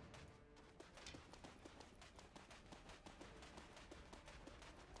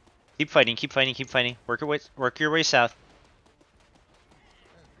 Keep fighting, keep fighting, keep fighting. Work your way south.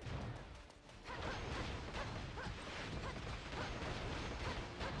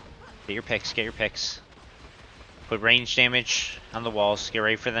 Get your picks, get your picks. Put range damage on the walls. Get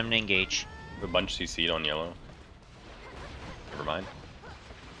ready for them to engage. A bunch CC'd on yellow. Never mind.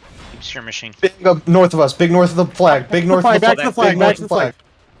 Keep skirmishing. Big up north of us. Big north of the flag. Big north of the flag. Back to the flag. Back to the flag.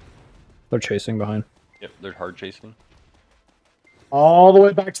 They're chasing behind. Yep, they're hard chasing. All the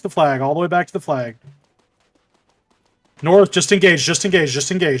way back to the flag. All the way back to the flag. North, just engage. Just engage.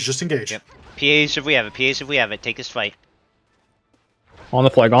 Just engage. Just engage. Yep. PAs if we have it. PAs if we have it. Take this fight. On the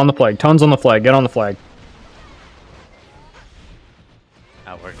flag. On the flag. Tons on the flag. Get on the flag.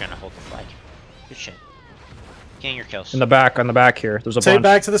 Oh, we're gonna hold the flag. Good shit. Getting your kills. In the back. On the back here. There's a Rotate bunch.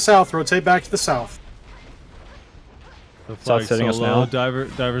 back to the south. Rotate back to the south. The South flag's hitting so us low. now.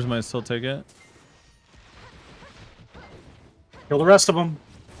 Divers might still take it. Kill the rest of them.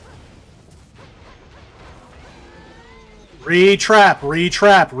 Retrap,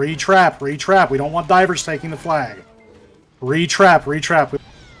 retrap, retrap, retrap. We don't want divers taking the flag. Retrap, retrap.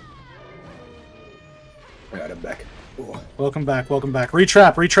 I got him back. Ooh. Welcome back, welcome back.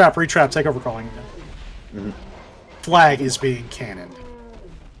 Retrap, retrap, retrap. Take over calling again. Flag is being cannoned.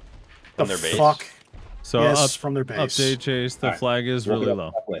 From The their base? fuck? So Yes, from their base. Update chase. The flag is Walk it really up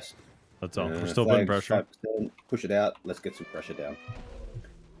low. southwest. That's all. We're still putting Flag's pressure. 5%. Push it out. Let's get some pressure down.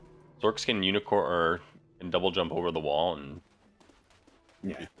 Zorks can unicorn or can double jump over the wall and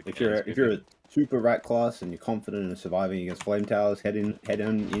Yeah. If you're a super rat class and you're confident in surviving against flame towers, head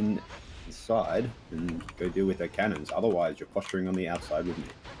on inside and go deal with their cannons. Otherwise, you're posturing on the outside with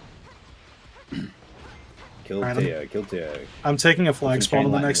me. Kill Alright, Teo. Kill Teo. I'm taking a flag spawn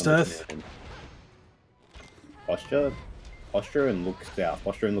on the next on death. Posture. Posture and look south.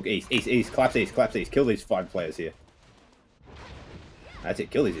 Posture and look east. East, east. Collapse east. Collapse east. Kill these 5 players here. That's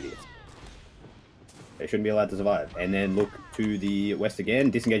it. Kill these idiots. They shouldn't be allowed to survive. And then look to the west again.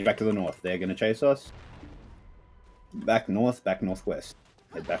 Disengage back to the north. They're going to chase us. Back north. Back northwest.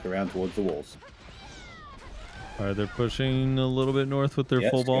 Head back around towards the walls. Alright, they're pushing a little bit north with their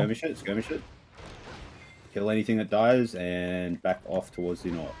full ball. Skirmish it. Skirmish it. Kill anything that dies and back off towards the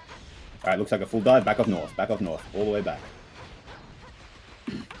north. Alright, looks like a full dive. Back off north. Back off north. All the way back.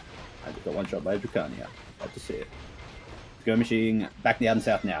 I just got one shot by Dracania. Love to see it. Skirmishing back down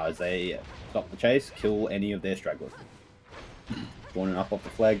south now as they stop the chase. Kill any of their stragglers. Spawning up off the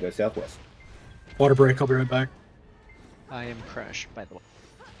flag. Go southwest. Water break. I'll be right back. I am crashed, by the way.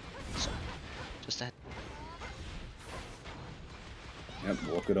 So, just that. Yep,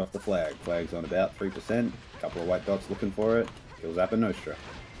 walk it off the flag. Flag's on about 3%. Couple of white dots looking for it. Kills Zappa Nostra.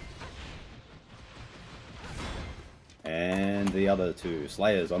 And the other 2.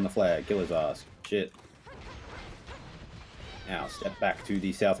 Slayers on the flag. Kill his ass. Shit. Now, step back to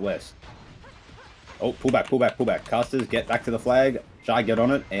the southwest. Oh, pull back, pull back, pull back. Casters, get back to the flag. Shy, get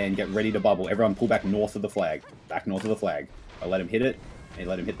on it, and get ready to bubble. Everyone pull back north of the flag. Back north of the flag. I let him hit it, and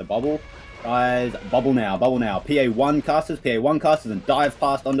let him hit the bubble. Guys, bubble now, bubble now. PA1 casters, and dive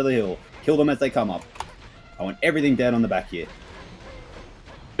past under the hill. Kill them as they come up. I want everything dead on the back here.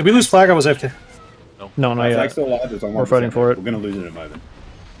 Did we lose flag? I was AFK. No, not yet. We're fighting for it. We're going to lose it in a moment.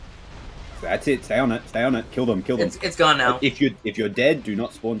 So that's it. Stay on it. Stay on it. Kill them. Kill them. It's gone now. If you're dead, do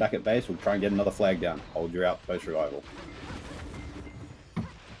not spawn back at base. We'll try and get another flag down. Hold your outpost revival.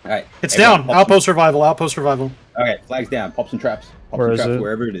 Alright. It's down. Outpost revival. Outpost revival. Okay, flag's down. Pop some traps. Pop Where some is traps it?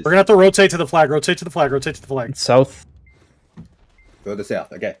 wherever it is. We're gonna have to rotate to the flag. Rotate to the flag. Rotate to the flag. It's south. Further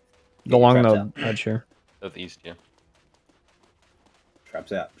south. Okay. Along Traps the out. edge here. Southeast, yeah.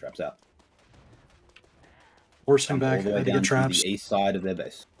 Traps out. Traps out. Forcing All back. the I way had to down get to traps. the east side of their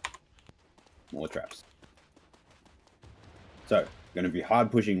base. More traps. So, going to be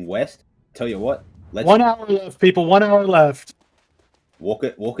hard pushing west. Tell you what. Let's 1 hour left, people. 1 hour left. walk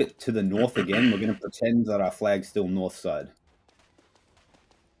it to the north again. We're going to pretend that our flag's still north side.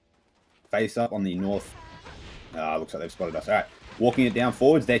 Face up on the north. Looks like they've spotted us. All right. Walking it down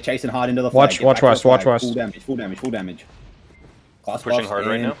forwards. They're chasing hard into the flag. Watch west. Watch west. Full damage. Full damage. Full damage. Class Pushing boss hard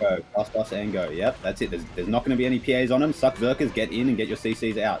right and now. Go. Class boss and go. Yep, that's it. There's not going to be any PAs on them. Suck Zerkers. Get in and get your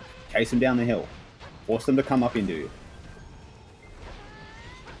CCs out. Chase them down the hill. Force them to come up into you.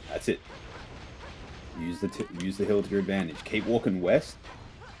 That's it. Use the hill to your advantage. Keep walking west.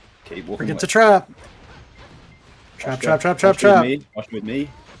 Keep walking Forget west. to trap. Trap. Posture with me.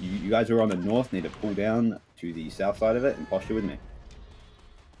 You guys who are on the north need to pull down to the south side of it and posture with me.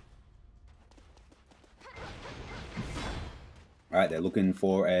 Alright, they're looking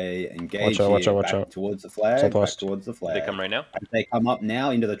for a engage Watch here, out. back towards the flag. Southwest. Back towards the flag. They come right now. If they come up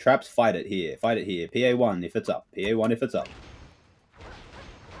now into the traps, fight it here. Fight it here. PA1 if it's up. PA1 if it's up.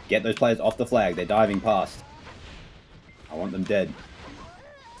 Get those players off the flag. They're diving past. I want them dead.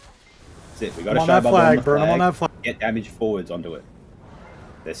 That's it. We got a shy bubble on the Burn them on that flag. flag. Get damage forwards onto it.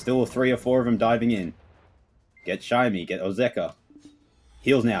 There's still 3 or 4 of them diving in. Get Shimey. Get Ozeka.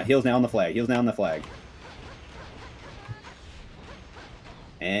 Heals now. Heals now on the flag. Heals now on the flag.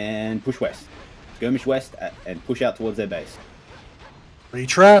 And push west. Skirmish west and push out towards their base.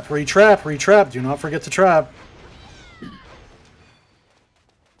 Retrap. Do not forget to trap.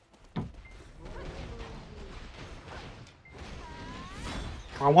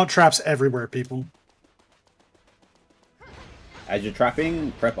 I want traps everywhere, people. As you're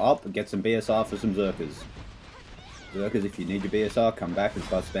trapping, prep up, get some BSR for some Zerkers. Zerkers, if you need your BSR, come back and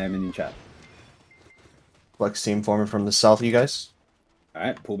start spamming in chat. Flex team forming from the south, you guys.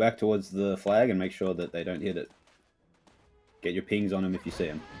 Alright, pull back towards the flag and make sure that they don't hit it. Get your pings on them if you see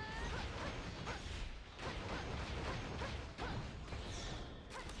them.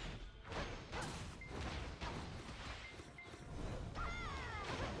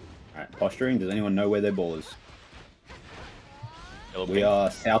 Alright, posturing. Does anyone know where their ball is? We are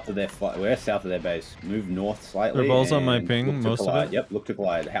south of their we're south of their base. Move north slightly. Their ball's on my and ping, look to most of collide. it. Yep, look to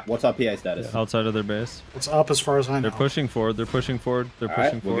collide. What's our PA status? Yeah, outside of their base. It's up as far as I know. They're pushing forward. They're pushing forward. They're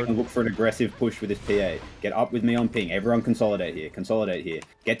pushing We're forward. going to look for an aggressive push with this PA. Get up with me on ping. Everyone consolidate here. Consolidate here.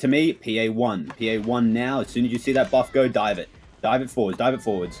 Get to me. PA1. PA1 now. As soon as you see that buff go, dive it. Dive it forwards. Dive it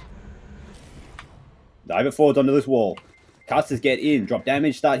forwards. Dive it forwards onto this wall. Casters get in. Drop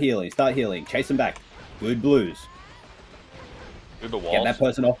damage. Start healing. Start healing. Chase them back. Good blues. Get that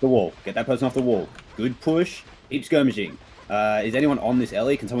person off the wall. Get that person off the wall. Good push. Keep skirmishing. Is anyone on this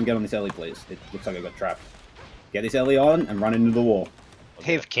alley? Can someone get on this alley, please? It looks like I got trapped. Get this Ellie on and run into the wall.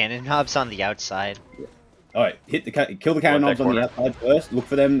 They have cannon knobs on the outside. Alright, kill the cannon knobs on the outside first. Look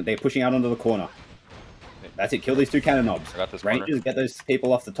for them. They're pushing out onto the corner. That's it. Kill these 2 cannon knobs. I got this Rangers, corner. get those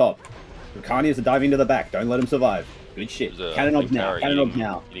people off the top. Lucanians are diving to the back. Don't let them survive. Good shit. Cannon knobs now. Cannon knobs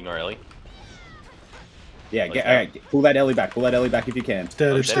now. Eating our Ellie. Yeah, pull that Ellie back. Pull that Ellie back if you can. It's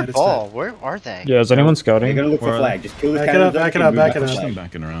dead, it's dead, it's Ball, dead. where are they? Yeah, is anyone scouting? They're gonna look for flag. Just kill this Back it cannon. up, back it up, back it up. I'm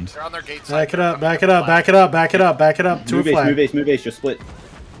backing around. They're on their gate side. Back it up, back it up, back it up, back it up, back it up. To a flag. Move base, just split.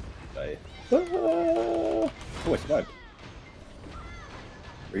 Oh, I survived.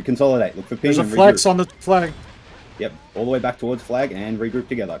 Reconsolidate. Look for ping. There's a and flex regroup. on the flag. Yep, all the way back towards flag and regroup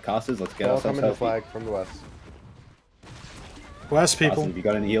together. Casters, let's get All ourselves coming to healthy. flag from the west. West people. Casters, if you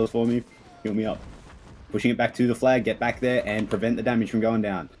got any heals for me, heal me up. Pushing it back to the flag, get back there and prevent the damage from going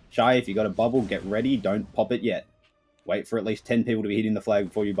down. Shy, if you got a bubble, get ready. Don't pop it yet. Wait for at least 10 people to be hitting the flag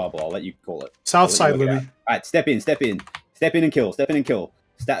before you bubble. I'll let you call it. South side, Louis. Alright, step in. Step in and kill. Step in and kill.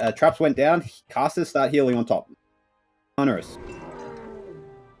 Traps went down. Casters start healing on top. Onerous.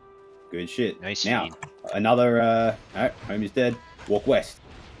 Good shit. Nice now, feed. another, alright, home is dead. Walk west.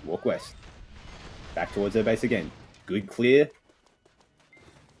 Walk west. Back towards their base again. Good clear.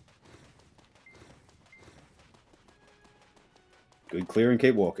 Good clear and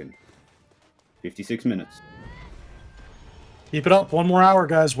keep walking. 56 minutes. Keep it up. 1 more hour,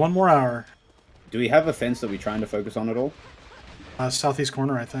 guys. 1 more hour. Do we have a fence that we're trying to focus on at all? Southeast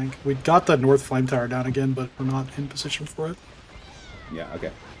corner, I think. We got the north flame tower down again, but we're not in position for it. Yeah,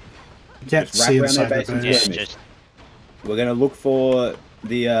 okay. You can't Just wrap see around inside their the base and base. swarm it. We're going to look for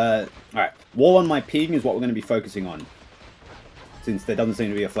the... Alright, wall on my ping is what we're going to be focusing on. Since there doesn't seem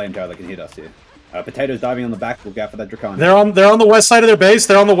to be a flame tower that can hit us here. Potatoes diving on the back, look out for that Draconic. They're on the west side of their base.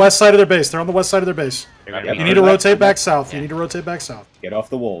 They're on the west side of their base. They're on the west side of their base. You need to rotate back south. You need to rotate back south. Get off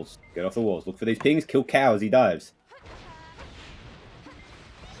the walls. Get off the walls. Look for these pings. Kill cow as he dives.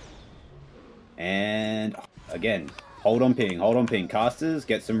 And again, hold on ping. Hold on ping. Casters,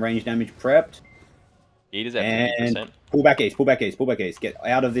 get some range damage prepped. Heat is at 50%. Pull back east. Pull back east. Pull back east. Get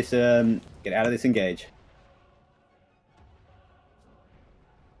out of this. Get out of this engage.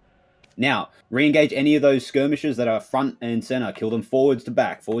 Now, re-engage any of those skirmishers that are front and center. Kill them forwards to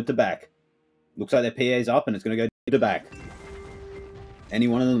back. Forward to back. Looks like their PA's up and it's going to go to back. Any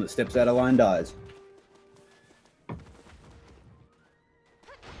one of them that steps out of line dies.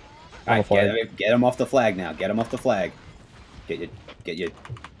 Alright, get them off the flag now. Get them off the flag. Get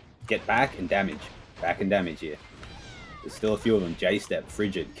back and damage. Back and damage here. There's still a few of them. J-step,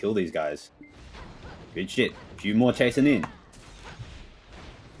 frigid. Kill these guys. Good shit. A few more chasing in.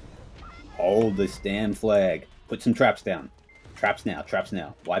 Hold the stand flag. Put some traps down. Traps now. Traps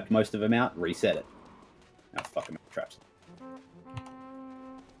now. Wiped most of them out. Reset it. Now fuck them out. Traps.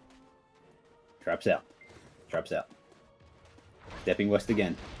 Traps out. Traps out. Stepping west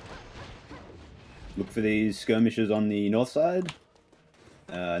again. Look for these skirmishers on the north side.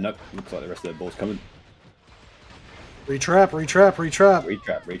 Nope. Looks like the rest of the ball's coming. Retrap, retrap, retrap.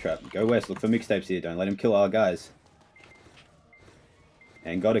 Retrap, retrap. Go west. Look for mixtapes here. Don't let him kill our guys.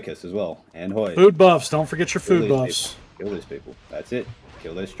 And Godicus as well. And Hoy. Food buffs. Don't forget your food buffs. Kill these people. That's it.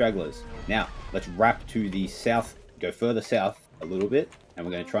 Kill those stragglers. Now, let's wrap to the south. Go further south a little bit. And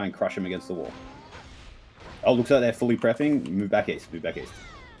we're going to try and crush them against the wall. Oh, looks like they're fully prepping. Move back east. Move back east.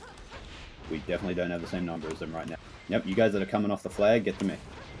 We definitely don't have the same number as them right now. Yep, you guys that are coming off the flag, get to me.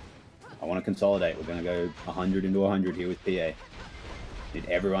 I want to consolidate. We're going to go 100 into 100 here with PA. Need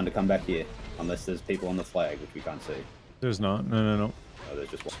everyone to come back here. Unless there's people on the flag, which we can't see. There's not. No. Oh, there's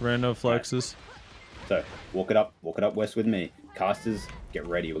just one. Random flexes. Right. So, walk it up west with me. Casters, get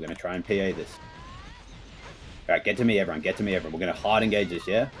ready. We're going to try and PA this. Alright, get to me, everyone. Get to me, everyone. We're going to hard engage this,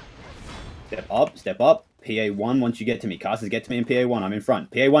 yeah? Step up, step up. PA1 once you get to me. Casters, get to me in PA1. I'm in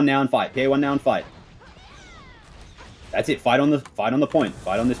front. PA1 now and fight. PA1 now and fight. That's it. Fight on the point.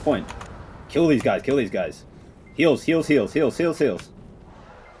 Fight on this point. Kill these guys. Kill these guys. Heals, heals, heals, heals, heals, heals.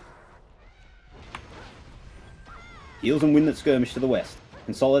 Heals and win that skirmish to the west.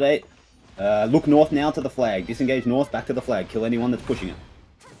 Consolidate. Look north now to the flag. Disengage north, back to the flag. Kill anyone that's pushing it.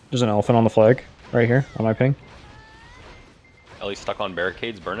 There's an elephant on the flag, right here, on my ping. Ellie's stuck on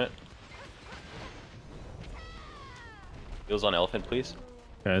barricades, burn it. Heals on elephant, please.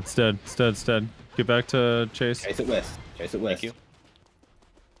 Okay, it's dead. It's dead. It's dead. Get back to chase. Chase it west. Chase it west. Thank you.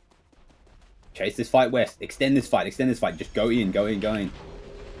 Chase this fight west. Extend this fight. Extend this fight. Just go in. Go in. Go in.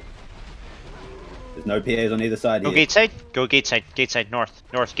 There's no PAs on either side here. Go gate side. Go gate side. Gate side. North.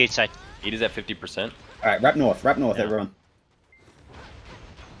 North. Gate side. Heat is at 50%. Alright, wrap north. Wrap north, everyone.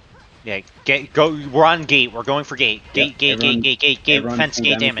 Yeah, we're on gate. We're going for gate. Gate, Yep, gate, everyone, gate, gate, gate, gate, everyone fence, full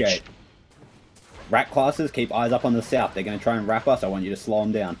gate damage. Gate. Rat classes, keep eyes up on the south. They're going to try and wrap us. I want you to slow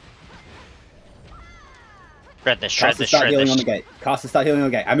them down. Shred this, shred this, Start shred healing this. on the gate. Casters start healing on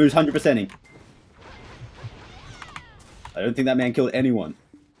the gate. Amu's 100%ing. I don't think that man killed anyone.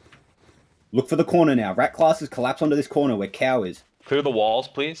 Look for the corner now. Rat classes collapse onto this corner where Cow is. Clear the walls,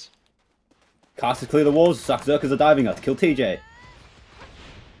 please. Casters clear the walls. Succ Zerkers are diving us. Kill TJ.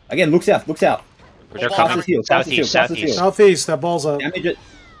 Again, look south, look south. They're Casters coming. heal, casters heal, Southeast, casters heal. southeast. Southeast, that ball's up. Damage it.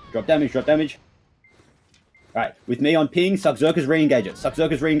 Drop damage, drop damage. Alright, with me on ping, Succ Zerkers re-engage it. Succ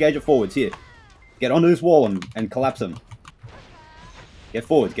Zerkers re-engage it forwards, here. Get onto this wall and collapse them. Get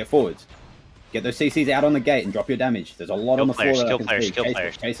forwards, get forwards. Get those CCs out on the gate and drop your damage. There's a lot on the floor that I can see.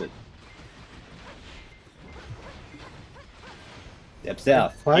 Chase it. Step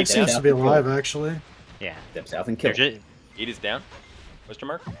south. Flag seems to be alive, actually. Yeah. Step south and kill. Gate is down. Question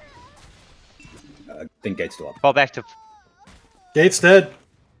mark? I think gate's still up. Fall back to... Gate's dead.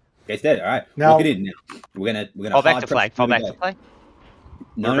 Gate's dead, alright. Now, look at it now. We're gonna fall back hard to press flag, fall through back the to gate. flag.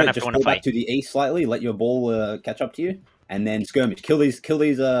 No, no, just fall back to the east slightly, let your ball catch up to you, and then skirmish. Kill these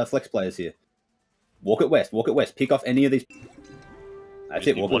flex players here. Walk it west, pick off any of these. That's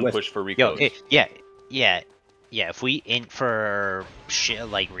it, walk it west. Push for Rico. Yeah, if we int for shit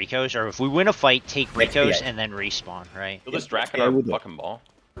like Ricos, or if we win a fight, take Ricos and then respawn, right? Kill this Drac in our fucking ball.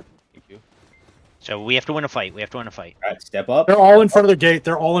 Thank you. So we have to win a fight, Alright, step up. They're all in front of the gate,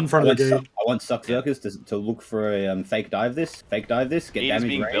 they're all in front of the gate. I want Succ Zerkers to look for a fake dive this, get damage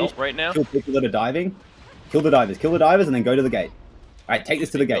being range, built right now. kill people that are diving, kill the divers, and then go to the gate. Alright, take this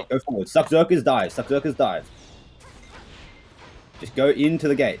to the gate, go forward. Succ Zerkers dive, Just go into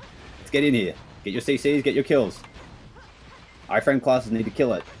the gate. Let's get in here. Get your CCs, get your kills. Iframe classes need to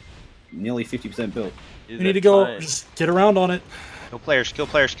kill it. Nearly 50% built. You need to go, just get around on it. Kill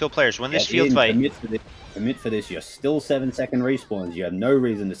players. Win this field fight. Commit for this. You're still 7-second respawns. You have no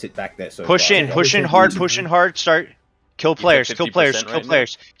reason to sit back there so push far. in hard, start. Kill players. Keep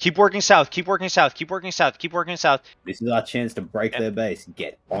working south. This is our chance to break their base.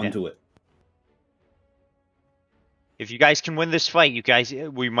 Get onto it. If you guys can win this fight,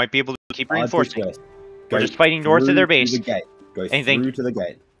 we might be able to keep reinforcing. We're just fighting Go north of their base. Go through to the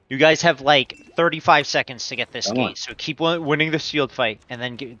gate. You guys have like 35 seconds to get this gate, so keep winning this field fight, and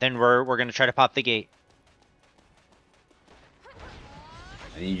then we're gonna try to pop the gate.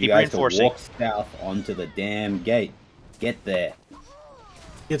 I need you guys to walk south onto the damn gate. Get there.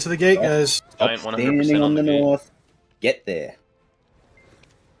 Get to the gate, guys. Stop standing on the north. Get there.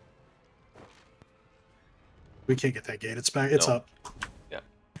 We can't get that gate. It's back. It's up. Yeah.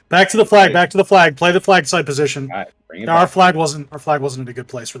 Back to the flag. Back to the flag. Play the flag side position. All right, bring it Our flag wasn't in a good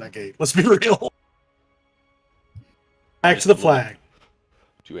place for that gate. Let's be real. Back to the flag.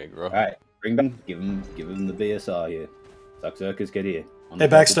 Too aggro. All right, bring them. Give them the BSR here. Succ Zerkers, get here. Hey,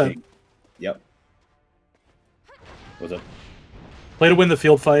 backstab. Yep. What's up? Play to win the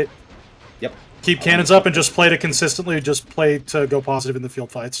field fight. Yep. Keep cannons up and just play to consistently. Just play to go positive in the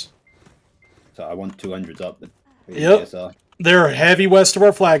field fights. So I want 200s up. Yep. BSR. They're heavy west of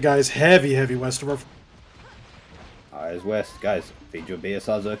our flag, guys. Heavy west of our. Eyes west, guys. Feed your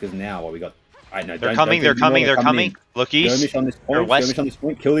BSR Zerkers now. While we got. I know. They're coming. Look east. Skirmish on this point. Skirmish on this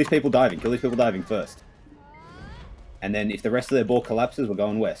point. Kill these people diving first. And then if the rest of their ball collapses, we're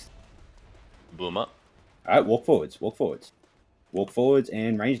going west. Blew them up. All right, walk forwards. Walk forwards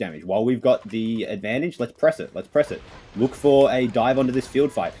and range damage. While we've got the advantage, let's press it. Look for a dive onto this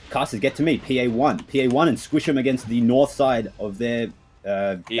field fight. Casters, get to me. PA1, and squish them against the north side of their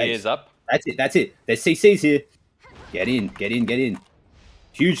PA is up. That's it. There's CCs here. Get in.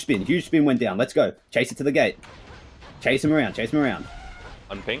 Huge spin went down. Let's go. Chase it to the gate. Chase him around.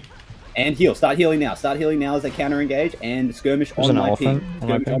 Unping. And heal. Start healing now as they counter engage and skirmish on my ping.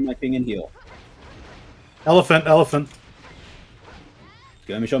 Skirmish on my ping and heal. Elephant.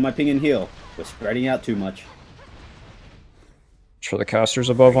 Skirmish on my ping and heal. We're spreading out too much. For the casters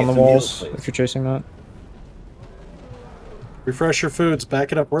above on the walls, if you're chasing that. Refresh your foods.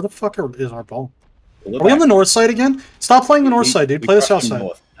 Back it up. Where the fuck is our ball? Are we on the north side again? Stop playing the north side, dude. Play the south side.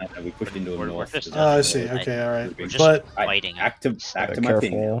 We pushed into a north. I see. Okay, all right. We're just but fighting. Back to my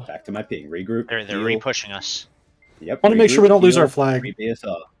ping. Back to my ping. Regroup. They're re-pushing us. Yep. Want to make sure we don't lose our flag.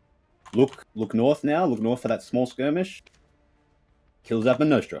 BSR. Look north now. Look north for that small skirmish. Kills up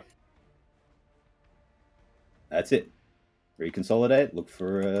Nostra. That's it. Reconsolidate. Look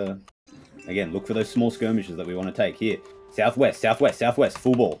for again. Look for those small skirmishes that we want to take here. Southwest.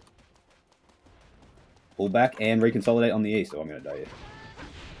 Full ball. Pull back and reconsolidate on the east. Oh, I'm going to die here.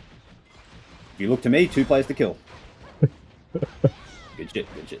 If you look to me, 2 players to kill. Good shit.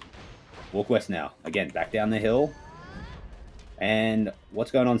 Walk west now. Again, back down the hill. And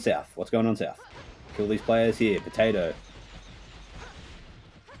what's going on south? Kill these players here. Potato.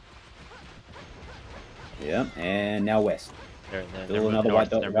 Yeah, and now west. Kill another white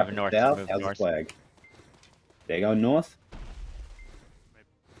dot. Rapid south. How's the flag? They're going north.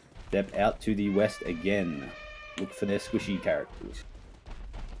 Step out to the west again. Look for their squishy characters.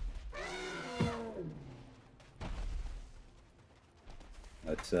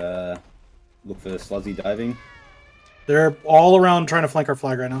 Let's look for the sluzzy diving. They're all around trying to flank our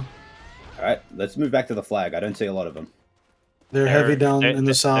flag right now. Alright, let's move back to the flag. I don't see a lot of them. They're heavy down in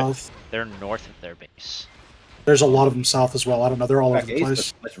the south. They're north of their base. There's a lot of them south as well. I don't know. They're all over the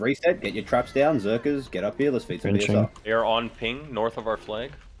place. Let's reset. Get your traps down. Zerkers, get up here. Let's feed some BSR. They are on ping, north of our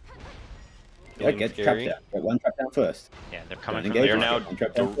flag. Yeah, get traps down. Get one trap down first. Yeah, they're coming from They are now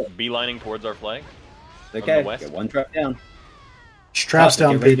beelining towards our flag. Okay, get one trap down. Traps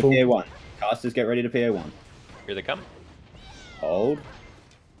down, people. PA1. Casters, get ready to PA1. Here they come. Hold.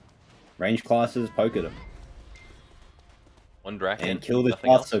 Range classes, poke at them. One dragon. And kill this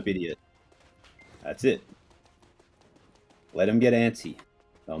Pathsoap idiot. That's it. Let them get antsy.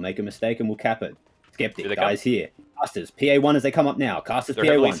 They'll make a mistake and we'll cap it. Skeptic, guys here. Casters, PA1 as they come up now. Casters,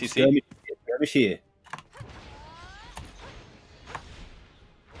 PA1. Skirmish here.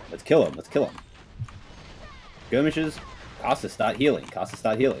 Let's kill them. Let's kill them. Skirmishes. Casters, start healing. Casters,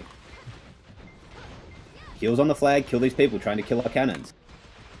 start healing. Heals on the flag. Kill these people trying to kill our cannons.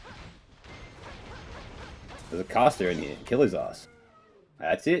 There's a caster in here. Kill his ass.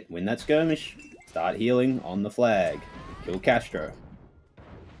 That's it. Win that skirmish. Start healing on the flag. Kill Castro.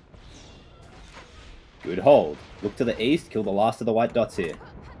 Good hold. Look to the east. Kill the last of the white dots here.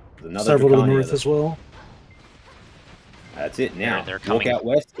 There's another several to the north as well. That's it. Now, they're walk out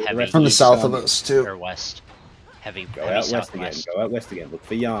west. From the south of us, too. Or west. Heavy, Go heavy out southwest. west again. Go out west again. Look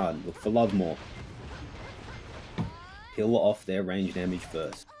for Yarn. Look for Lovemore. Kill off their range damage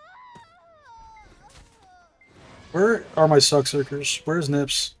first. Where are my Succ? Where's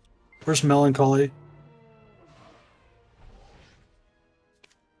Nips? Where's Melancholy?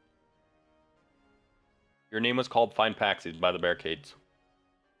 Your name was called Fine Paxies by the barricades.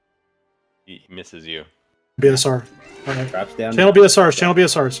 He misses you. BSR. Alright. Traps down. Channel BSRs. Channel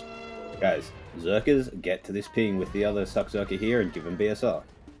BSRs. Guys, Zerkers, get to this ping with the other Succ Zerker here and give him BSR.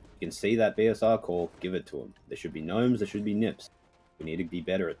 You can see that BSR call, give it to him. There should be gnomes, there should be nips. We need to be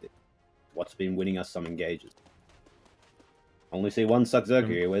better at this. What's been winning us some engages? Only see one Succ Zerker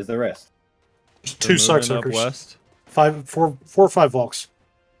here, where's the rest? There's two Succ Zerkers. West. Four or five Volks.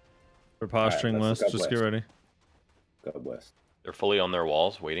 We're posturing west, just get ready. Go west. They're fully on their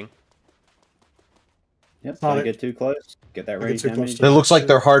walls, waiting. Yep, don't get too close. Get that range damage. It looks like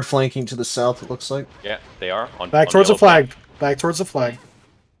they're hard flanking to the south, it looks like. Yeah, they are. Back towards the flag. Back towards the flag.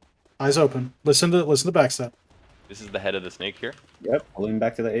 Eyes open. Listen to backstep. This is the head of the snake here. Yep, pulling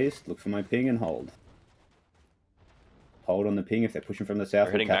back to the east. Look for my ping and hold. Hold on the ping if they're pushing from the south.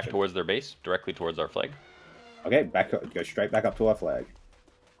 They're heading back towards their base, directly towards our flag. Okay, go straight back up to our flag.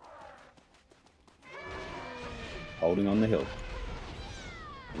 Holding on the hill.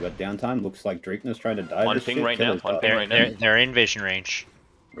 We got downtime. Looks like Dreekner's trying to dive. On ping right now. On ping right now. They're in vision range.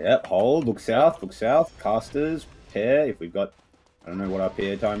 Yep. Hold. Look south. Look south. Casters. Pair. If we've got, I don't know what our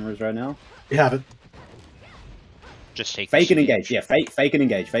pair timer is right now. We have it. Just take. Fake and engage. Yeah. Fake and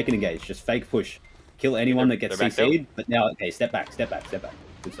engage. Fake and engage. Just fake push. Kill anyone that gets CC'd. But now, okay. Step back. Step back. Step back.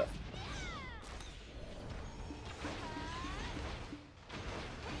 Good stuff.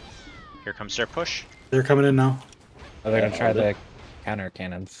 Here comes their push. They're coming in now. Oh, they're gonna try the counter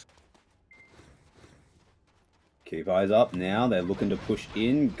cannons. Keep eyes up now. They're looking to push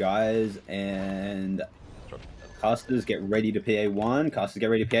in, guys, and casters get ready to PA1. Casters get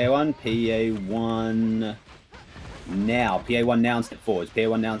ready to PA1. PA1 now. PA1 now and step forwards.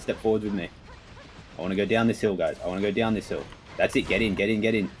 PA1 now and step forwards with me. I want to go down this hill, guys. I want to go down this hill. That's it. Get in, get in,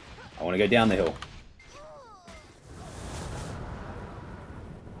 get in. I want to go down the hill.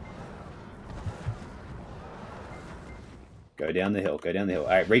 Go down the hill, go down the hill.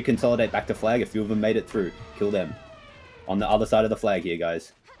 Alright, reconsolidate back to flag. A few of them made it through. Kill them. On the other side of the flag here,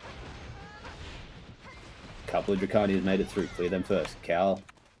 guys. A couple of Draconians made it through. Clear them first. Cal.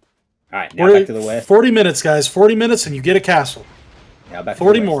 Alright, now back to the west. 40 minutes, guys. 40 minutes and you get a castle. Now back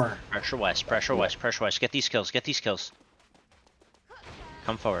 40 to the west. more. Pressure west, pressure west, pressure west. Get these kills, get these kills.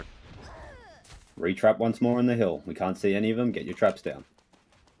 Come forward. Retrap once more on the hill. We can't see any of them. Get your traps down.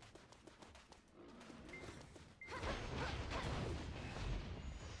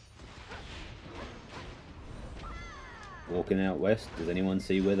 Walking out west. Does anyone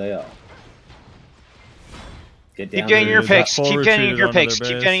see where they are? Get down. Keep getting your picks. Keep getting your picks.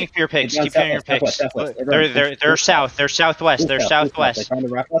 Keep getting your picks. Keep getting your picks. They're south. They're southwest. They're southwest. They're trying to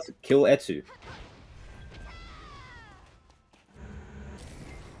wrap us. Kill Etsu.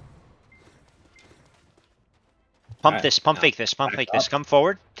 Pump this, pump fake this, pump fake this. Come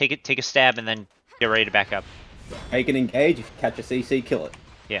forward, take a stab, and then get ready to back up. Take an engage. If you catch a CC, kill it.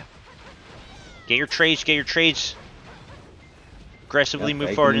 Yeah. Get your trades. Aggressively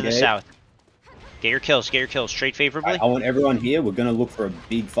move forward in the south. Get your kills, trade favorably. I want everyone here. We're gonna look for a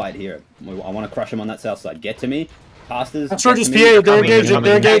big fight here. I want to crush them on that south side. Get to me, pastors. Surge's PA, they're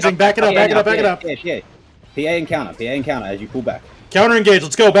engaging. Back it up. PA and counter as you pull back. Counter engage.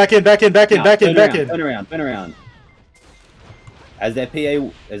 Let's go. Back in. Turn around. As their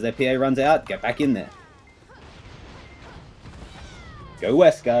PA runs out, get back in there. Go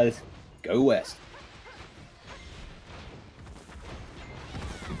west, guys. Go west.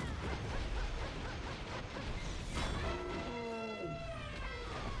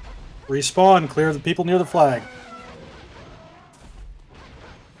 Respawn. Clear the people near the flag.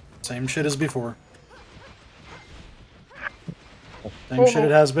 Same shit as before. Same shit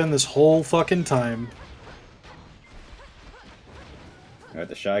it has been this whole fucking time. Alright,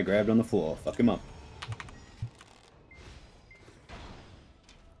 the shy grabbed on the floor. Fuck him up.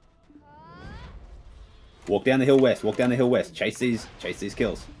 Walk down the hill west. Chase these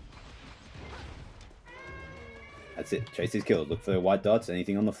kills. That's it. Chase these kills. Look for the white dots.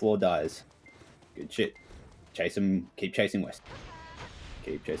 Anything on the floor dies. Good shit. Chase them. Keep chasing west.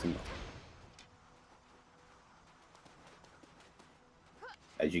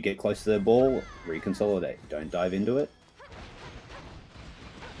 As you get close to the ball, reconsolidate. Don't dive into it.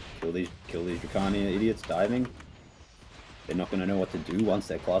 Kill these Dracania idiots diving. They're not going to know what to do once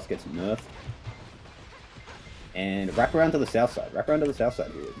their class gets nerfed. And wrap around to the south side.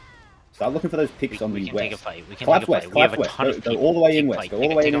 Here. Start looking for those picks on the west. Take a fight. We can take a fight. We have a ton of Go all the way in west. Take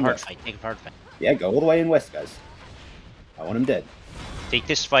a hard fight. Yeah, go all the way in west, guys. I want them dead. Take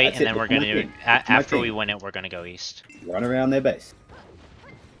this fight, and then we're going to, after we win it, we're going to go east. Run around their base.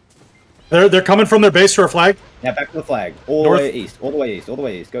 They're coming from their base to our flag. Now back to the flag. All the way east. Go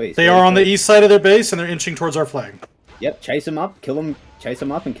east. They are on the east side of their base, and they're inching towards our flag. Yep, chase them up, kill them,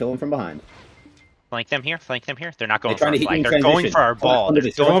 and kill them from behind. Flank them here. They're not going for our flag. They're going for our ball.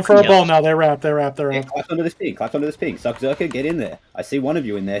 They're going for our ball now. They're wrapped. Yeah, clap onto this pig. Succ Zerka, get in there. I see one of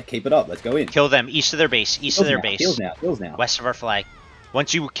you in there. Keep it up. Let's go in. Kill them east of their base. Kills now. West of our flag.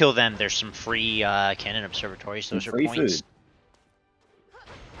 Once you kill them, there's some free cannon observatories. Those are points. Food.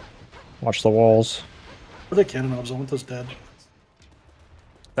 Watch the walls. Where are the cannon obs? I want those dead.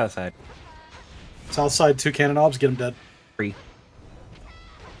 South side. South side, 2 cannon obs. Get them dead. 3,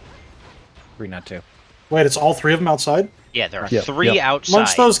 not 2. Wait, it's all 3 of them outside? Yeah, there are 3 outside.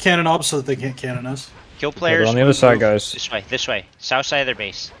 Munch those cannon obs so that they can't cannon us. Kill players. On the other side, guys. This way. South side of their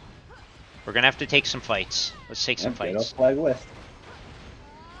base. We're gonna have to take some fights. Let's take some fights. Get off flag west.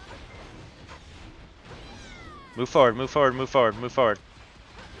 Move forward.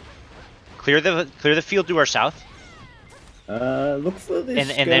 Clear the field to our south. Look for this.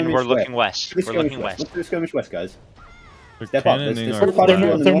 And then we're looking west. Look for the skirmish west, guys. Step up. They're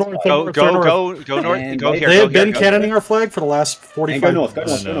north. Go north. Go here. They have been cannoning our flag for the last 45 minutes. Go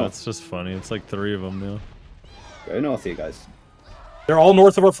north. No, it's just funny. It's like 3 of them now. Go north here, guys. They're all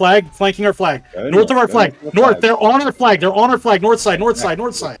north of our flag, flanking our flag. North of our flag. North. They're on our flag. North side.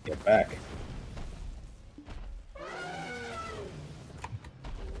 Get back.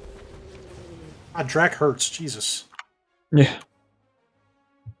 God, Drac hurts. Jesus. Yeah.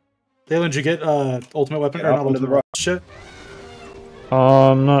 Dalen, did you get ultimate weapon? Or not ultimate shit?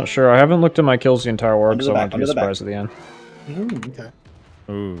 I'm not sure. I haven't looked at my kills the entire war, so I won't be surprised at the end. Okay.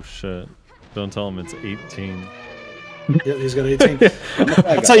 Oh, shit. Don't tell him it's 18. Yeah, he's got 18.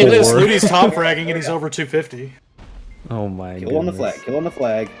 I'll tell you this, liuty's top fragging and he's over 250. Oh my god. Kill on the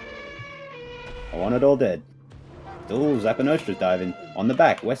flag. I want it all dead. Still, Zapanostra's diving. On the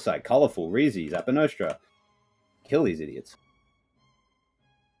back, west side, colorful, Reezy, Zapanostra. Kill these idiots.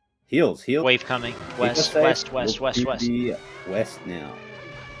 Heals. Wave coming. West now.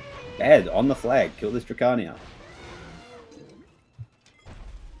 Bad, on the flag. Kill this Dracania.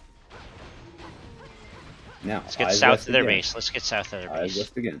 Now, let's get south of their base. Eyes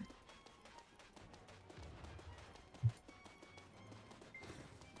west again.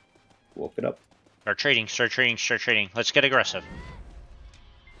 Walk it up. Start trading. Let's get aggressive.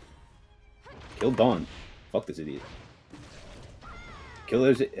 Kill Don. Fuck this idiot. Kill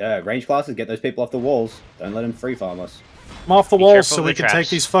those range classes, get those people off the walls. Don't let them free farm us. I'm off the walls so we can take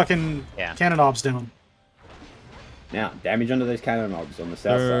these fucking cannon obs down. Now, damage under those cannon obs on the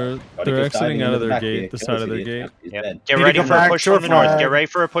south side. They're exiting out of their gate, the side of their gate. Yep. Get ready for a push from the north. Get ready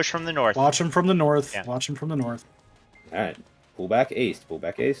for a push from the north. Watch them from the north. Watch them from the north. Alright. Pull back east.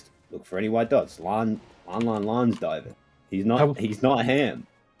 Look for any white dots. Lan's diving. He's not ham.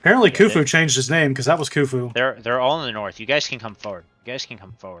 Apparently Khufu changed his name because that was Khufu. They're all in the north. You guys can come forward. You guys can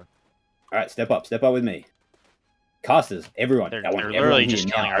come forward. All right, step up with me. Casters, everyone. They're everyone literally here just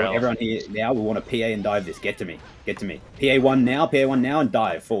now. killing our health. Everyone here now. We want to PA and dive this. Get to me. Get to me. PA1 now. PA1 now and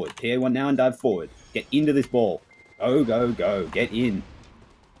dive forward. PA1 now and dive forward. Get into this ball. Go, go, go. Get in.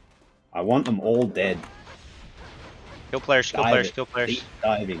 I want them all dead. Kill players, kill players, kill players. Keep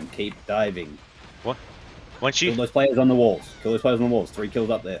diving. Keep diving. What? Once you kill those players on the walls. Kill those players on the walls. 3 kills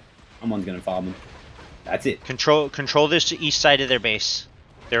up there. Someone's gonna farm them. That's it. Control this east side of their base.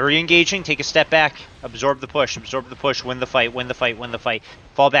 They're re-engaging. Take a step back. Absorb the push. Absorb the push. Win the fight. Win the fight. Win the fight.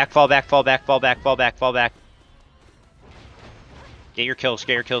 Fall back. Fall back. Fall back. Fall back. Fall back. Fall back. Get your kills.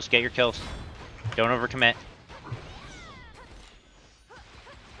 Get your kills. Get your kills. Don't overcommit.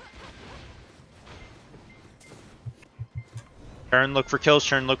 Turn. Look for kills.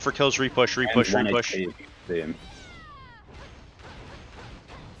 Turn. Look for kills. Repush. Repush. Repush.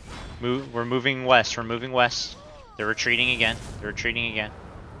 We're moving west. We're moving west. They're retreating again. They're retreating again.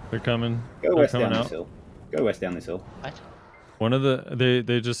 They're coming. Go west down out. this hill. Go west down this hill. What? One of the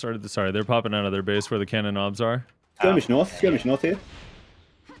they just started. Sorry, they're popping out of their base where the cannon knobs are. Skirmish north. Skirmish north here.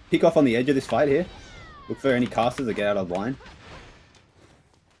 Pick off on the edge of this fight here. Look for any casters that get out of line.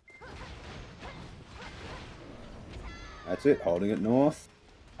 That's it. Holding it north.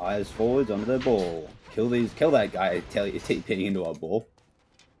 Eyes forwards onto the ball. Kill that guy. Tell you TPing into our ball.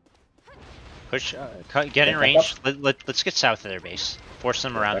 Push. Get in range. Let's get south of their base. Force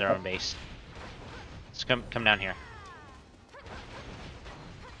them around their own base. Let's come down here.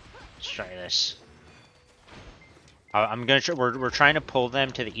 Let's try this. I'm gonna. We're trying to pull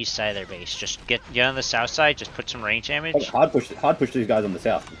them to the east side of their base. Just get on the south side. Just put some range damage. Hard push these guys on the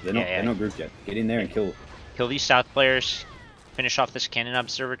south. They're not grouped yet. Get in there and kill. Kill these south players. Finish off this cannon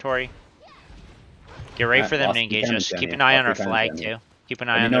observatory. Get ready for them to engage us. Keep an eye on our flag too. Keep an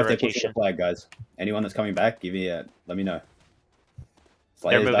eye on their rotation. Flag, guys. Anyone that's coming back, give me a. Let me know.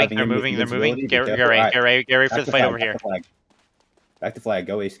 They're moving. They're moving. Get ready for the fight over here. Back to flag.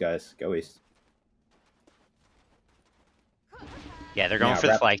 Go east, guys. Go east. Yeah, they're going for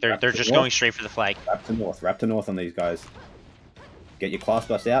the flag. They're just going straight for the flag. Wrap to north. Wrap to north on these guys. Get your class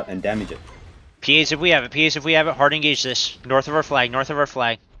bus out and damage it. PAs if we have it. PAs if we have it. Hard engage this. North of our flag. North of our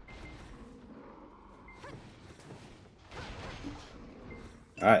flag.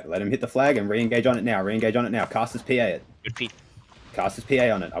 Alright, let him hit the flag and re-engage on it now. Re-engage on it now. Casters PA it. Good Pete. Casters PA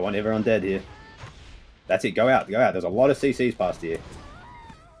on it. I want everyone dead here. That's it. Go out. Go out. There's a lot of CCs past here.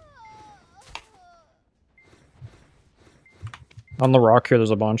 On the rock here,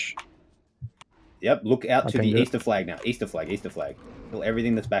 there's a bunch. Yep, look out to the east of flag now. East of flag. East of flag. Kill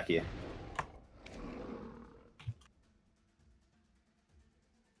everything that's back here.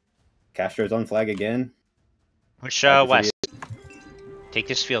 Castro's on flag again. Push west. Take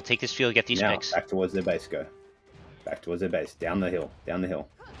this field, get these picks. Back towards their base, go. Back towards their base. Down the hill, down the hill.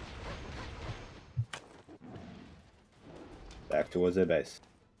 Back towards their base.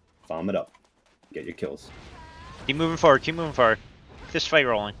 Farm it up. Get your kills. Keep moving forward, keep moving forward. Keep this fight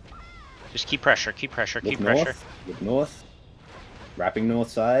rolling. Just keep pressure, keep pressure, keep pressure. Look north. Wrapping north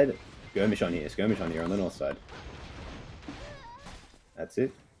side. Skirmish on here on the north side. That's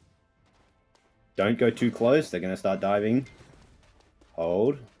it. Don't go too close, they're going to start diving.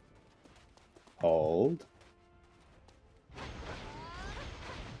 Hold. Hold.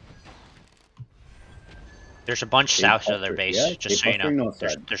 There's a bunch south of their base, just so you know.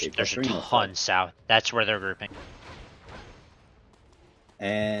 There's a ton south. That's where they're grouping.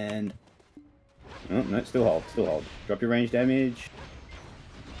 And... Oh, no, still hold, still hold. Drop your range damage.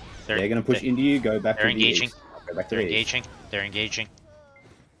 They're going to push into you, go back to the east. Go back to the east. They're engaging.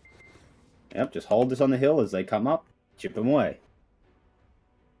 Yep, just hold this on the hill as they come up. Chip them away.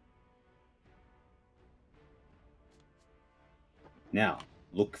 Now,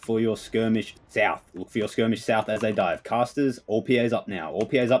 look for your skirmish south. Look for your skirmish south as they dive. Casters, all PAs up now. All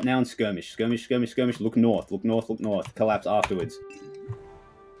PAs up now and skirmish. Skirmish, skirmish, skirmish. Look north. Look north, look north. Collapse afterwards.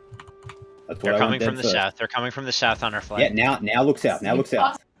 That's They're coming from the south. They're coming from the south on our flag. Yeah, now look south. Now look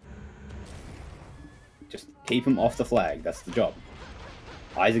south. Just keep them off the flag. That's the job.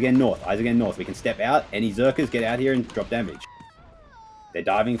 Eyes again north. Eyes again north. We can step out. Any Zerkers, get out here and drop damage. They're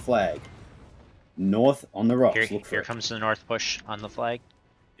diving flag. North on the rocks. Look for here comes the north push on the flag.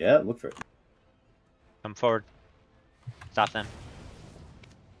 Yeah, look for it. Come forward. Stop them.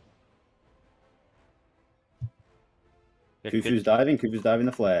 Khufu's diving. Khufu's diving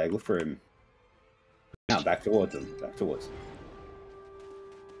the flag. Look for him. Now back towards him. Back towards.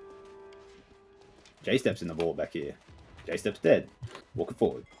 J-Step's in the ball back here. J-Step's dead. Walking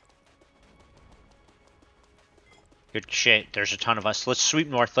forward. Good shit. There's a ton of us. Let's sweep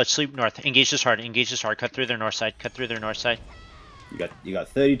north. Let's sweep north. Engage this hard. Engage this hard. Cut through their north side. Cut through their north side. You got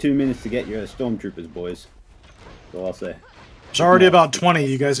 32 minutes to get your stormtroopers, boys. That's all I'll say. There's already about 20.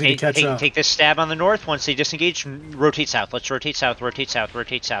 You guys need to catch up. Take this stab on the north. Once they disengage, rotate south. Let's rotate south. Rotate south.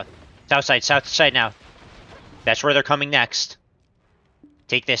 Rotate south. South side now. That's where they're coming next.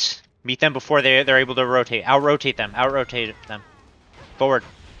 Take this. Meet them before they're able to rotate. Out-rotate them. Out-rotate them. Forward.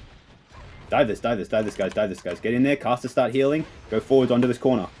 Dive this, guys. Dive this, guys. Get in there. Casters start healing. Go forwards onto this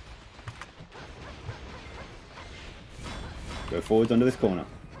corner. Go forwards onto this corner.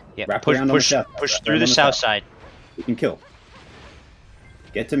 Yeah. Wrap Push around on the south. Push through the south side. You can kill.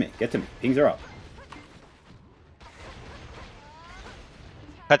 Get to me. Pings are up.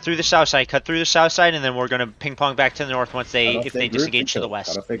 Cut through the south side. Cut through the south side, and then we're gonna ping pong back to the north once if they disengage to the west.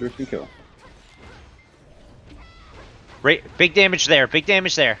 Cut off their groups and kill. Big damage there. Big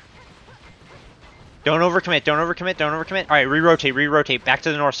damage there. Don't overcommit. Don't overcommit. Don't overcommit. All right, re-rotate. Back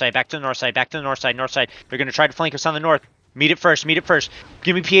to the north side. Back to the north side. Back to the north side. North side. They're gonna try to flank us on the north. Meet it first. Meet it first.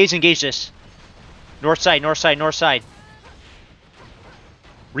 Give me PAs. Engage this. North side. North side. North side.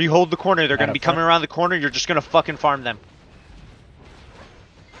 Rehold the corner. They're gonna be coming around the corner. You're just gonna fucking farm them.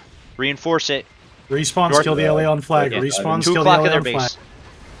 Reinforce it. Respawns, kill the LA on flag. Respawns, kill the LA on flag.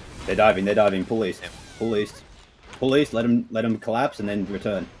 They're diving. Pull east. Pull east. Let them collapse and then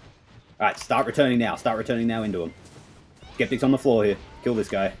return. All right, start returning now. Into them. Skeptics on the floor here. Kill this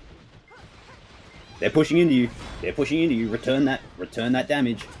guy. They're pushing into you. Return that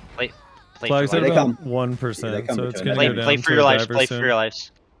damage. Flags at about 1%, so it's gonna go down. Play for your lives. Play for your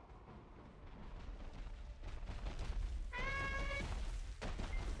lives.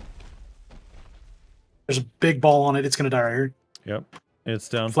 There's a big ball on it. It's gonna die right here. Yep, it's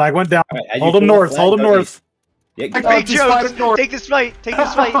down. Flag went down. Right, hold them north. Hold them north. Yeah, great joke. Take this fight. Take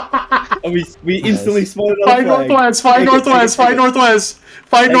this fight. Oh, we instantly spotted on the flag.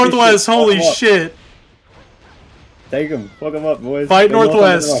 Fight northwest. Holy shit. Take him. Fuck him up, boys. Fight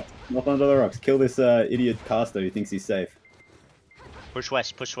northwest. North under the rocks. Kill this idiot caster who thinks he's safe. Push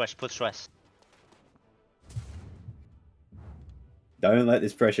west. Don't let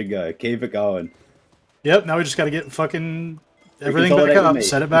this pressure go. Keep it going. Yep, now we just gotta get fucking everything back up.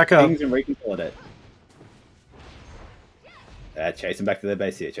 Set it back up. And reconsolidate. Chase them back to their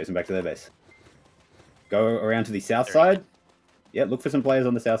base here. Go around to the south side. Yeah, look for some players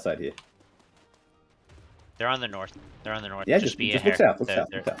on the south side here. They're on the north. Yeah, just look south.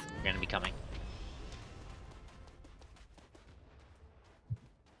 They're gonna be coming.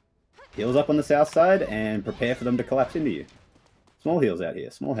 Heals up on the south side and prepare for them to collapse into you. Small heals out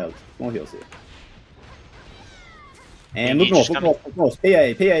here. Small heals here. And look north.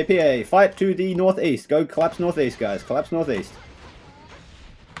 PA. Fight to the northeast. Go collapse northeast, guys. Collapse northeast.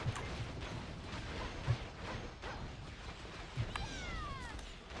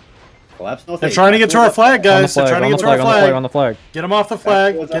 They're trying to get to our flag, guys. They're trying to get to our flag. On the flag. Get them off the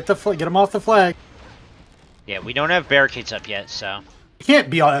flag. Get them off the flag. Yeah, we don't have barricades up yet, so. You can't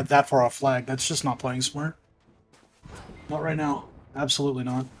be that far off flag. That's just not playing smart. Not right now. Absolutely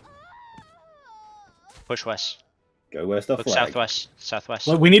not. Push west. Go west of flag. Southwest.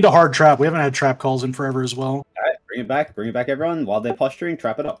 Well, we need a hard trap. We haven't had trap calls in forever as well. Alright, bring it back, everyone. While they're posturing,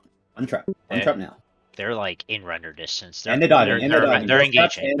 trap it up. Untrap now. They're like in render distance. They're diving. They're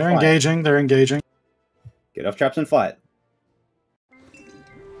engaging. They're engaging. Get off traps and fight.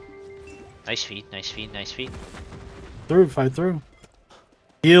 Nice feed. Fight through.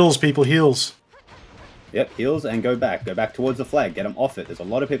 Heals, people, heals. Yep, heals and go back. Go back towards the flag. Get them off it. There's a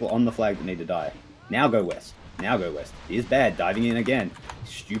lot of people on the flag that need to die. Now go west. Here's bad. Diving in again.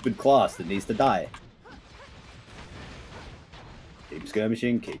 Stupid class that needs to die. Keep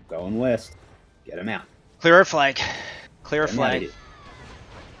skirmishing. Keep going west. Get him out. Clear our flag. Clear our flag.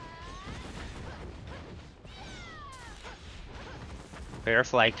 Clear our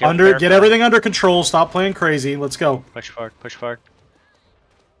flag. Get everything under control. Stop playing crazy. Let's go. Push forward.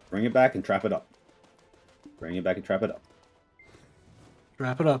 Bring it back and trap it up.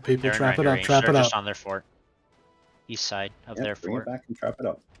 Trap it up, people. They're trap it up. Range. Trap They're it up. Just on their fort. East side of their bring fort. Bring it back and trap it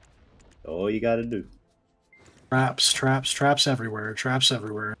up. All you gotta do. Traps everywhere.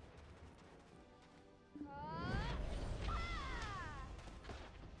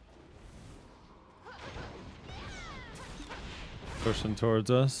 Pushing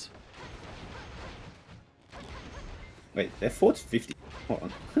towards us. Wait, their fort's 50. Hold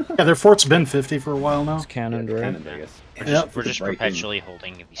on. Yeah, their fort's been 50 for a while now. It's cannoned, right? Cannoned, I guess. We're just perpetually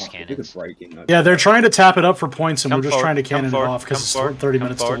holding these cannons. Yeah, they're trying to tap it up for points, and we're just trying to cannon it off because it's 30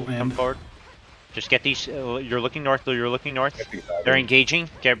 minutes till Come end. forward. Just get these. You're looking north. They're engaging.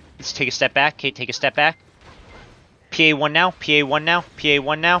 Let's take a step back. Kate, take a step back. PA1 now. PA1 now.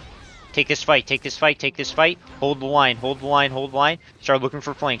 PA1 now. Take this fight. Take this fight. Take this fight. Hold the line. Hold the line. Hold the line. Start looking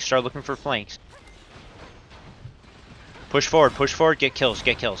for flanks. Start looking for flanks. Push forward. Push forward. Get kills.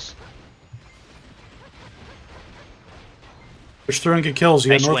 Get kills. Push through and get kills.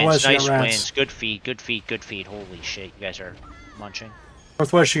 You got Nice northwest. wins. You got Nice rats. wins. Good feed. Good feed. Good feed. Holy shit. You guys are munching.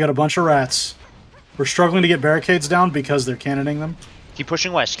 Northwest, you got a bunch of rats. We're struggling to get barricades down because they're cannoning them. Keep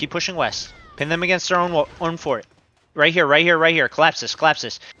pushing west. Keep pushing west. Pin them against their own fort. Right here. Right here. Right here. Collapse this. Collapse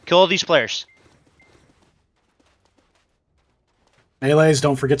this. Kill all these players. Melees,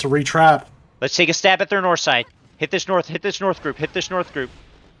 don't forget to retrap. Let's take a stab at their north side. Hit this north group. Hit this north group.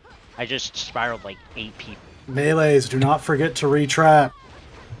 I just spiraled like 8 people. Melees, do not forget to retrap.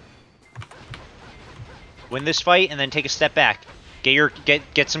 Win this fight and then take a step back.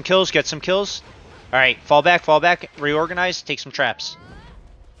 Get some kills. Get some kills. All right, fall back. Fall back. Reorganize. Take some traps.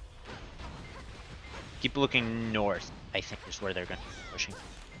 Keep looking north. I think is where they're going to be pushing.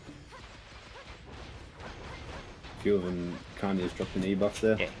 A few of them kind of just dropped an E-buff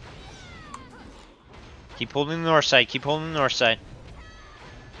there. Yeah. Keep holding the north side. Keep holding the north side.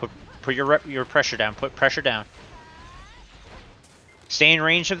 Put your pressure down. Put pressure down. Stay in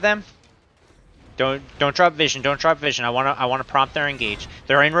range of them. Don't drop vision. Don't drop vision. I wanna prompt their engage.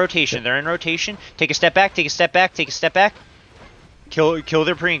 They're in rotation. They're in rotation. Take a step back. Take a step back. Take a step back. Kill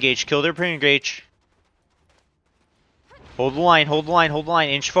their pre-engage. Kill their pre-engage. Hold the line. Hold the line. Hold the line.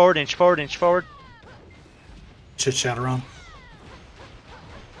 Inch forward. Inch forward. Inch forward. Chit chat around.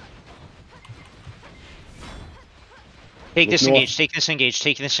 Take this engage. Take this engage.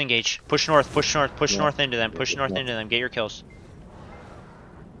 Take this engage. Push north. Push north. Push north into them. Push north into them. Get your kills.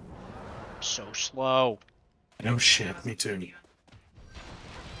 So slow. No shit. Me too.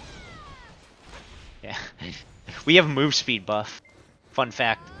 Yeah. We have move speed buff. Fun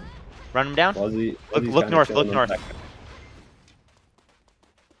fact. Run them down. Look north. Look north.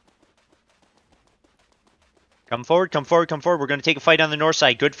 Come forward. Come forward. Come forward. We're going to take a fight on the north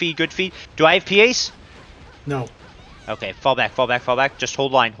side. Good feed. Good feed. Do I have PAs? No. Okay. Fall back. Fall back. Fall back. Just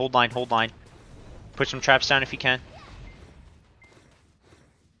hold line. Hold line. Hold line. Put some traps down if you can.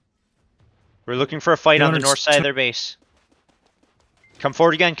 We're looking for a fight on the north side of their base. Come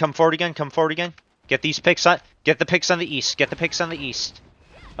forward again. Come forward again. Come forward again. Get these picks on. Get the picks on the east. Get the picks on the east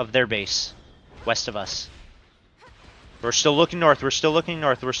of their base, west of us. We're still looking north. We're still looking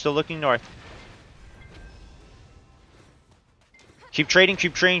north. We're still looking north. Keep trading.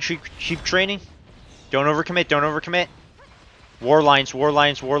 Keep trading. Keep trading. Don't overcommit. Don't overcommit. War lines. War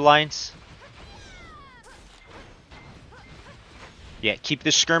lines. War lines. Yeah. Keep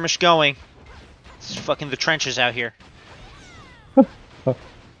this skirmish going. It's fucking the trenches out here.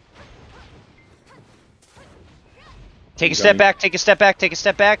 Take a step back. Take a step back. Take a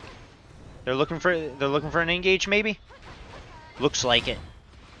step back. They're looking for an engage maybe. Looks like it.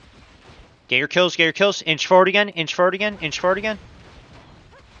 Get your kills. Get your kills. Inch forward again. Inch forward again. Inch forward again.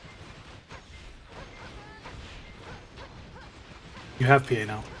 You have PA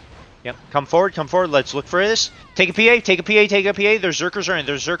now. Yep. Come forward. Come forward. Let's look for this. Take a PA. Take a PA. Take a PA. Their Zerkers are in.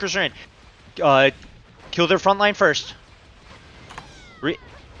 Their Zerkers are in. Kill their front line first.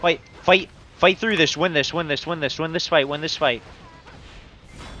 Fight through this. Win this. Win this. Win this. Win this fight. Win this fight.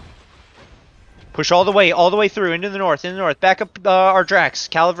 Push all the way through into the north. In the north. Back up our Drax.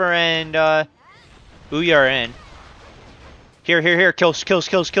 Caliver and Ouya are in. Here. Kills.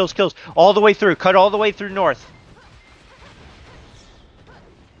 All the way through. Cut all the way through north.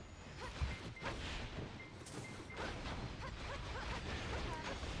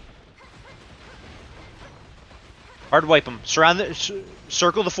 Hard wipe them. Surround the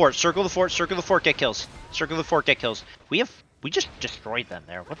circle the fort. Circle the fort. Circle the fort. Get kills. Circle the fort. Get kills. We just destroyed them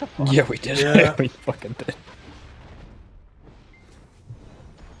there. What the fuck? Yeah, we did. Yeah. We fucking did.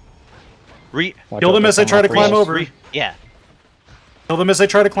 Kill them as they try to climb over. Yeah. Kill them as they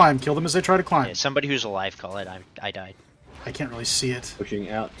try to climb. Kill them as they try to climb. Yeah, somebody who's alive call it. I died. I can't really see it. Pushing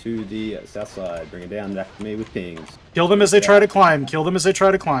out to the south side. Bring it down back to me with pings. Kill them as they try to climb. Kill them as they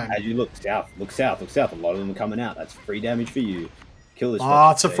try to climb. As you look south. Look south. Look south. A lot of them are coming out. That's free damage for you. Kill this.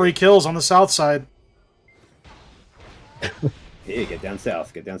 Lots of free kills on the south side. Here, get down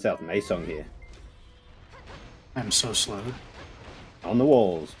south. Get down south. Maysong here. I'm so slowed. On the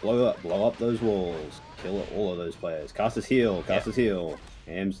walls. Blow up those walls. Kill all of those players. Cast his heal. Cast his heal.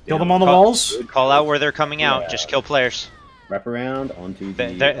 Hams down. Kill them on the walls. Call out where they're coming out. Just kill players. Wrap around onto the.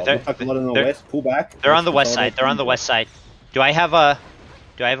 They're west. Pull back. They're on the west side. They're on the west side. Do I have a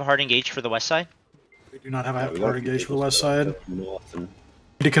hard engage for the west side? We do not have a hard engage for the west side. Need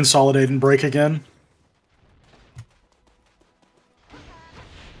to consolidate and break again.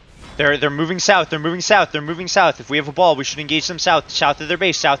 They're moving south. They're moving south. They're moving south. If we have a ball, we should engage them south. South of their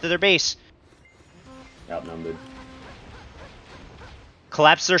base. South of their base. Outnumbered.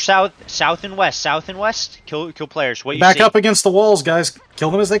 Collapse their south. South and west. South and west. Kill players. What you Back see? up against the walls, guys.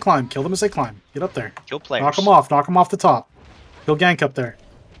 Kill them as they climb. Kill them as they climb. Get up there. Kill players. Knock them off. Knock them off the top. Kill gank up there.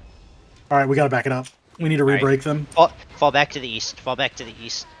 All right, we gotta back it up. We need to re-break them. Fall back to the east. Fall back to the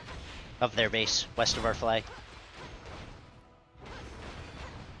east of their base, west of our flag.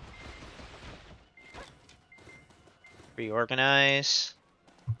 Reorganize.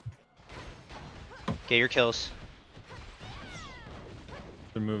 Get your kills.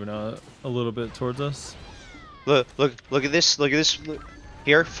 They're moving out a little bit towards us. Look at this. Look at this.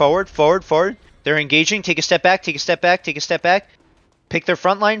 Here, forward. They're engaging. Take a step back. Take a step back. Take a step back. Pick their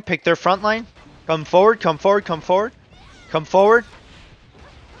front line. Pick their front line. Come forward. Come forward. Come forward. Come forward.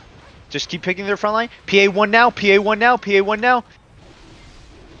 Just keep picking their front line. PA1 now. PA1 now. PA1 now.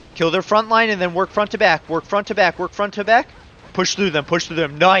 Kill their front line and then work front to back. Work front to back. Work front to back. Push through them. Push through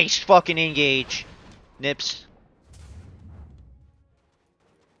them. Nice fucking engage. Nips.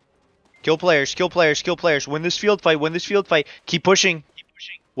 Kill players. Kill players. Kill players. Win this field fight. Win this field fight. Keep pushing.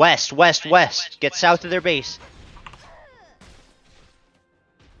 West. West. West. Get south of their base.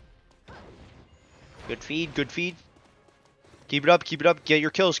 Good feed. Good feed. Keep it up. Keep it up. Get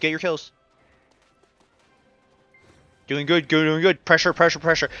your kills. Get your kills. Doing good. Doing good. Pressure. Pressure.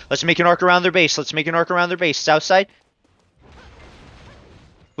 Pressure. Let's make an arc around their base. Let's make an arc around their base. South side.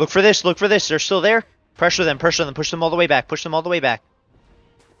 Look for this. Look for this. They're still there. Pressure them. Pressure them. Push them all the way back. Push them all the way back.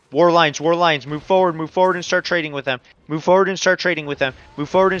 War lines. War lines. Move forward. Move forward and start trading with them. Move forward and start trading with them. Move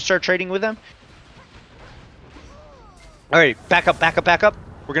forward and start trading with them. Alright. Back up. Back up. Back up.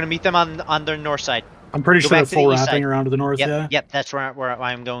 We're going to meet them on their north side. I'm pretty sure they're full wrapping around to the north, yep, yeah? Yep, that's where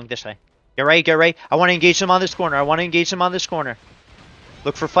I'm going this way. Get right, get right. I want to engage them on this corner. I want to engage them on this corner.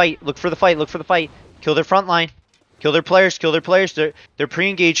 Look for fight. Look for the fight. Look for the fight. Kill their front line. Kill their players. Kill their players. They're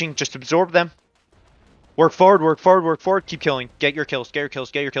pre-engaging. Just absorb them. Work forward. Work forward. Work forward. Keep killing. Get your kills. Get your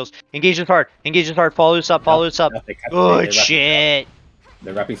kills. Get your kills. Engage this hard. Engage this hard. Follow this up. Follow this up. Good shit.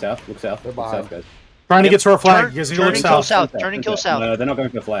 They're wrapping south. Look south. Look south, guys. Trying to get to our flag. You guys need to look south. Turn and kill south. No, they're not going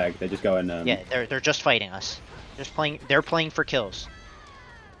for the flag. They're just going. Yeah, they're just fighting us. Just playing. They're playing for kills.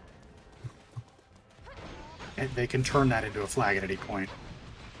 And they can turn that into a flag at any point.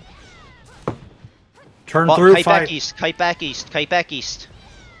 Turn through. Kite back east. Kite back east. Kite back east.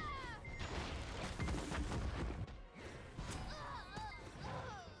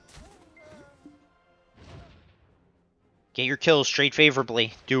 Get your kills. Trade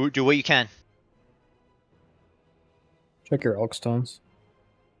favorably. Do what you can. Check your elk stones.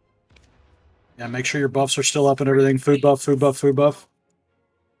 Yeah, make sure your buffs are still up and everything. Food buff, food buff, food buff.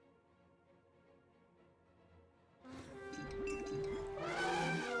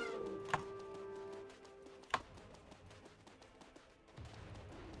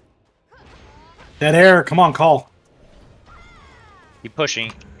 Dead air, come on, call. Keep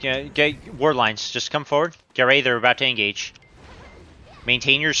pushing. Get war lines. Just come forward. Get ready. They're about to engage.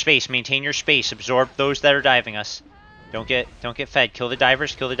 Maintain your space. Maintain your space. Absorb those that are diving us. Don't get fed. Kill the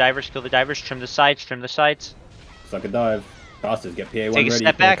divers. Kill the divers. Kill the divers. Trim the sides. Trim the sides. Suck a dive. Casters, get PA1 ready. Take a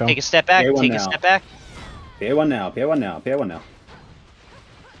step back. Take a step back. Take a step back. PA1 now. PA1 now. PA1 now.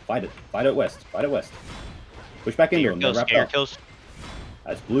 Fight it. Fight it west. Fight it west. Push back into them. They're wrapped up. Kills.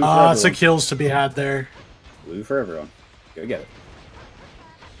 That's blue for everyone. It's a kills to be had there. Blue for everyone. Go get it.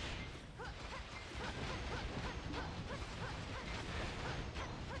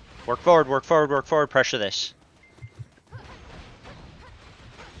 Work forward. Work forward. Work forward. Pressure this.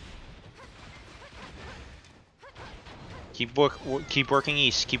 Keep working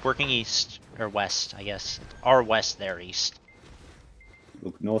east. Keep working east or west, I guess. Our west, their east.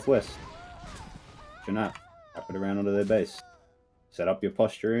 Look northwest. You're not. Wrap it around onto their base. Set up your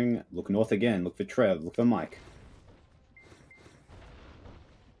posturing. Look north again. Look for Trev. Look for Mike.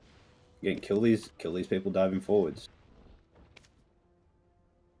 Again, kill these people diving forwards.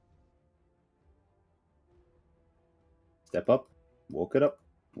 Step up. Walk it up.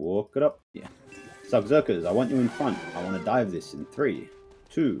 Walk it up. Yeah. Succ, I want you in front. I want to dive this in 3,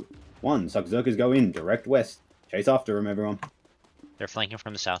 2, 1. Succ, go in. Direct west. Chase after him, everyone. They're flanking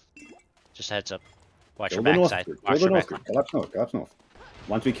from the south. Just a heads up. Watch your backside. Watch your backside. Collapse north. Collapse north.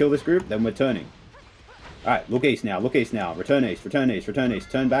 Once we kill this group, then we're turning. Alright, look east now. Look east now. Return east. Return east. Return east.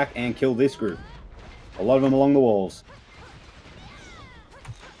 Turn back and kill this group. A lot of them along the walls.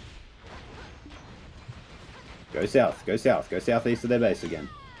 Go south. Go south. Go southeast of their base again.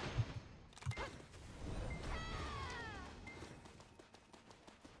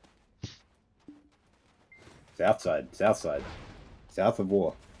 South side. South side. South of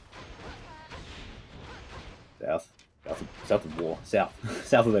war. South of war. South.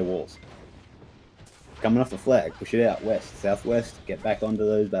 South of their walls. Coming off the flag, push it out. West, southwest, get back onto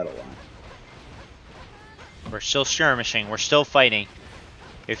those battle lines. We're still skirmishing. We're still fighting.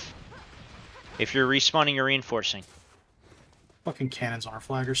 If you're respawning, you're reinforcing. Fucking cannons on our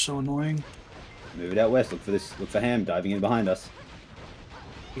flag are so annoying. Move it out west. Look for this. Look for Ham diving in behind us.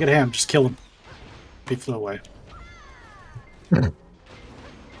 You get Ham. Just kill him. He flew away. I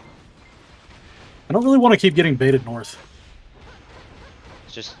don't really want to keep getting baited north.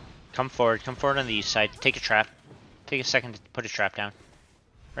 Just come forward. Come forward on the east side. Take a trap. Take a second to put a trap down.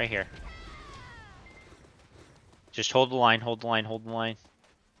 Right here. Just hold the line. Hold the line. Hold the line.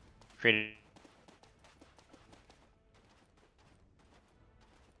 Create a...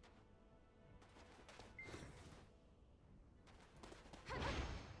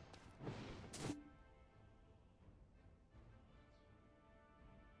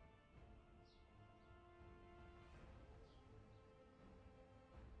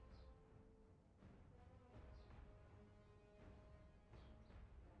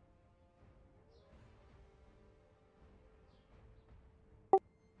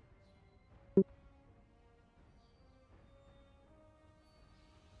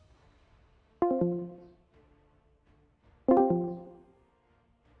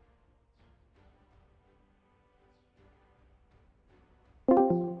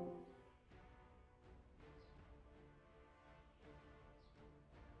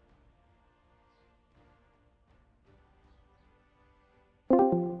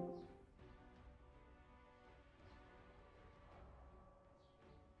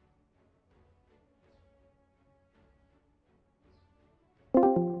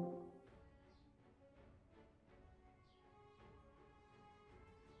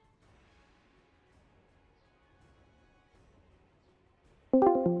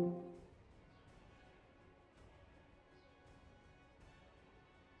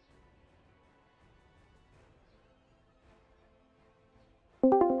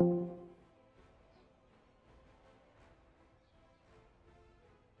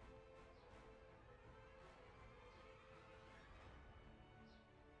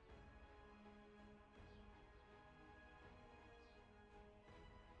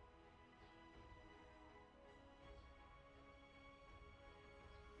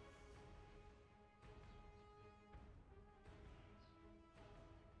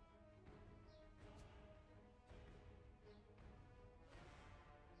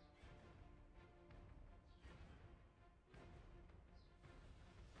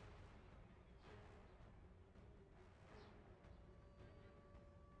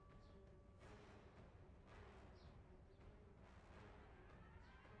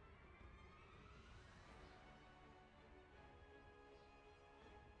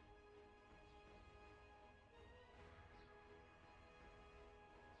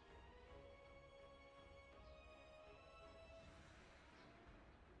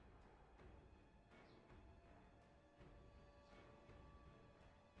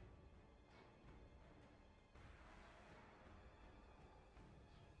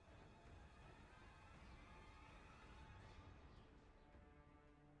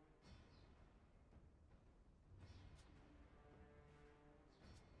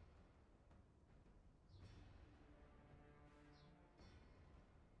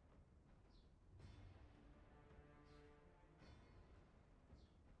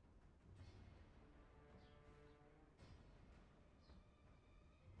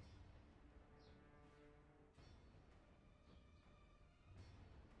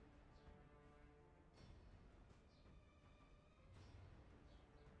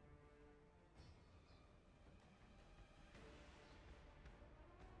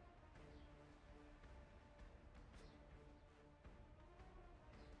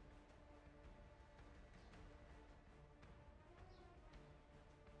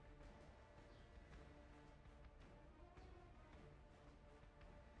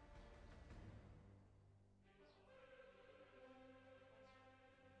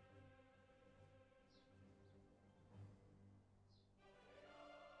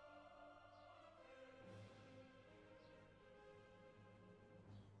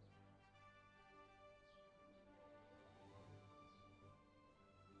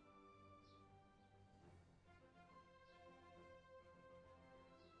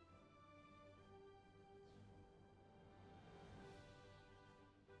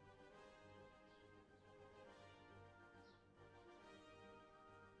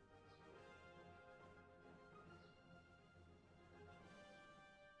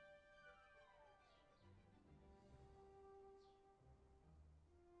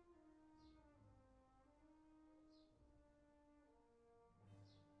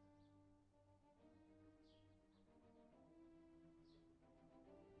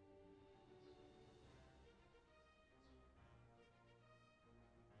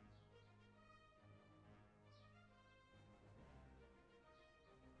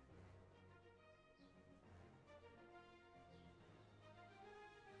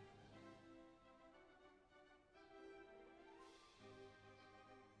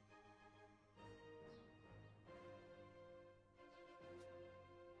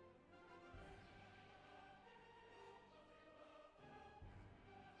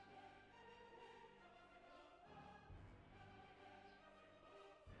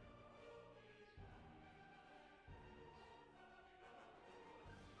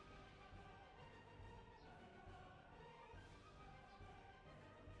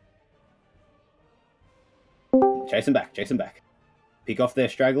 Chase them back. Chase them back. Pick off their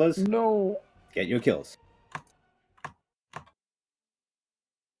stragglers. No. Get your kills.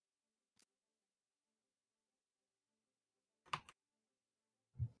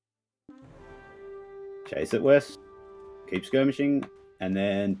 Chase it west. Keep skirmishing. And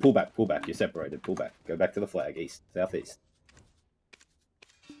then pull back. Pull back. You're separated. Pull back. Go back to the flag. East. Southeast.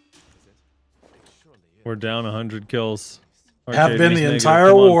 We're down 100 kills. Have been the negative.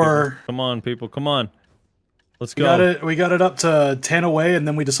 entire war. Come on, people. Come on. Let's go. We got it up to 10 away, and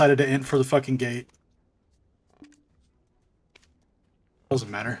then we decided to int for the fucking gate. Doesn't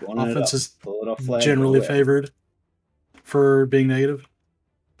matter. Offense is generally favored for being negative.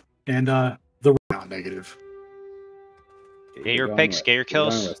 And the not negative. Get your picks, get your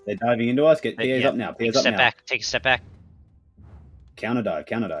kills. They're diving into us. Get PAs up now. PAs up now. Back. Take a step back. Counter dive,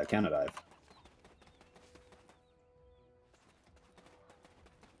 counter dive, counter dive.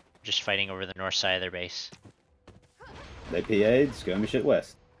 Just fighting over the north side of their base. They PA'd, skirmish it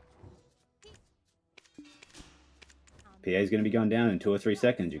west. PA is going to be going down in 2 or 3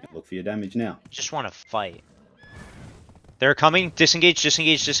 seconds. You can look for your damage now. Just want to fight. They're coming. Disengage,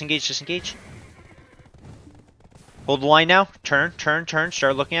 disengage, disengage, disengage. Hold the line now. Turn, turn, turn.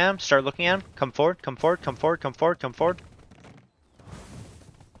 Start looking at him. Start looking at him. Come forward, come forward, come forward, come forward, come forward.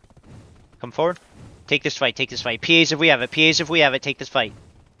 Come forward. Take this fight, take this fight. PAs if we have it. PAs if we have it. Take this fight.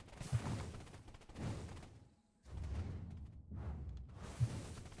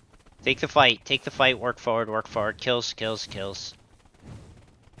 Take the fight. Take the fight. Work forward, work forward. Kills, kills, kills.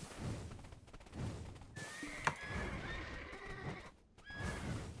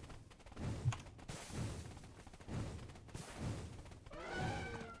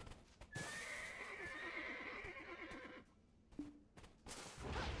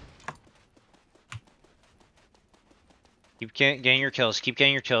 Keep getting your kills. Keep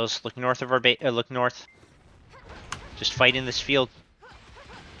getting your kills. Look north of our base. Look north. Just fight in this field.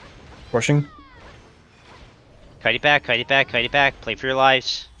 Pushing. Kite it back. Kite it back. Kite it back. Play for your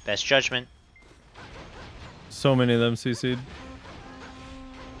lives. Best judgment. So many of them CC'd.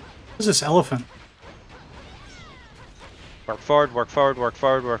 Who's this elephant? Work forward. Work forward. Work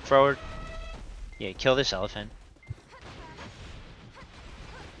forward. Work forward. Yeah, kill this elephant.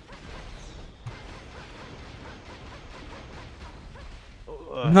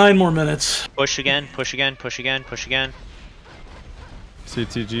 Nine more minutes. Push again, push again, push again, push again.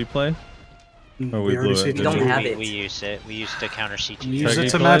 CTG play? Or We already We don't have it. We used it. We used to counter CTG. We use it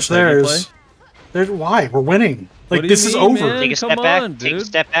to match theirs. Why? We're winning. Like, this is over. Man? Take a step back. Take a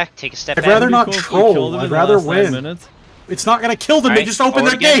step back. Take a step back. I'd rather not troll. I'd rather win. It's not going to kill them. They just open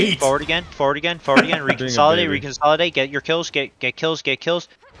their gate. Forward again. Forward again. Forward again. Reconsolidate. Reconsolidate. Get your kills. Get kills. Get kills.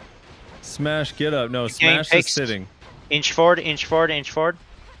 Smash. Get up. No, smash is sitting. Inch forward. Inch forward. Inch forward.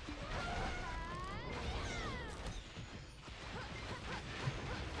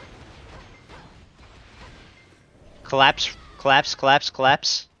 Collapse, collapse, collapse,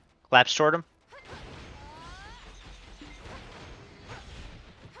 collapse. Collapse toward him.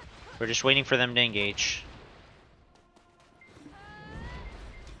 We're just waiting for them to engage.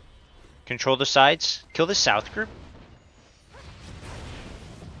 Control the sides. Kill the south group.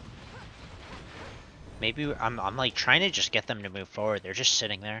 Maybe I'm like trying to just get them to move forward. They're just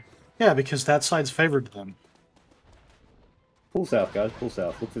sitting there. Yeah, because that side's favored to them. Pull south, guys. Pull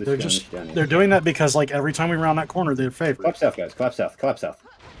south. Look for this down here. They're doing that because, like, every time we round that corner, they're favored. Collapse south, guys. Collapse south. Collapse south.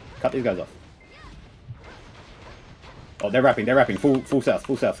 Cut these guys off. Oh, they're wrapping. They're wrapping. Full south.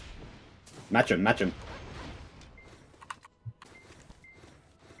 Full south. Match them. Match them.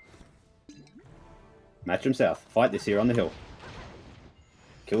 Match them south. Fight this here on the hill.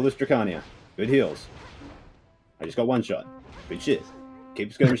 Kill this Dracania. Good heals. I just got one shot. Good shit.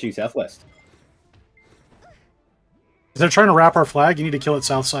 Keep skirmishing southwest. If they're trying to wrap our flag, you need to kill it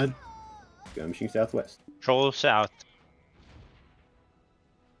south side. Skirmishing southwest. Control south.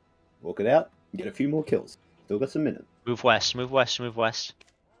 Walk it out. Get a few more kills. Still got some minutes. Move west. Move west. Move west.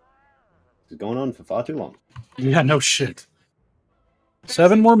 This is going on for far too long. Yeah, no shit.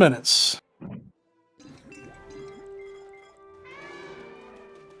 7 more minutes.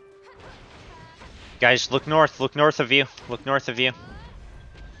 Guys, look north. Look north of you. Look north of you.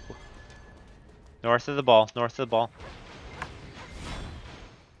 North of the ball. North of the ball.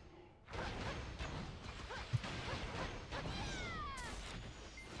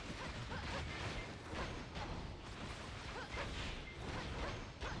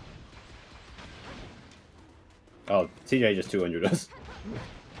 Oh, TJ just 200 us.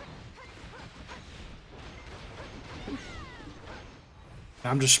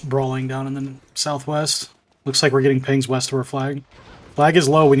 I'm just brawling down in the southwest. Looks like we're getting pings west of our flag. Flag is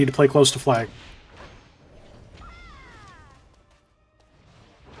low. We need to play close to flag.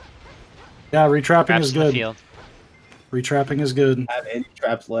 Yeah, retrapping Traps is in the good. field. Retrapping is good. Have any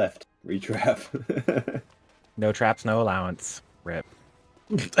traps left? Retrap. No traps, no allowance. Rip.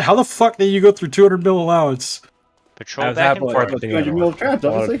 How the fuck did you go through 200 mil allowance? Patrol back and forth. 200 mil of traps,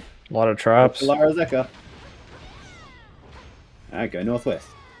 obviously. A lot of traps. Lara Zeka. Alright, go northwest.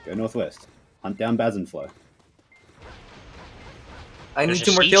 Go northwest. Hunt down Bazenflow. I need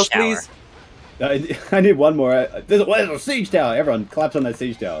 2 more kills, please. I need one more. There's a siege tower. Everyone collapse on that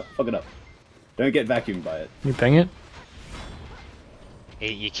siege tower. Fuck it up. Don't get vacuumed by it. You ping it?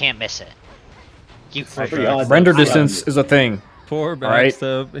 You can't miss it. You Render distance is a thing. Poor Right.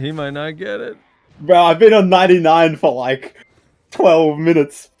 backstab. He might not get it. Bro, I've been on 99 for like 12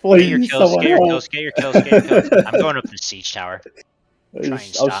 minutes. Please, Get your kills, get your kills, get your kills, get your kills. I'm going up the siege tower. I'm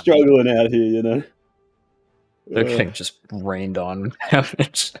struggling out here, you know. They're getting just rained on.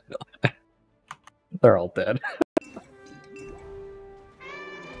 They're all dead.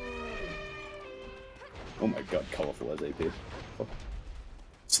 Oh my god, colorful as AP.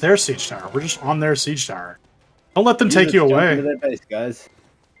 It's their siege tower. We're just on their siege tower. Don't let them take you away. Their base, guys.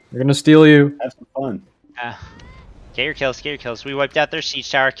 They're gonna steal you. Have some fun. Get your kills, get your kills. We wiped out their siege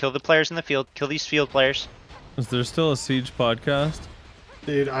tower. Kill the players in the field. Kill these field players. Is there still a siege podcast?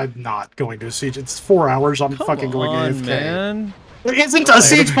 Dude, I'm not going to a siege. It's 4 hours. I'm fucking going AFK. Man. There isn't a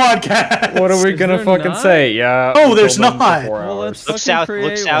siege podcast. What are we gonna fucking say? Yeah. Oh, there's not. Well, let's look south. fucking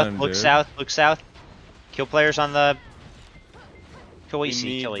Look create south. one, Look dude. south. Look south. Kill players on the. Kill what you We see.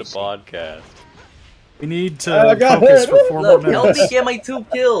 need Kill what the you see. podcast. We need to focus for 4 more Look, minutes. help me get my 2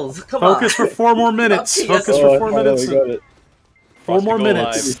 kills. Come on. Focus for 4 more minutes. Yes. Focus for 4 finally minutes. got it. 4 more Go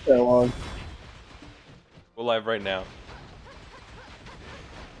minutes. live. So long. We're live right now.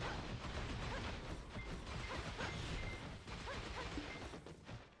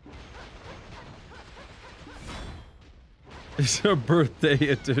 It's a birthday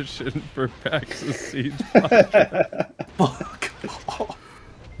edition for Pax's Siege podcast. Fuck.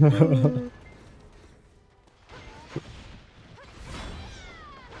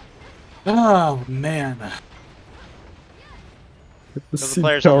 Oh man. Get the Kill the siege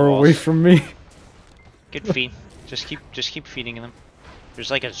players on the tower away walls. from me. Good feed. Just keep feeding them.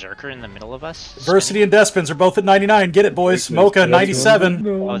 There's like a Zerker in the middle of us. Versity and Despins are both at 99. Get it, boys. Mocha 97.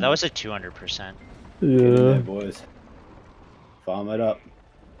 Oh, that was a 200%. Yeah, boys. Farm it up.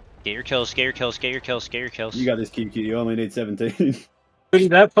 Get your kills, get your kills, get your kills, get your kills. You got this, QQ. You only need 17. Dude,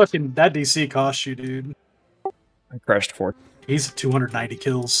 that DC cost you, dude. I crashed 4. He's at 290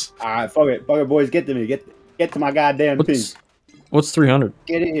 kills. Alright, fuck it, boys. Get to me. Get to my goddamn ping. What's 300?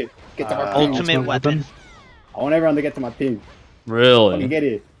 Get in here. Get to my ping. Ultimate weapon. I want everyone to get to my ping. Really? Fucking get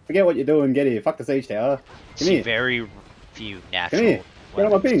here. Forget what you're doing. Get here. Fuck the siege tower. Come See here. very few natural. Come here. Get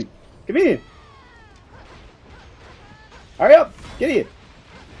on my weapons. ping. Come here. Hurry up. Get here.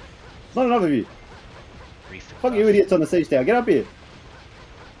 Not enough of you. Fuck you idiots on the siege tower. Get up here.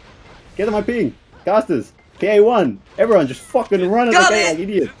 Get on my ping. Casters. PA1. Everyone just fucking run at the gate like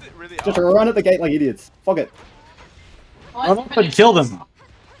idiots. Just run at the gate like idiots. Fuck it. Run up and kill them.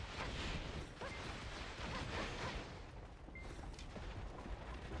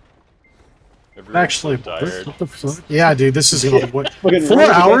 Everyone's Actually, so tired. what the fuck? Yeah, dude, this is what. Fucking 4 run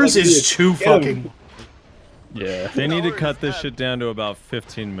at the gate hours like is idiots. too Get 'em. fucking. Yeah. They need to cut this shit down to about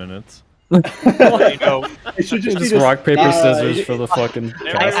 15 minutes. I know. It should just be Just this- rock, paper, scissors for the fucking.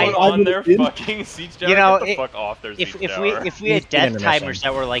 Everyone on their fucking siege tower, You know, get the fuck off their siege if tower. we had death intermission. timers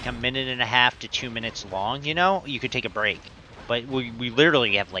that were like 1.5 to 2 minutes long, you know, you could take a break. But we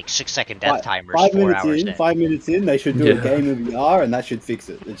literally have like 6-second death timers 5 4 minutes hours in, in. 5 minutes in, they should do a game of VR, and that should fix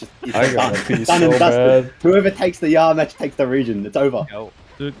it. It's just it's I got done. a piece Done and so dusted. bad. Whoever takes the VR match takes the region. It's over. No.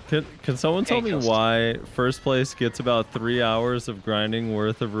 Dude, can someone tell me why first place gets about 3 hours of grinding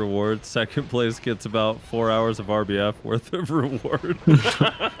worth of reward, second place gets about 4 hours of RBF worth of reward?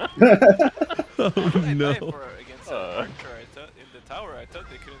 Oh no. Against Archer, in the tower, I thought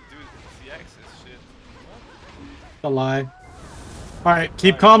they couldn't do the access shit. A lie. Alright,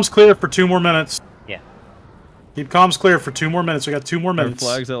 keep comms clear for 2 more minutes. Yeah. Keep comms clear for 2 more minutes. We got 2 more Our minutes.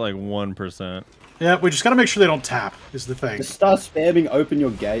 flag's at like 1%. Yeah, we just gotta make sure they don't tap, is the thing. Just start spamming open your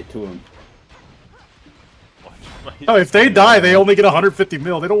gate to them. Oh, if they die, they only get 150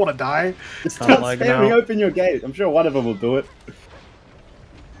 mil. They don't want to die. Just start like spamming now. open your gate. I'm sure one of them will do it.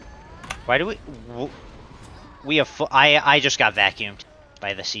 Why do we have I just got vacuumed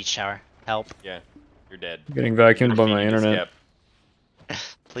by the siege tower. Help. Yeah, you're dead. Getting vacuumed by my Feeding this internet. gap.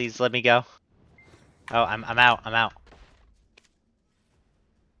 Please let me go. Oh, I'm out. I'm out.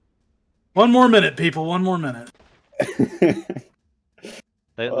 1 more minute, people. 1 more minute. Look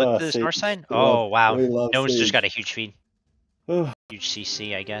at this north side. Oh wow. we love No one's just siege. got a huge feed. Huge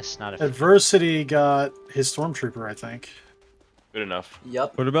CC, I guess. Not a. Adversity got his Stormtrooper, I think. Good enough.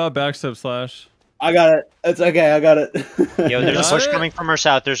 Yep. What about backstep slash? I got it. It's okay. I got it. Yo, there's a push coming from our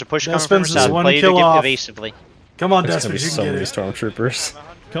south. There's a push coming from our Despins is south. one Play kill off. evasively. Come on, There's gonna be Despins, you so can many get it. stormtroopers.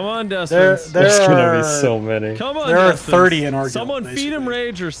 Come on, Despins. There's gonna be so many. Come on, There are Despins. 30 in our guild, Someone feed him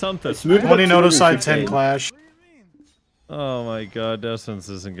rage or something. 20 Notoside, 10 Clash. Oh my god, Despins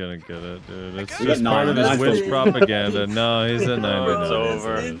isn't gonna get it, dude. It's We just got part of nine. his witch propaganda. No, he's at 99. Oh,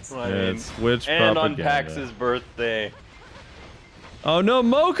 it's over. Yeah, it's witch And on propaganda. Pax's birthday. Oh no,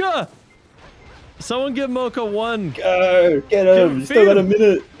 Mocha! Someone give Mocha one. Go, get him. You still got a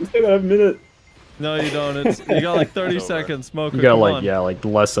minute. You still got a minute. No, you don't. It's you got like 30 seconds. Mocha, You got come like on. yeah, like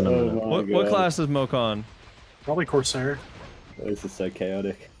less than a minute. What class is Mocha on? Probably Corsair. Oh, this is so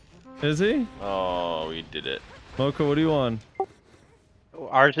chaotic. Is he? Oh, we did it. Mocha, what are you on?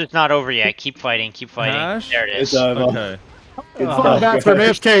 Ours is not over yet. Keep fighting. Keep fighting. Hash? There it is. It's over. Okay. Good Come stuff, on back from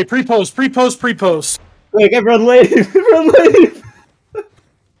guys. AFK. Pre-post, pre-post, pre-post. Quick, everyone leave! Everyone leave!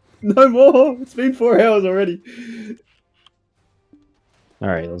 No more! It's been 4 hours already.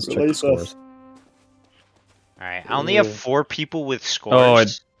 Alright, let's check the Release scores. us. All right. I only have 4 people with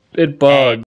scores. Oh, it bugged.